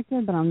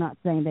connected, but I'm not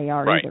saying they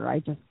are either. I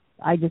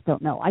just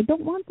don't know. I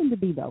don't want them to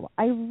be, though.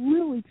 I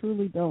really,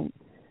 truly don't.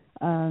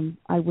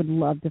 I would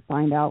love to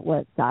find out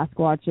what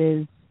Sasquatch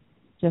is,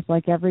 just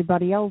like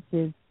everybody else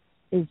is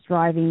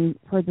striving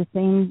for the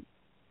same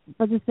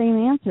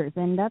answers.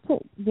 And that's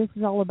what this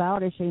is all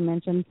about, as Shane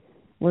mentioned.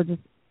 We're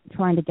just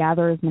trying to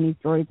gather as many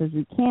stories as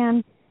we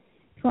can,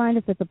 trying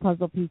to fit the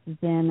puzzle pieces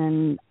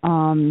in,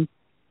 and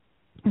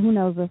who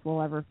knows if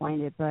we'll ever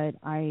find it, but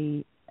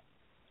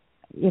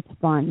it's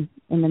fun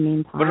in the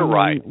meantime. What a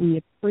ride.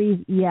 We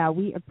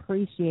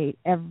appreciate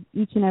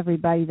each and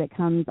everybody that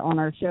comes on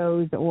our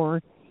shows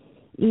or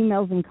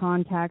emails and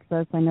contacts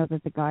us. I know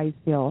that the guys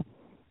feel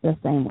the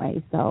same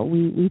way. So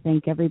we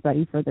thank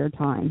everybody for their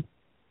time.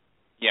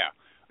 Yeah.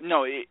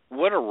 No,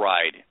 what a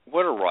ride.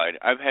 What a ride.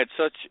 I've had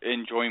such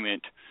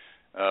enjoyment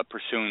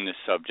pursuing this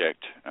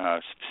subject,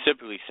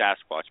 specifically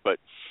Sasquatch, but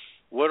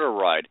what a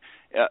ride.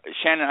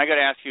 Shannon, I got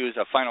to ask you as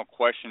a final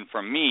question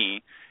from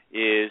me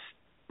is,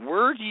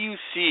 where do you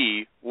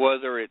see,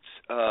 whether it's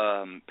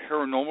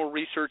paranormal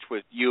research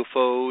with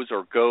UFOs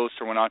or ghosts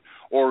or whatnot,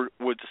 or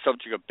with the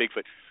subject of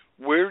Bigfoot,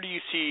 where do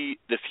you see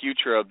the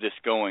future of this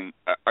going?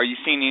 Are you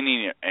seeing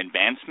any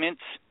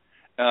advancements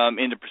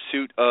in the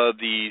pursuit of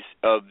these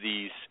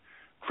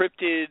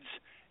cryptids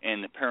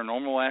and the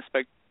paranormal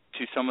aspect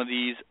to some of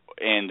these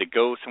and the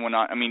ghosts and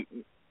whatnot? I mean,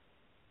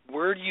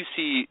 where do you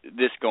see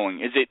this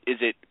going? Is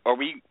it are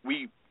we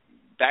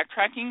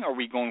backtracking? Are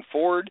we going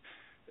forward?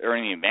 Or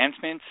any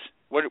advancements?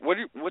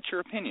 What's your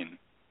opinion?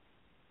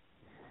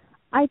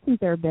 I think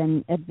there have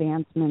been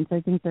advancements. I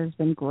think there's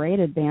been great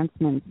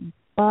advancements,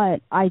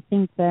 but I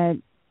think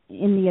that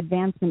in the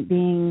advancement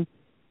being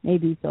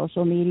maybe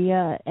social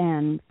media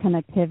and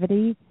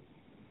connectivity,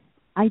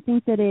 I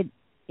think that it,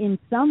 in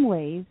some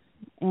ways,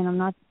 and I'm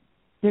not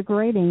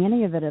degrading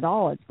any of it at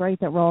all, it's great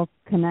that we're all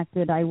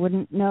connected. I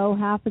wouldn't know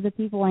half of the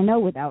people I know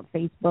without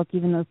Facebook,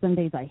 even though some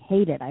days I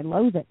hate it, I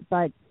loathe it,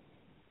 but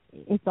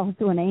it's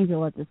also an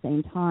angel at the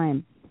same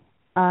time.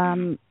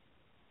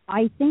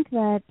 I think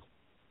that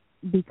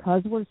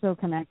because we're so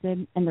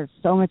connected and there's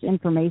so much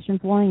information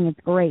flowing, it's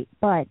great.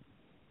 But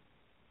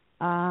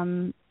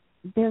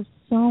there's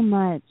so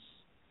much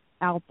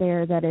out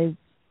there that is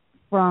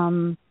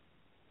from,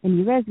 and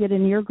you guys get it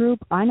in your group.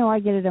 I know I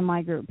get it in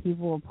my group.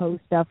 People will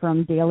post stuff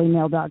from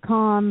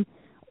dailymail.com,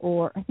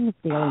 or I think it's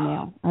Daily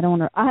Mail. I don't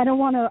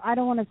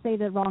want to say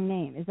the wrong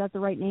name. Is that the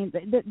right name?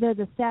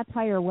 The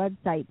satire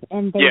websites,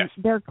 and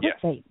they're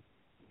clickbait.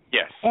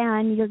 Yes.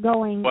 And you're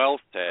going, well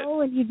said. Oh,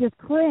 and you just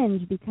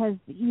cringe because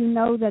you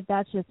know that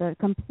that's just a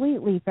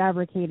completely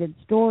fabricated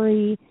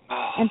story,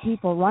 and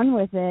people run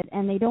with it,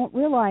 and they don't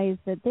realize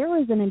that there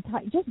is an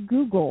entire, just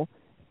Google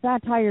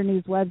satire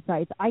news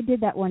websites. I did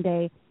that one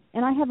day,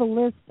 and I have a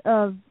list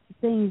of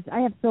things.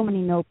 I have so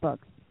many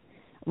notebooks,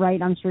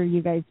 right? I'm sure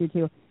you guys do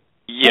too.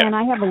 Yes. And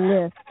I have a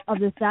list of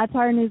the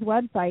satire news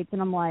websites,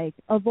 and I'm like,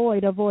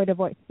 avoid.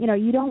 You know,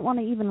 you don't want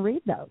to even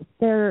read those.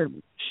 They're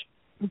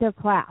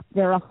crap.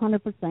 They're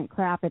 100%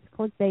 crap. It's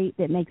clickbait.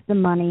 It makes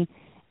them money.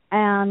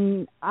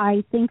 And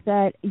I think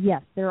that,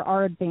 yes, there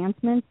are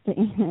advancements. To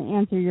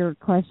answer your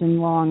question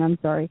long, I'm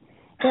sorry.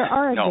 There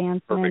are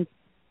advancements,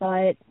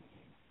 but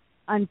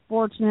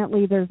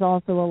unfortunately there's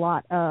also a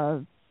lot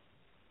of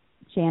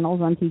channels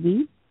on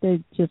TV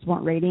that just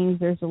want ratings.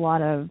 There's a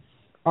lot of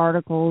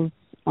articles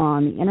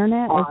on the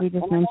Internet, as we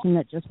just mentioned,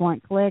 that just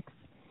want clicks.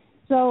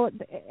 So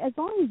as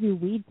long as you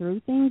weed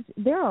through things,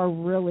 there are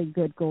really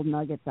good gold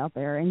nuggets out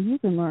there, and you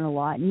can learn a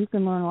lot. And you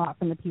can learn a lot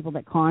from the people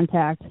that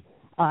contact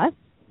us,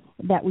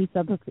 that we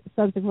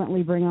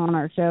subsequently bring on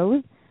our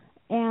shows.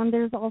 And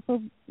there's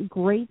also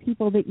great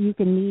people that you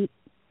can meet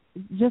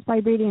just by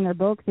reading their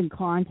books and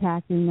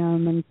contacting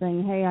them and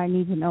saying, hey, I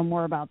need to know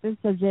more about this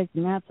subject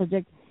and that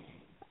subject.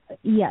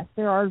 Yes,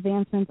 there are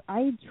advancements.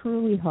 I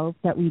truly hope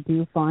that we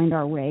do find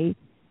our way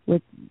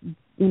with,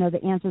 you know,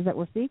 the answers that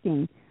we're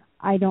seeking.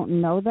 I don't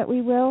know that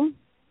we will,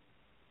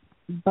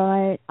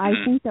 but I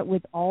think that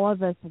with all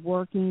of us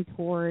working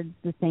towards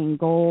the same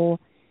goal,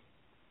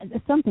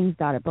 something's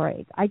got to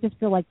break. I just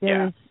feel like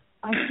I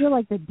feel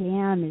like the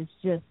dam is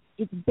just,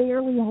 it's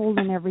barely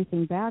holding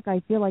everything back.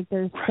 I feel like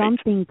there's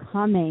something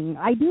coming.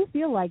 I do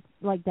feel like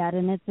that,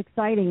 and it's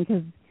exciting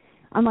because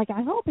I'm like,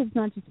 I hope it's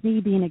not just me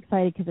being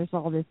excited because there's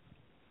all this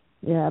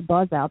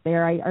buzz out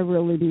there. I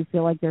really do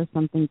feel like there's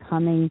something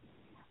coming.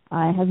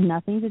 It has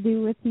nothing to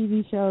do with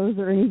TV shows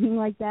or anything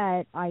like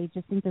that. I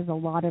just think there's a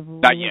lot of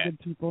really good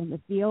people in the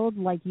field,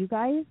 like you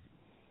guys,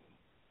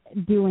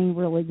 doing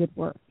really good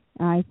work.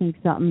 And I think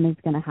something is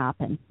going to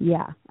happen.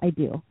 Yeah, I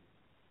do.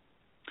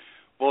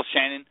 Well,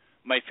 Shannon,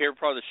 my favorite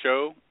part of the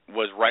show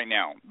was right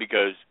now,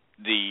 because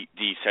the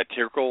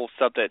satirical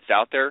stuff that's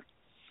out there,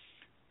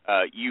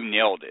 you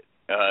nailed it.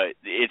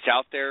 It's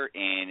out there,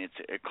 and it's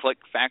a click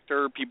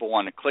factor. People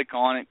want to click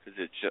on it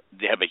because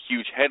they have a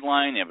huge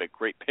headline, they have a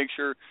great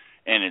picture,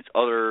 and it's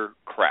other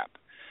crap.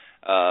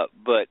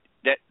 But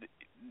that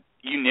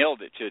you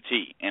nailed it to a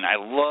T, and I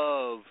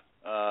love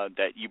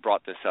that you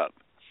brought this up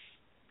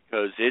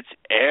because it's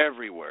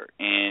everywhere,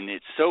 and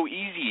it's so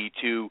easy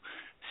to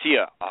see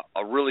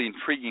a really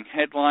intriguing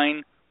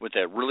headline with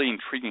a really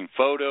intriguing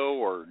photo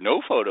or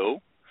no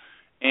photo,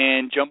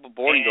 and jump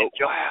aboard and go,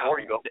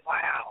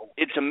 wow,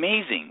 it's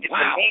amazing.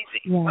 Wow.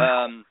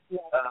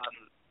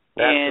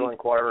 National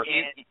Enquirer.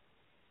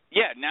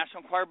 Yeah,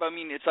 National Enquirer, but I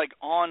mean, it's like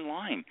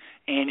online,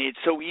 and it's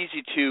so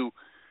easy to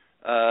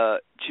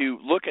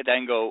look at that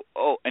and go,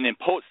 oh, and then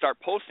start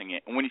posting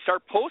it. And when you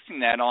start posting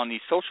that on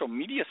these social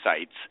media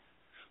sites,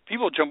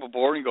 people jump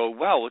aboard and go,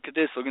 wow, look at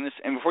this,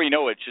 and before you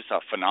know it, it's just a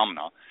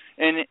phenomenon.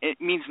 And it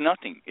means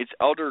nothing. It's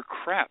utter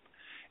crap.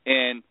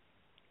 And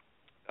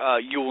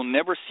you will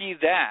never see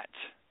that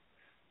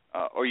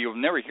or you'll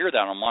never hear that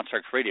on Monster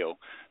X Radio.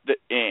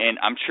 And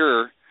I'm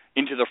sure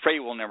Into the Fray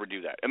will never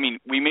do that. I mean,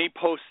 we may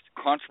post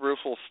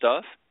controversial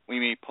stuff. We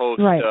may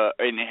post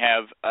and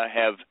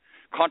have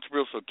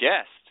controversial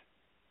guests,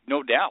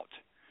 no doubt.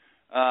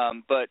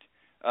 But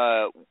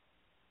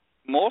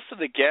most of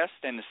the guests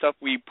and the stuff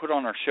we put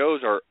on our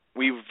shows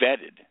we've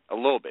vetted a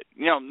little bit.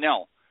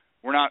 No,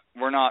 we're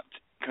not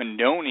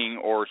condoning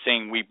or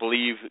saying we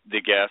believe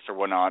the guests or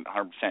whatnot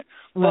 100%.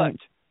 Right.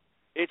 But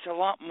it's a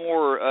lot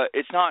more.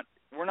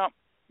 We're not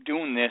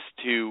doing this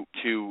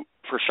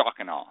for shock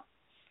and awe.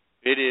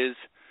 It is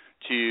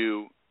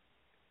to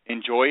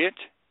enjoy it,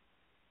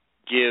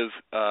 give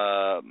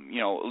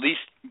at least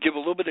give a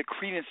little bit of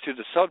credence to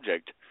the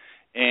subject,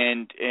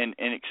 and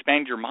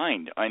expand your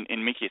mind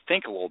and make you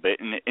think a little bit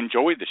and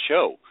enjoy the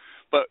show,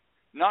 but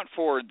not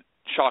for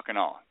shock and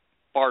awe.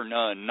 Bar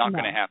none, not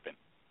going to happen.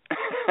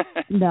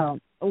 No,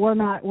 we're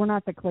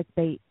not the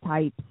clickbait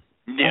types.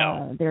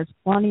 No, there's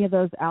plenty of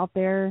those out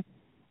there,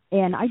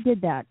 and I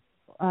did that.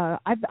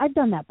 I've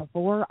done that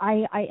before.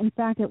 I in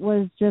fact, it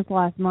was just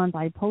last month.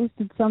 I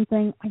posted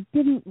something. I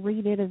didn't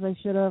read it as I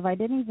should have. I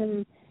didn't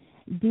even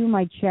do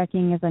my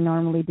checking as I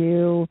normally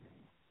do.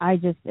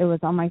 It was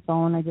on my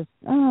phone. I just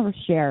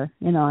share.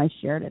 I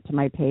shared it to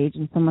my page,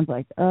 and someone's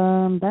like,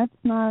 that's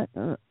not.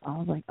 I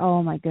was like,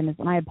 oh my goodness,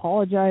 and I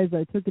apologize.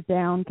 I took it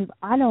down because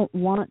I don't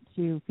want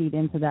to feed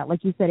into that.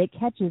 Like you said, it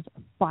catches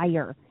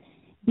fire.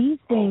 These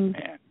things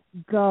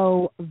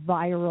go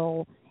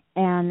viral,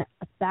 and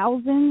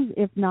thousands,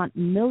 if not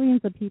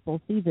millions, of people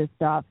see this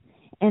stuff,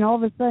 and all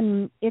of a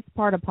sudden it's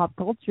part of pop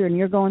culture, and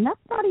you're going, that's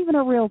not even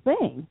a real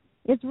thing.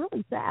 It's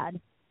really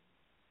sad.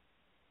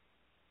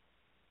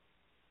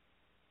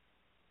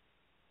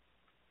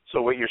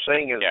 So what you're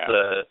saying is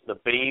the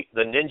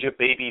ninja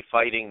baby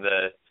fighting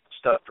the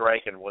stuffed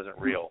dragon wasn't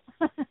real.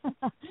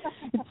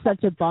 It's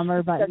such a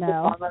bummer, but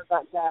no.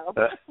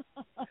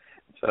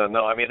 So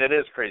no, I mean it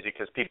is crazy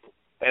because people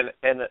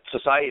and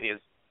society has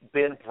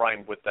been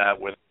primed with that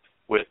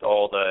with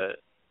all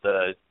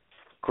the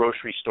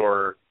grocery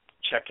store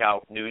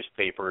checkout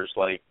newspapers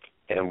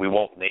and we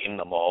won't name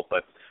them all,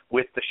 but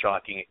with the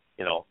shocking,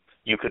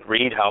 you could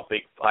read how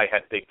big I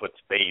had Bigfoot's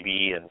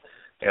baby and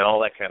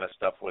all that kind of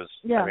stuff was.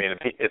 I mean,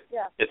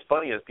 it's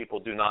funny as people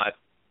do not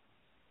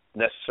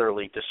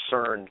necessarily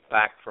discern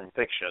fact from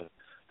fiction.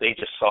 They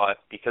just saw it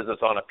because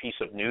it's on a piece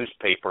of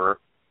newspaper,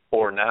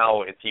 or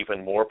now it's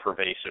even more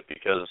pervasive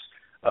because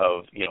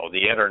of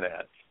the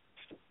internet.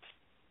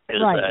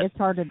 It's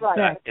hard to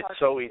detect. It's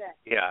so easy,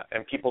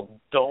 and people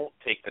don't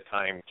take the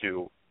time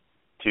to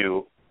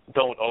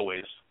don't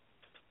always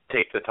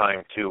take the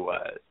time to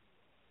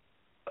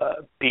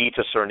be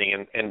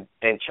discerning and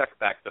check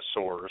back the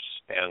source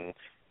and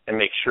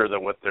make sure that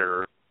what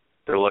they're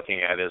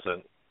looking at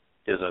isn't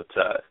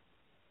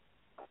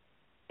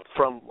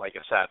from like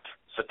a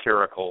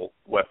satirical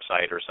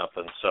website or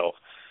something. So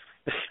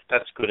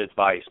that's good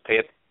advice. Pay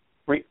it.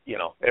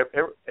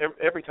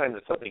 Every time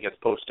that something gets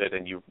posted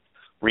and you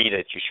read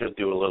it, you should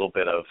do a little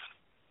bit of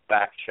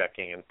fact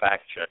checking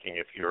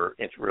if you're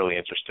really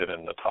interested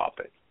in the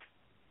topic.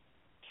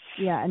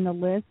 Yeah, and the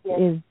list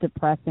is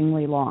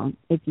depressingly long.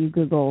 If you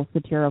Google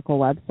satirical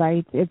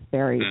websites, it's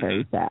very,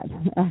 very sad,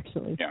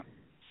 actually. Yeah,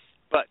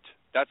 but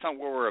that's not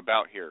what we're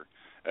about here.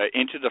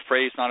 Into the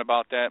Fray is not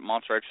about that.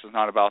 Monster X is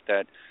not about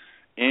that.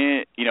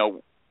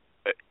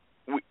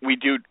 We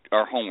do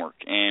our homework,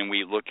 and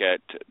we look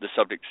at the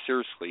subject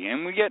seriously,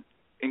 and we get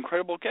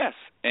incredible guests.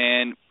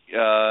 And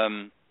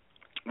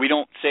we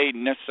don't say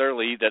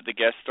necessarily that the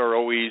guests are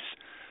always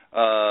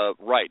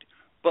right,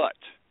 but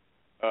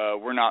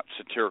we're not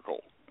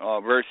satirical.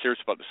 Very serious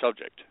about the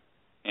subject.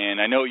 And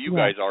I know you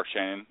guys are,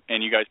 Shannon,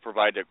 and you guys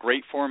provide a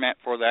great format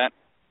for that,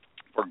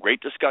 for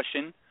great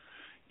discussion,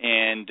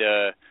 and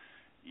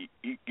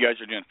you guys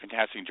are doing a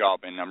fantastic job,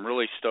 and I'm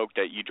really stoked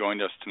that you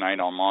joined us tonight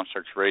on Monster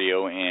X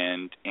Radio,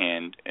 and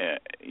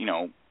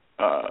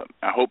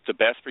I hope the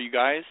best for you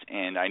guys,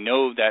 and I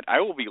know that I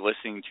will be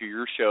listening to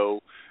your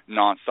show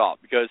nonstop,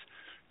 because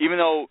even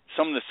though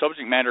some of the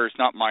subject matter is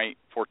not my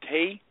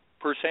forte,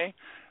 per se,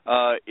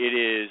 it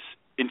is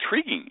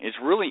intriguing. It's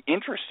really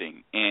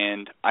interesting,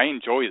 and I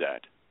enjoy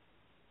that.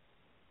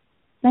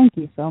 Thank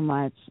you so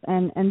much.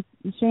 And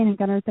Shane and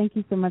Gunnar, thank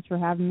you so much for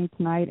having me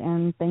tonight,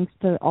 and thanks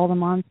to all the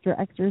Monster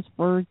Xers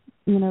for,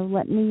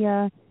 let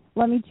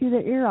me chew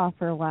their ear off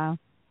for a while.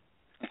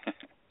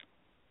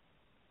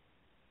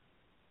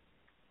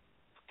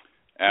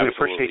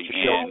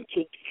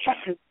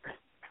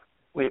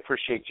 We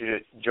appreciate you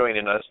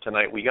joining us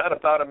tonight. We got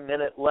about a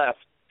minute left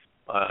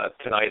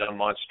tonight on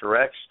Monster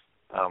X.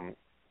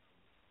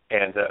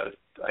 And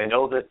I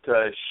know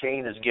that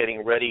Shane is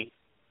getting ready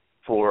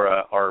for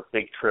our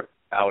big trip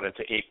out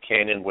into Ape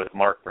Canyon with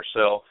Mark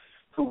Purcell,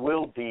 who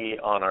will be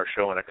on our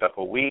show in a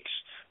couple of weeks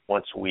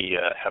once we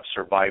have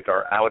survived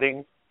our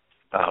outing.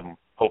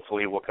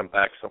 Hopefully we'll come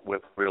back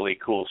with a really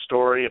cool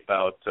story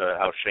about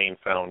how Shane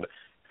found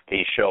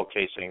a shell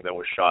casing that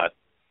was shot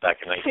back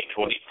in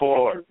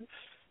 1924.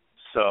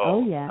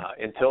 So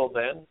until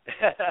then,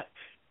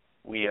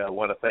 we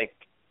want to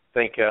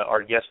thank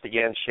our guest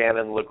again,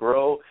 Shannon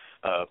LeGro,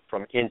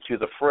 from Into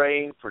the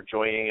Fray for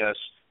joining us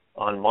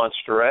on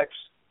Monster X.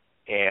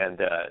 And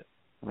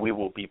we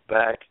will be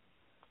back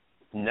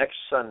next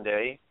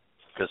Sunday,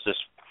 because this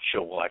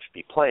show will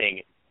actually be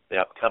playing the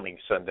upcoming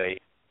Sunday.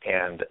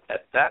 And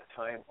at that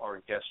time,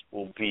 our guest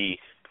will be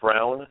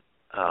Brown.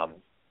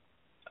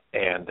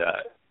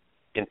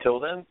 Until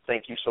then,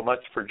 thank you so much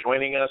for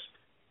joining us,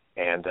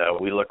 and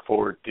we look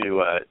forward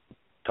to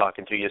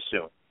talking to you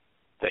soon.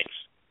 Thanks.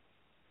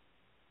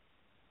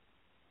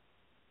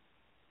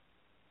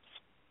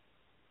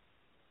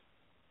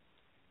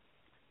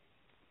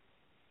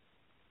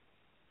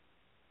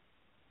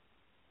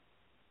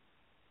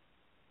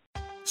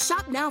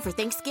 Shop now for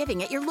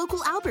Thanksgiving at your local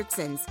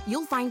Albertsons.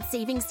 You'll find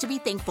savings to be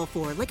thankful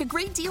for, like a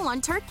great deal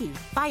on turkey.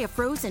 Buy a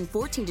frozen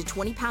 14 to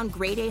 20 pound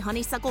grade A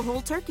honeysuckle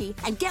whole turkey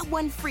and get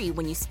one free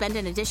when you spend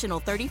an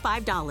additional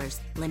 $35.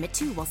 Limit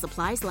 2 while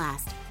supplies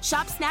last.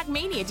 Shop Snack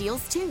Mania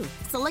deals too.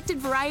 Selected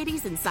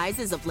varieties and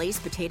sizes of Lay's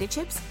potato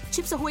chips,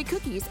 Chips Ahoy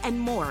cookies, and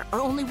more are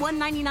only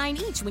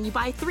 $1.99 each when you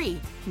buy 3.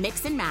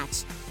 Mix and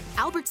match.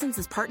 Albertsons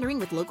is partnering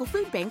with local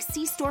food banks.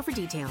 See store for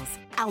details.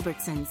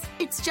 Albertsons.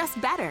 It's just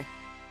better.